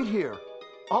 wait here.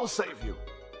 I'll save you.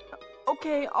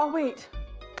 Okay, I'll wait.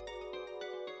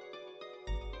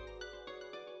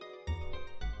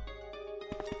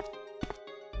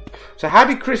 So how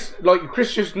did Chris,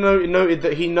 Chris just noted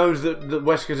that he knows that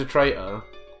Wesker's a traitor.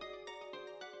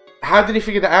 How did he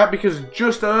figure that out? Because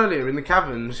just earlier in the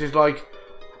caverns, he's like,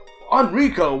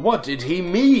 Enrico, what did he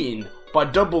mean by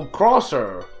double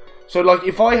crosser? So like,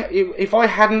 if I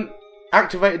hadn't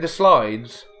activated the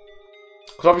slides,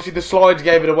 because obviously the slides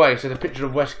gave it away, so the picture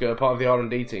of Wesker, part of the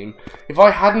R&D team, if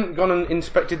I hadn't gone and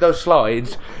inspected those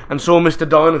slides and saw Mr.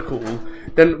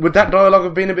 Dynacool, then would that dialogue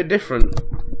have been a bit different?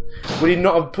 Would he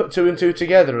not have put two and two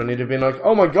together and he'd have been like,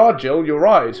 oh my god, Jill, you're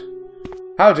right.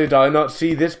 How did I not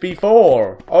see this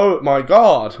before? Oh my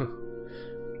god.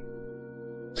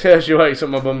 Yeah, she wakes up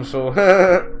my bum sore.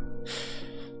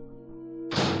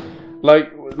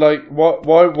 like, what,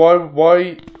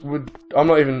 why would, I'm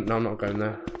not going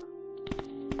there.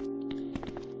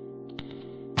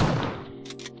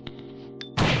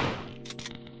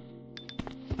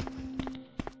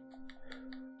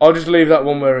 I'll just leave that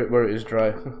one where it is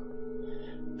dry.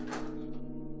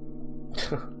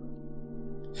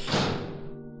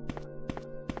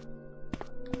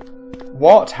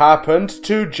 What happened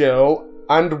to Jill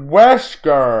and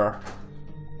Wesker?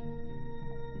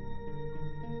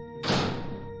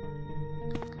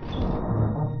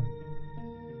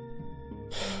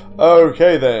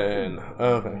 Okay then.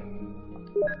 Okay.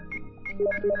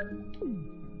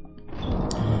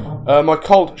 My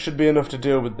cult should be enough to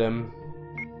deal with them.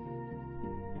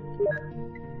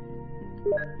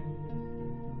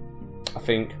 I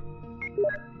think.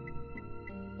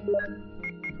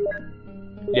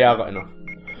 Yeah, I got enough.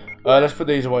 Let's put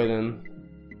these away then.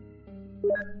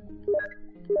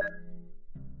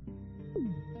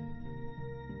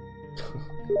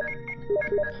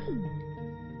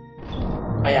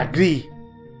 I agree.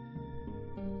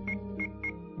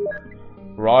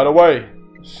 Right away,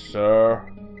 sir.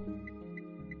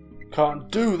 Can't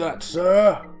do that,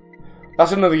 sir.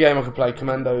 That's another game I could play,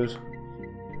 Commandos.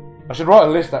 I should write a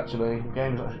list actually,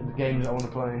 games I want to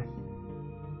play.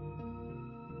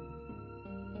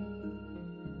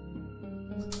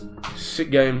 Sick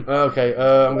game. Okay,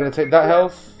 I'm gonna take that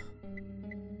health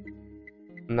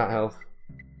and that health.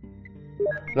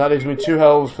 That leaves me 2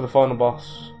 healths for the final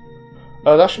boss.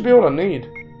 That should be all I need.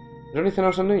 Is there anything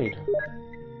else I need?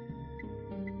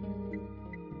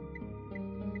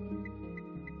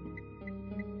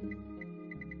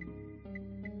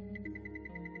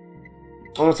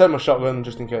 I'm gonna take my shotgun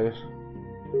just in case.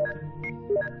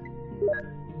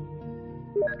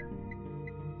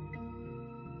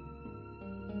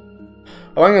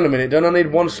 Oh, hang on a minute, don't I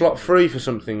need 1 slot free for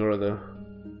something or other?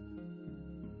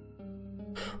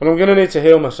 Well, I'm gonna need to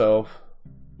heal myself.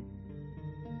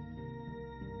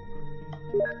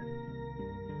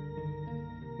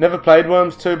 Never played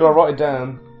Worms 2, but I'll write it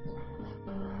down.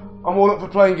 I'm all up for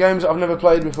playing games that I've never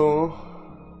played before.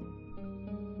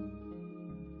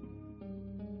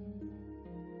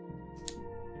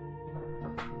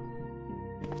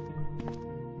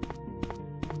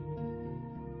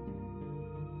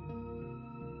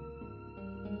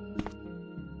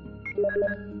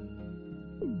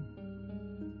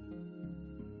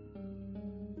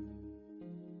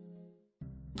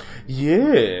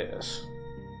 Yes.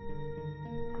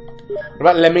 What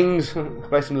about Lemmings?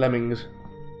 Play some Lemmings.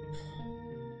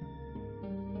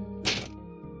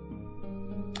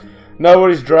 No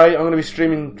worries, Dre. I'm going to be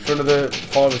streaming for another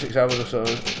 5 or 6 hours or so.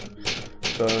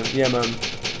 So, yeah, man.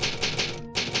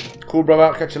 Cool,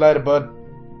 brother. Catch you later, bud.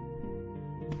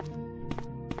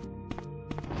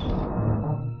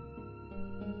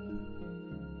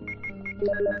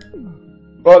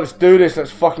 Right, let's do this. Let's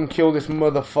fucking kill this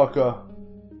motherfucker.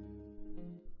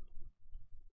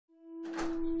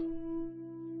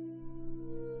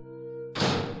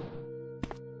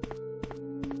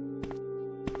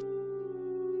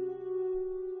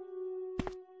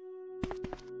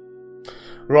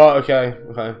 Right, okay,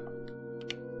 okay.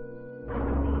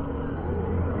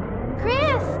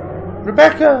 Chris!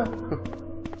 Rebecca!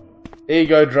 Here you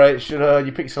go, Drake. You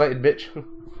pixelated bitch.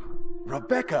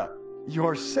 Rebecca,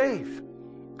 you're safe.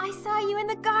 I saw you in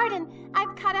the garden.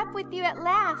 I've caught up with you at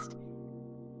last.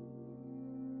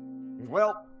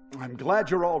 Well, I'm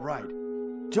glad you're all right.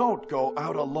 Don't go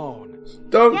out alone.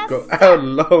 Don't Yes, go sir. out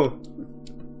alone.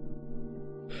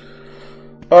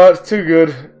 Oh, it's too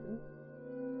good.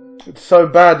 It's so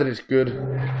bad that it's good.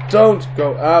 Don't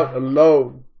go out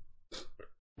alone.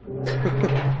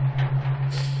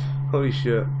 Holy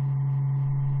shit.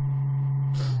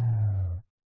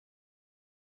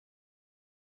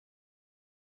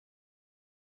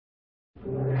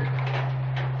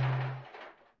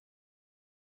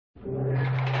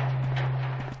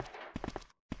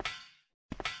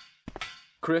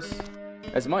 Chris,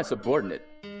 as my subordinate,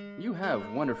 you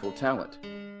have wonderful talent.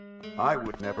 I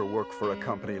would never work for a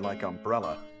company like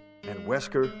Umbrella. And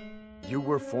Wesker, you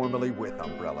were formerly with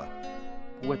Umbrella.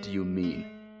 What do you mean?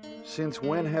 Since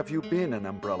when have you been an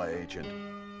Umbrella agent?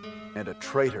 And a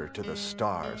traitor to the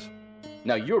stars?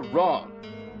 Now you're wrong.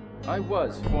 I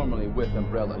was formerly with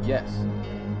Umbrella, yes.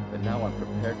 But now I'm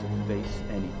prepared to face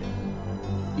anything.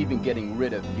 Even getting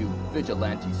rid of you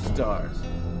vigilante stars.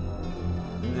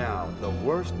 Now, the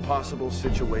worst possible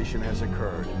situation has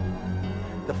occurred.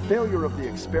 The failure of the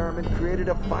experiment created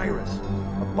a virus,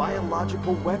 a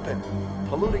biological weapon,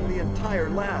 polluting the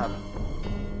entire lab.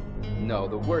 No,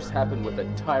 the worst happened with the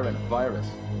tyrant virus.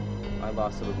 I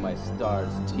lost some of my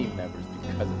stars' team members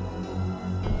because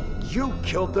of it. You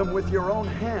killed them with your own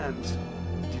hands.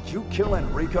 Did you kill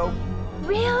Enrico?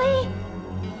 Really?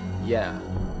 Yeah,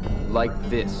 like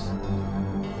this.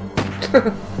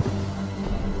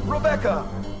 Rebecca!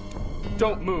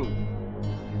 Don't move.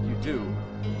 If you do,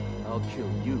 I'll kill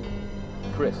you.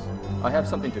 Chris, I have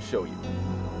something to show you.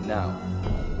 Now,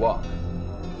 walk.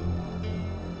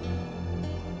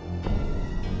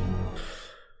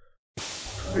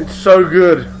 It's so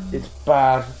good. It's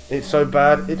bad. It's so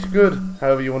bad. It's good.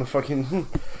 However you want to fucking...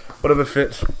 whatever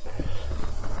fits.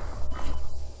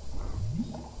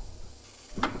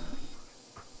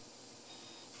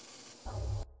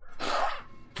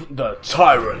 The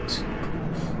tyrant.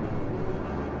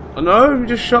 I know, you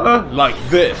just shot her like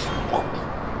this.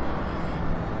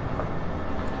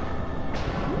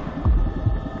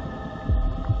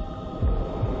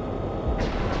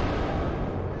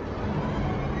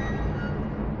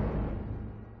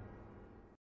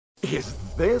 Is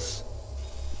this?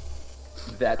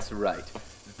 That's right.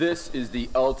 This is the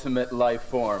ultimate life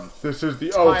form. This is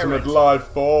the Tyrant. ultimate life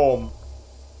form.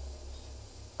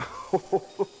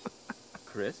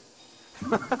 Chris?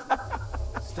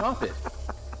 Stop it.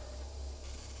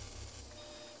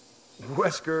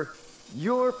 Wesker,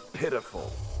 you're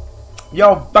pitiful.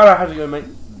 Yo, Barra, how's it going, mate?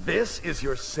 This is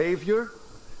your savior?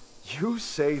 You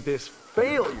say this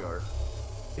failure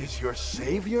is your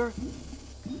savior?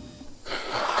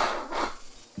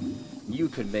 You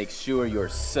can make sure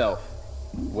yourself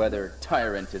whether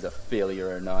Tyrant is a failure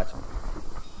or not.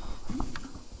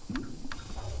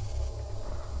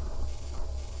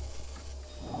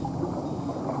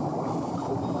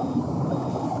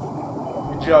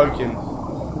 You're joking.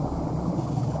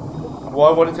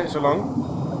 Why would it take so long?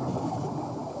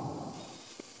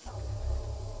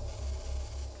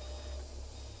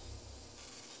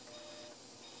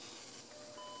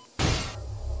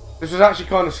 This was actually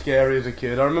kind of scary as a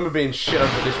kid. I remember being shit up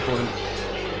at this point.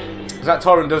 Because that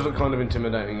Tyrant does look kind of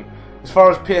intimidating. As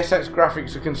far as PSX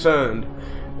graphics are concerned,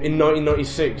 in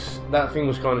 1996, that thing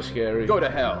was kind of scary. Go to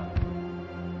hell.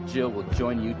 Jill will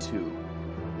join you too.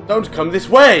 Don't come this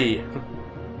way!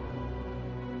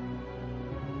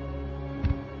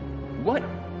 What?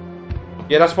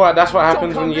 Yeah, that's what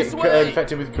happens when come you get this way!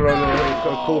 infected with Corona,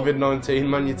 COVID-19,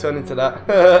 man. You turn into that.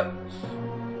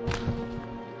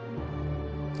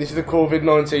 This is the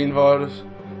COVID-19 virus.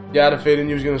 Yeah, I had a feeling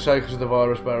you was going to say because of the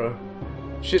virus, Barrow.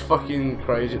 Shit's fucking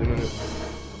crazy at the minute.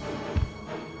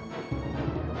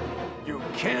 You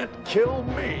can't kill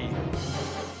me.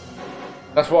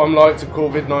 That's what I'm like to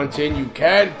COVID-19. You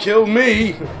can't kill me!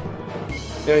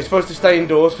 You know, you're supposed to stay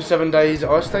indoors for 7 days.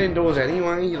 I stay indoors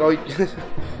anyway. Like,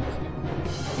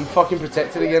 I'm fucking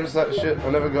protected against that shit. I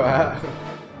never got out.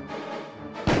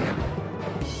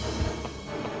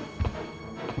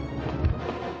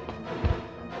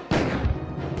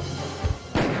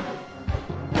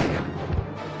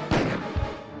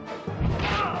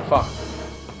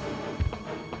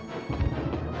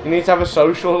 You need to have a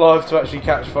social life to actually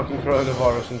catch fucking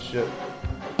coronavirus and shit.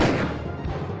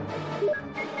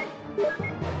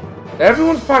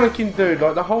 Everyone's panicking, dude.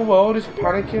 Like, the whole world is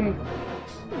panicking.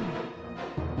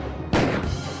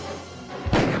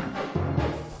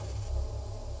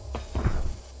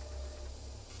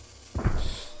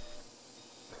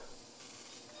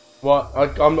 What?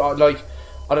 I'm like,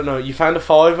 I don't know. You found a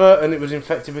fiver and it was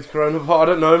infected with coronavirus. I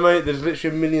don't know, mate. There's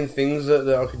literally a million things that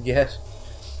I could guess.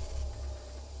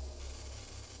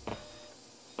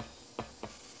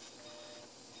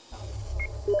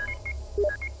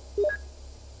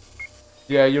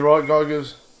 Yeah, you're right,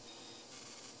 Geigers.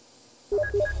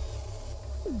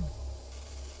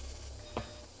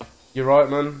 You're right,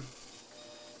 man.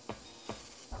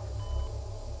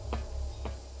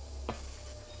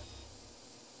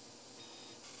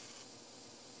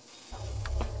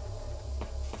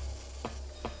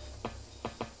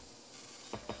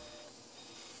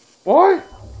 Why?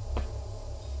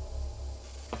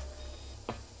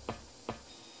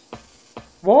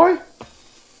 Why?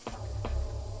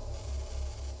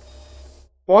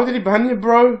 Why did he ban you,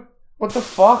 bro? What the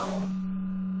fuck?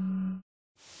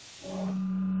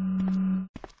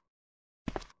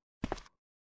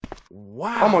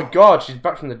 Wow. Oh my god, she's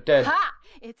back from the dead. Ha!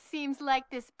 It seems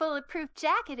like this bulletproof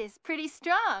jacket is pretty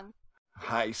strong.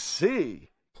 I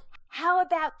see. How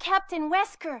about Captain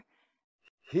Wesker?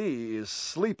 He is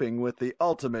sleeping with the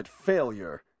ultimate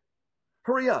failure.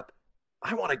 Hurry up.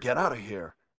 I want to get out of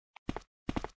here.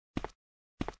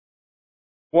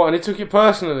 What, and he took it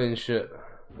personally and shit?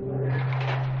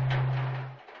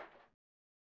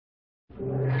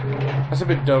 That's a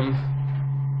bit dumb.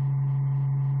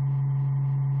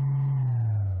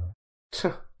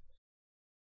 So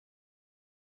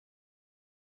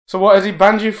what, has he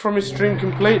banned you from his stream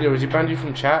completely, or has he banned you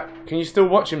from chat? Can you still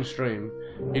watch him stream?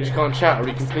 You just can't chat, or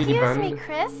he completely banned you? Excuse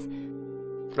me,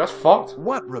 Chris. That's fucked.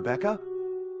 What, Rebecca?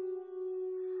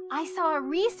 I saw a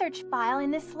research file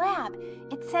in this lab.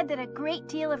 It said that a great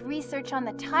deal of research on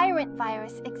the tyrant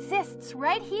virus exists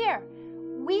right here.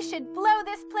 We should blow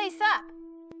this place up.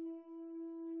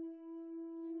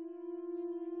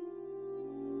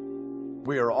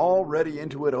 We are already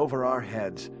into it over our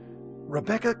heads.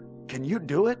 Rebecca, can you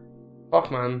do it?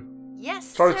 Fuck, man. Yes,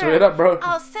 Sorry sir. to hear that, bro.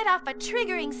 I'll set off a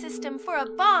triggering system for a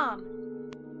bomb.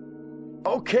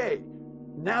 Okay,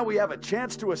 now we have a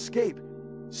chance to escape.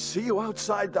 See you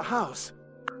outside the house.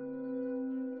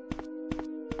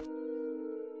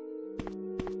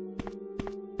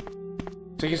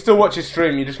 So you can still watch his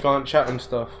stream, you just can't chat and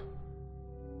stuff.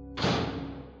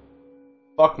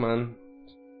 Fuck, man.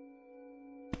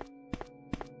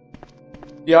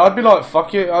 Yeah, I'd be like,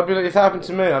 fuck it. I'd be like, if that happened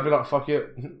to me, I'd be like, fuck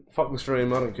it. Fuck the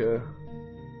stream, I don't care.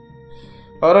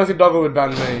 I don't think Doggo would ban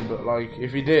me, but like,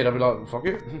 if he did, I'd be like, fuck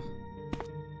it.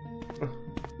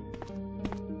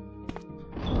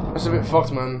 That's a bit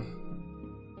fucked, man.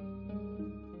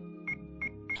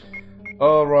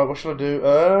 Oh, right, what should I do?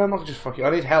 I can just fuck it.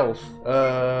 I need health.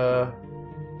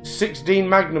 16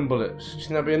 magnum bullets. Do you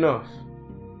think that'd be enough?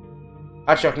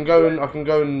 Actually, I can go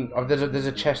and, oh, there's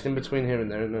a chest in between here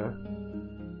and there, isn't there?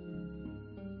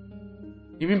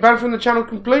 You've been banned from the channel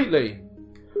completely.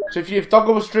 So if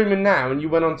Doggo was streaming now and you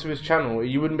went onto his channel,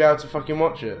 you wouldn't be able to fucking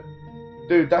watch it.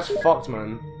 Dude, that's fucked,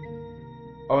 man.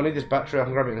 Oh, I need this battery. I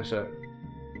can grab it in a sec.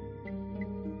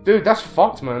 Dude, that's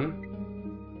fucked, man.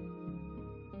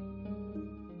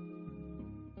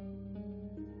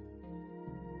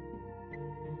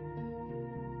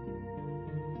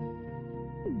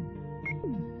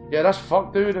 Yeah, that's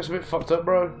fucked, dude. That's a bit fucked up,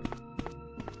 bro.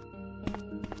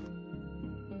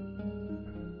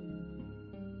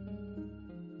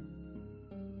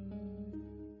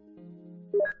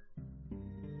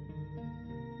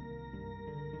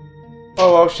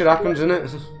 Oh well, shit happens,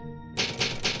 innit?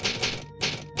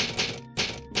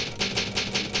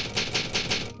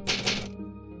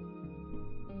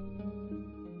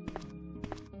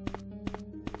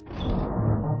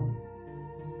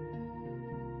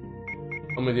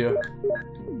 I'm with you.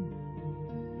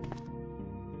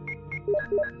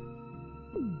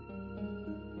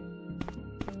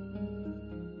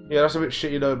 Yeah, that's a bit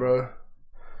shitty though, bro.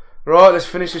 Right, let's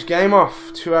finish this game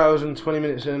off. 2 hours and 20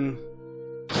 minutes in.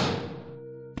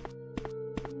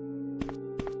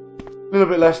 A little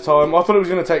bit less time. I thought it was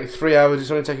going to take 3 hours.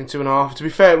 It's only taken 2.5. To be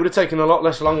fair, it would have taken a lot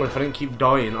less longer if I didn't keep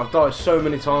dying. I've died so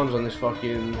many times on this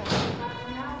fucking...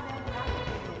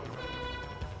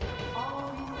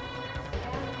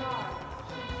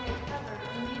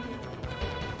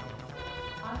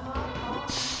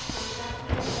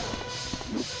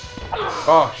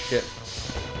 Oh shit.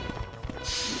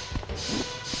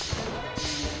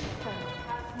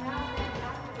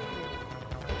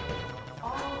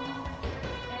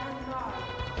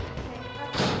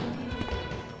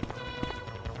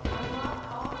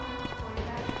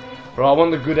 Right, I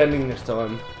want the good ending this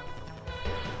time.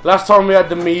 Last time we had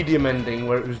the medium ending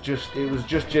where it was just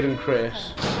Jill and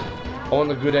Chris. I want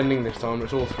the good ending this time.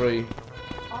 It's all three.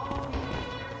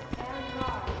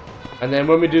 And then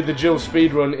when we do the Jill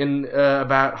speedrun in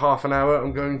about half an hour,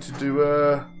 I'm going to do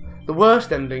the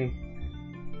worst ending.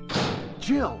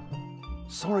 Jill,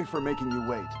 sorry for making you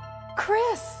wait.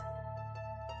 Chris!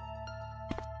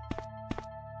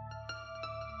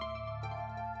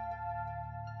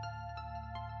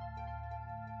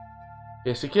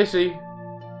 Kissy kissy.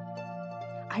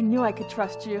 I knew I could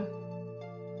trust you.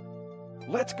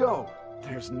 Let's go.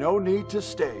 There's no need to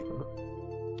stay.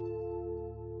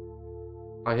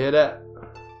 I hear that.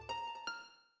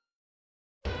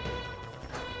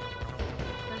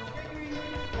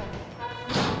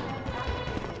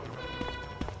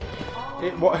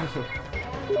 What?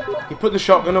 He put the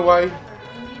shotgun away.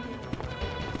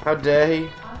 How dare he?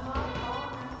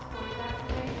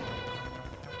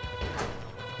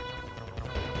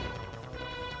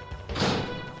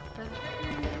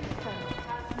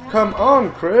 Come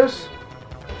on, Chris.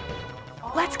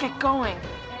 Let's get going.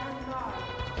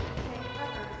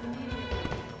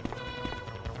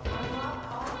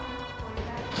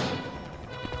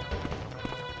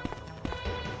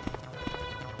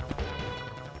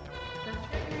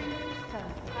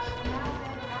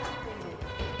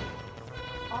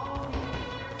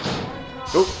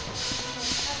 Oh.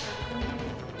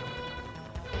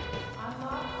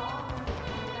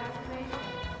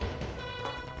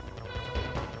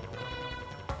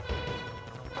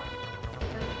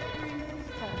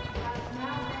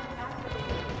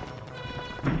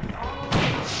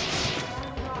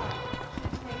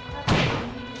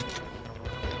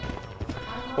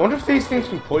 I wonder if these things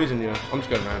can poison you. I'm just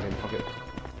going around him, fuck it.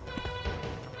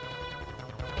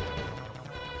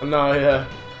 No, yeah.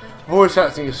 Voice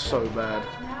acting is so bad.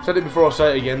 I said it before, I'll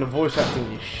say it again. The voice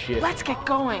acting is shit. Let's get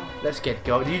going. Let's get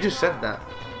going. You just said that.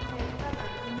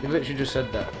 You literally just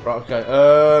said that. Right, okay.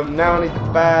 Now I need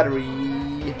the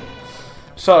battery.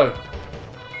 So,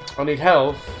 I need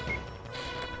health.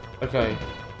 Okay.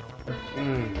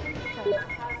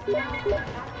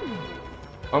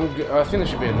 I think there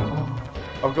should be enough.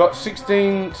 I've got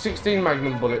 16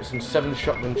 magnum bullets and 7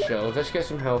 shotgun shells. Let's get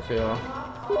some health here.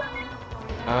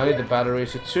 I need the battery,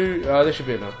 so 2, this should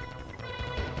be enough.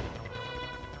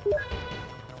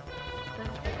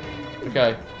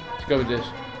 Okay, let's go with this.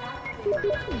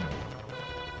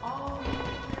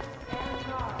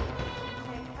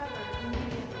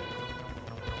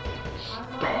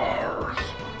 Stars.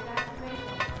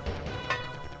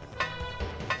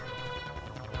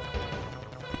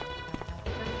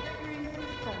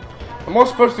 Am I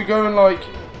supposed to go and like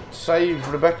save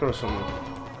Rebecca or something?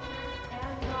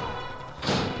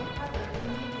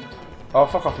 Oh,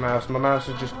 fuck off, mouse. My mouse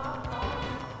is just...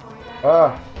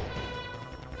 Ah.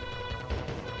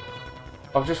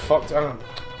 I've just fucked... Hang on.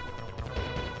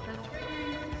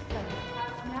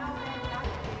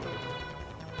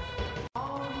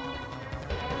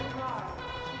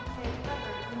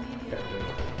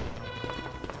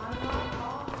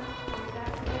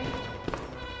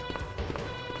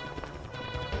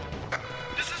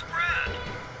 This is Brad.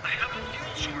 I have a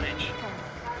fuel shortage.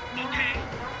 Okay,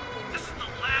 this is the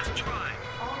last try.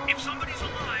 If somebody's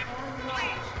alive,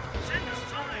 please send us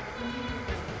time.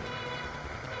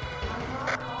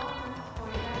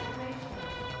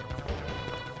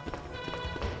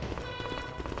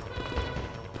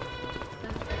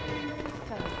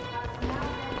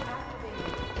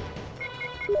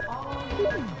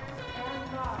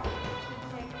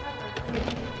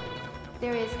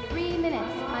 There is 3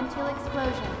 minutes until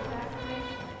explosion.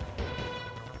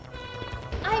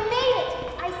 I made it!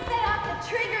 I set off the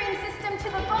triggering system to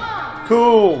the bomb!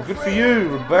 Cool. Good for you,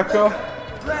 Rebecca.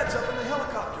 Brad's up in the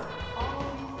helicopter.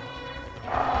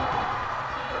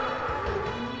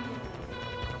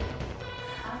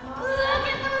 Look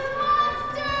at those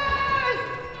monsters!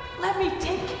 Let me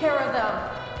take care of them.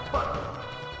 But,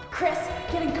 Chris,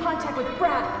 get in contact with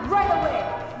Brad right away.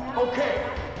 Okay.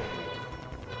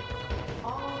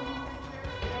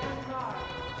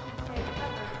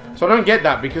 So I don't get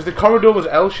that, because the corridor was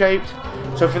L-shaped.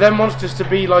 So for them monsters to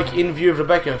be like in view of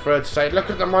Rebecca, for her to say,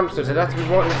 look at the monsters, they'd have to be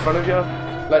right in front of you.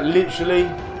 Like literally,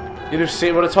 you'd have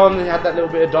seen, by the time they had that little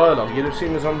bit of dialogue, you'd have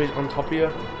seen the zombies on top of you.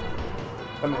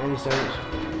 Doesn't make any sense.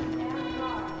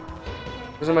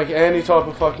 Doesn't make any type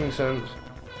of fucking sense.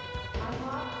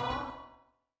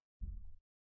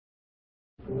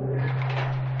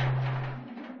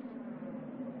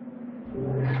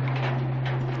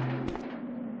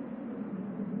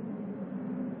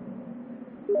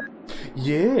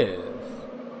 Yes.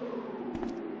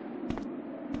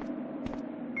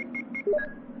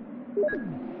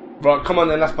 Right, come on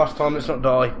then, last boss time, let's not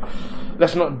die.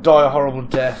 Let's not die a horrible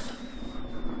death.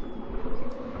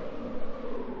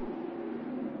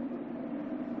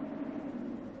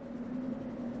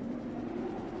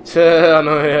 I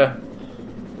know, yeah.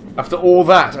 After all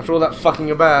that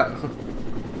fucking about.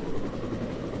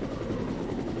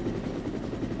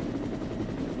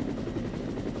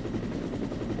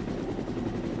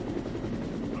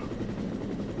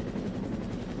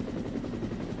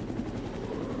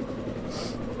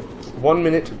 One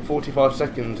minute, 45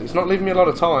 seconds. It's not leaving me a lot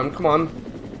of time, come on.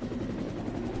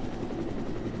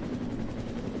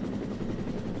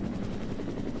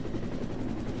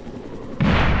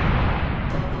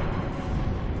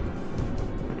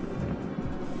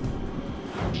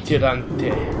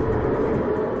 Tirante.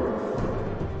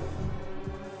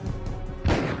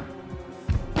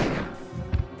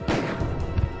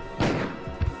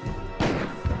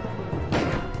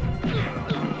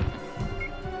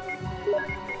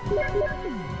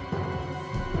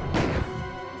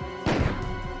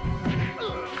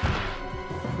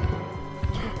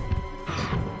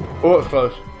 Oh, it's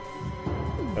close.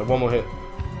 Yeah, one more hit.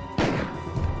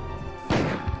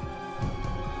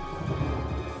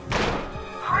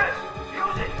 Chris,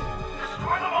 use it!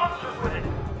 Destroy the monsters with it!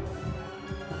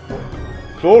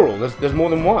 Plural, there's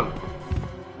more than one.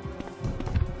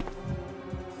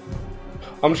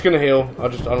 I'm just gonna heal. I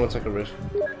don't want to take a risk.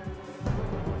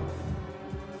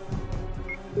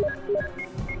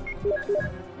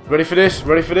 Ready for this?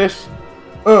 Ready for this?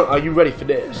 Are you ready for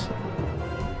this?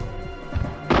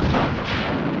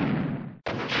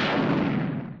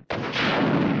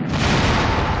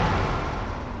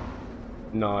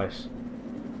 Nice.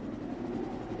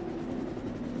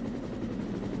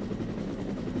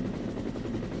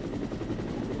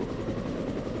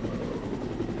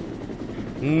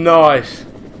 Nice.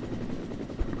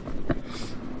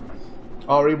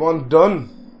 RE1 done.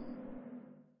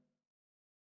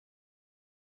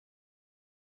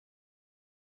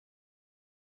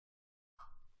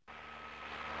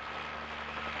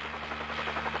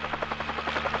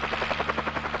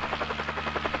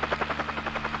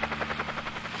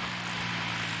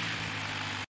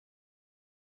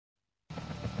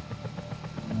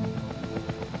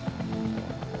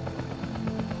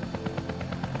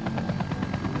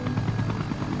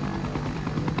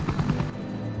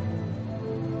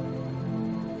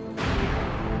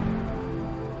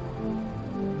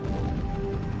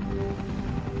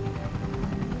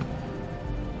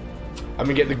 I'm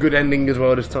gonna get the good ending as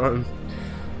well this time.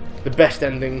 The best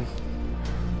ending.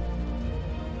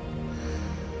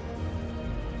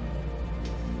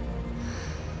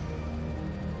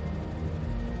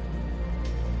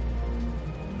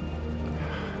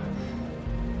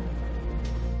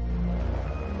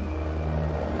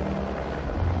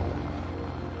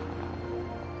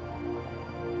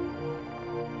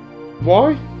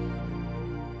 Why?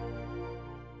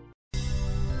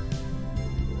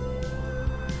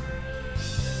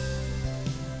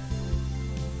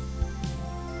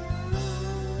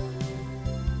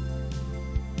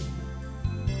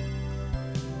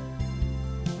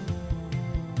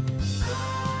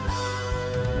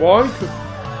 Why?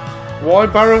 Why,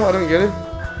 Barra? I don't get it.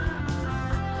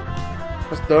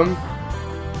 That's dumb.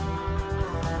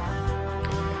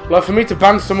 Like, for me to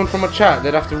ban someone from a chat,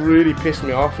 they'd have to really piss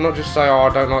me off. Not just say, oh, I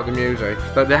don't like the music.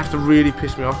 They'd have to really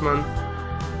piss me off, man.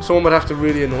 Someone would have to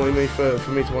really annoy me for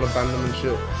me to want to ban them and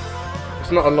shit.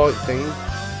 It's not a light thing.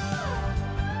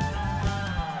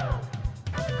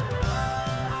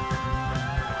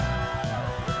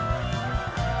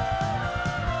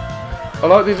 I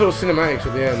like these little cinematics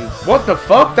at the end. What the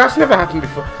fuck? That's never happened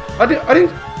before. I didn't...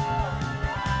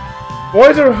 Why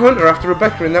is there a hunter after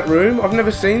Rebecca in that room? I've never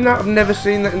seen that. I've never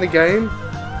seen that in the game.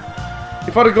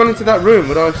 If I'd have gone into that room,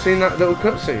 would I have seen that little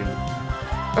cutscene?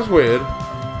 That's weird.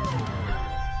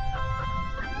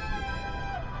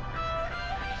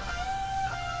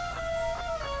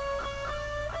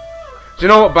 Do you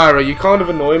know what, Barra? You kind of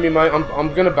annoy me, mate.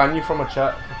 I'm gonna ban you from a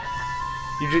chat.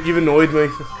 You've annoyed me.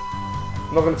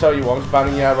 I'm not going to tell you what, I'm just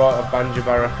banning you. Yeah, right, I've banned you,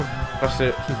 Barra. That's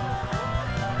it.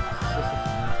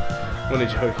 I'm only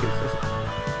joking.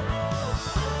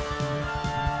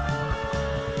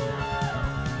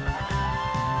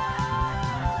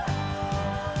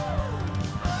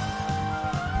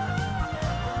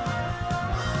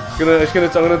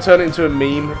 I'm gonna turn it into a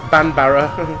meme. Ban Barra.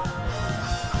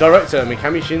 Director,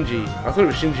 Mikami Shinji. I thought it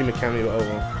was Shinji Mikami, but oh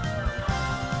well.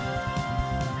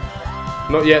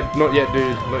 Not yet,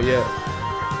 dude. Not yet.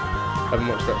 Haven't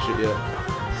watched that shit yet.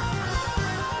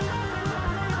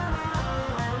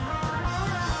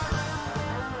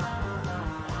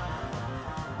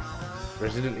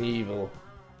 Resident Evil.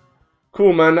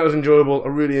 Cool, man. That was enjoyable. I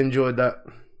really enjoyed that.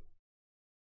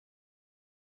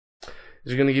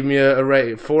 Is going to give me a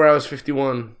rate. 4 hours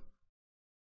 51.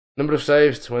 Number of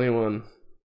saves 21.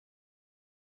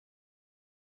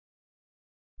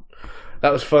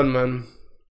 That was fun, man.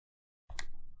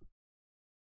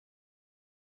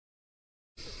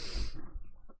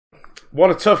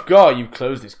 What a tough guy. You've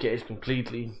closed this case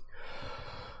completely.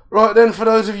 Right then, for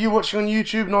those of you watching on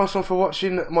YouTube, nice one for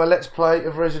watching my Let's Play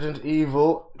of Resident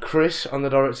Evil, Chris, on the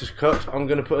Director's Cut. I'm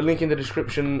going to put a link in the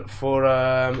description for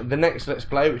the next Let's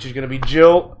Play, which is going to be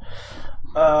Jill.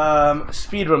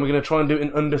 Speedrun, we're going to try and do it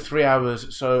in under 3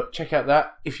 hours, so check out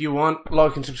that if you want.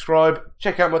 Like and subscribe.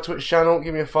 Check out my Twitch channel,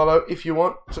 give me a follow if you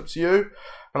want. It's up to you,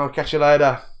 and I'll catch you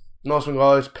later. Nice one,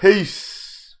 guys. Peace.